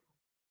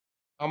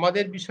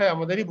আমাদের বিষয়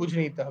আমাদেরই বুঝে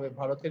নিতে হবে।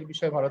 ভারতের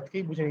বিষয়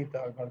ভারতকেই বুঝে নিতে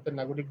হবে। ভারতের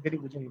নাগরিকদেরই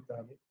বুঝে নিতে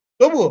হবে।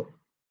 তবুও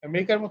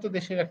আমেরিকার মতো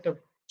দেশের একটা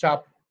চাপ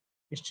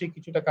নিশ্চয়ই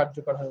কিছুটা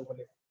কার্যকর হবে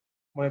বলে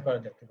মনে করা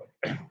যেতে পারে।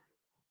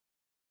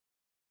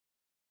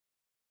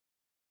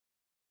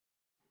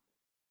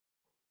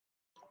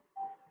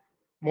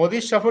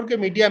 মোদির সফরকে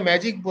মিডিয়া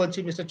ম্যাজিক বলছে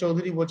মিস্টার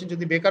চৌধুরী বলছেন,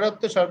 যদি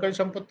বেকারত্ব, সরকারি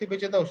সম্পত্তি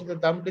বেঁচে দেওয়া, ওষুধের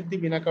দাম বৃদ্ধি,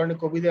 বিনা কারণে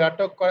কবিদের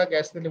আটক করা,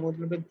 গ্যাস তেলের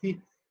মূল্য বৃদ্ধি,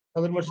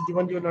 সাধারণ মানুষের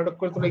জীবন নাটক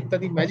করে তোলা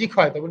ইত্যাদি ম্যাজিক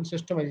হয় তখন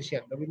শ্রেষ্ঠ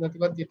ম্যাজিশিয়ান।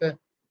 রবীন্দ্রনাথবাদ যেটা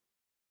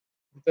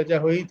যা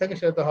হয়েই থাকে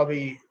সেটা তো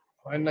হবেই।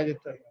 হয় না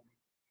যেটা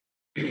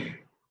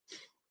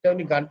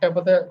তেমনি গানটা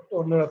বোধহয় একটু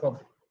অন্যরকম।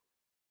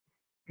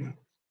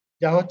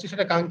 যা হচ্ছে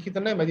সেটা কাঙ্ক্ষিত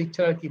নয়, ম্যাজিক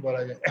ছাড়া আর কি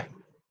বলা যায়?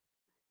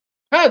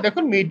 হ্যাঁ,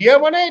 দেখুন মিডিয়া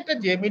মানে এটা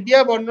যে মিডিয়া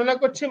বর্ণনা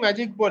করছে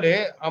ম্যাজিক বলে,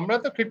 আমরা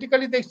তো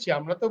ক্রিটিক্যালি দেখছি।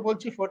 আমরা তো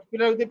বলছি fourth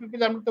pillar with the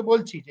people আমরা তো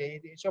বলছি যে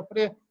এই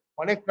সফরে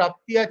অনেক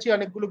প্রাপ্তি আছে,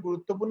 অনেকগুলো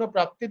গুরুত্বপূর্ণ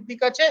প্রাপ্তির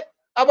দিক আছে,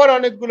 আবার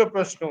অনেকগুলো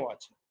প্রশ্নও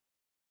আছে।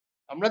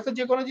 আমরা তো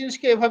যেকোনো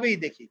জিনিসকে এভাবেই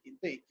দেখি।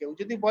 কিন্তু কেউ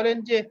যদি বলেন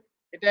যে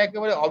এটা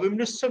একেবারে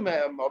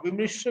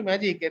অবিমৃষ্য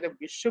ম্যাজিক, এটা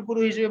বিশ্বগুরু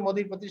হিসেবে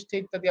মোদির প্রতিষ্ঠা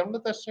ইত্যাদি, আমরা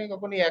তার সঙ্গে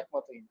কখনোই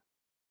একমত হই না।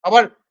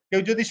 আবার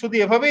কেউ যদি শুধু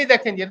এভাবেই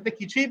দেখেন যে এটাতে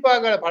কিছুই পাওয়া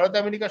গেল ভারত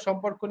আমেরিকার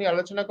সম্পর্ক নিয়ে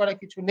আলোচনা করা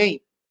কিছু নেই,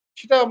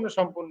 সেটাও আমরা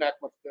সম্পূর্ণ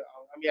একমত হতে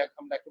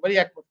আমরা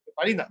একেবারেই একমত হতে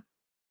পারি না।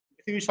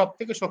 পৃথিবীর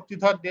সবথেকে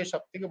শক্তিধর দেশ,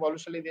 সবথেকে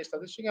বলশালী দেশ,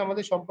 তাদের সঙ্গে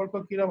আমাদের সম্পর্ক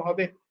কিরকম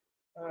হবে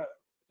আ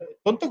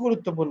অত্যন্ত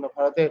গুরুত্বপূর্ণ।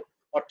 ভারতের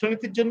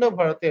অর্থনীতির জন্য,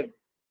 ভারতের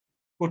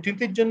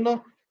কূটনীতির জন্য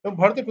এবং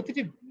ভারতের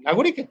প্রতিটি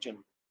নাগরিকের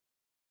জন্য।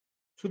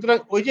 সুতরাং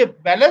ওই যে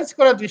ব্যালেন্স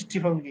করা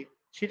দৃষ্টিভঙ্গি,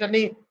 সেটা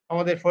নিয়েই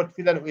আমাদের fourth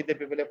pillar with the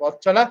people এ পথ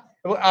চলা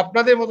এবং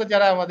আপনাদের মতো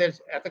যারা আমাদের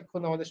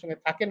এতক্ষণ আমাদের সঙ্গে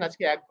থাকেন,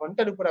 আজকে ১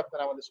 ঘন্টার উপর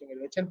আপনারা আমাদের সঙ্গে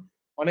রয়েছেন।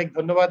 অনেক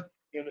ধন্যবাদ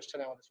এই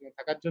অনুষ্ঠানে আমাদের সঙ্গে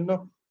থাকার জন্য।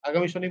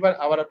 আগামী শনিবার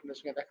আবার আপনাদের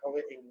সঙ্গে দেখা হবে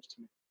এই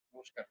অনুষ্ঠানে।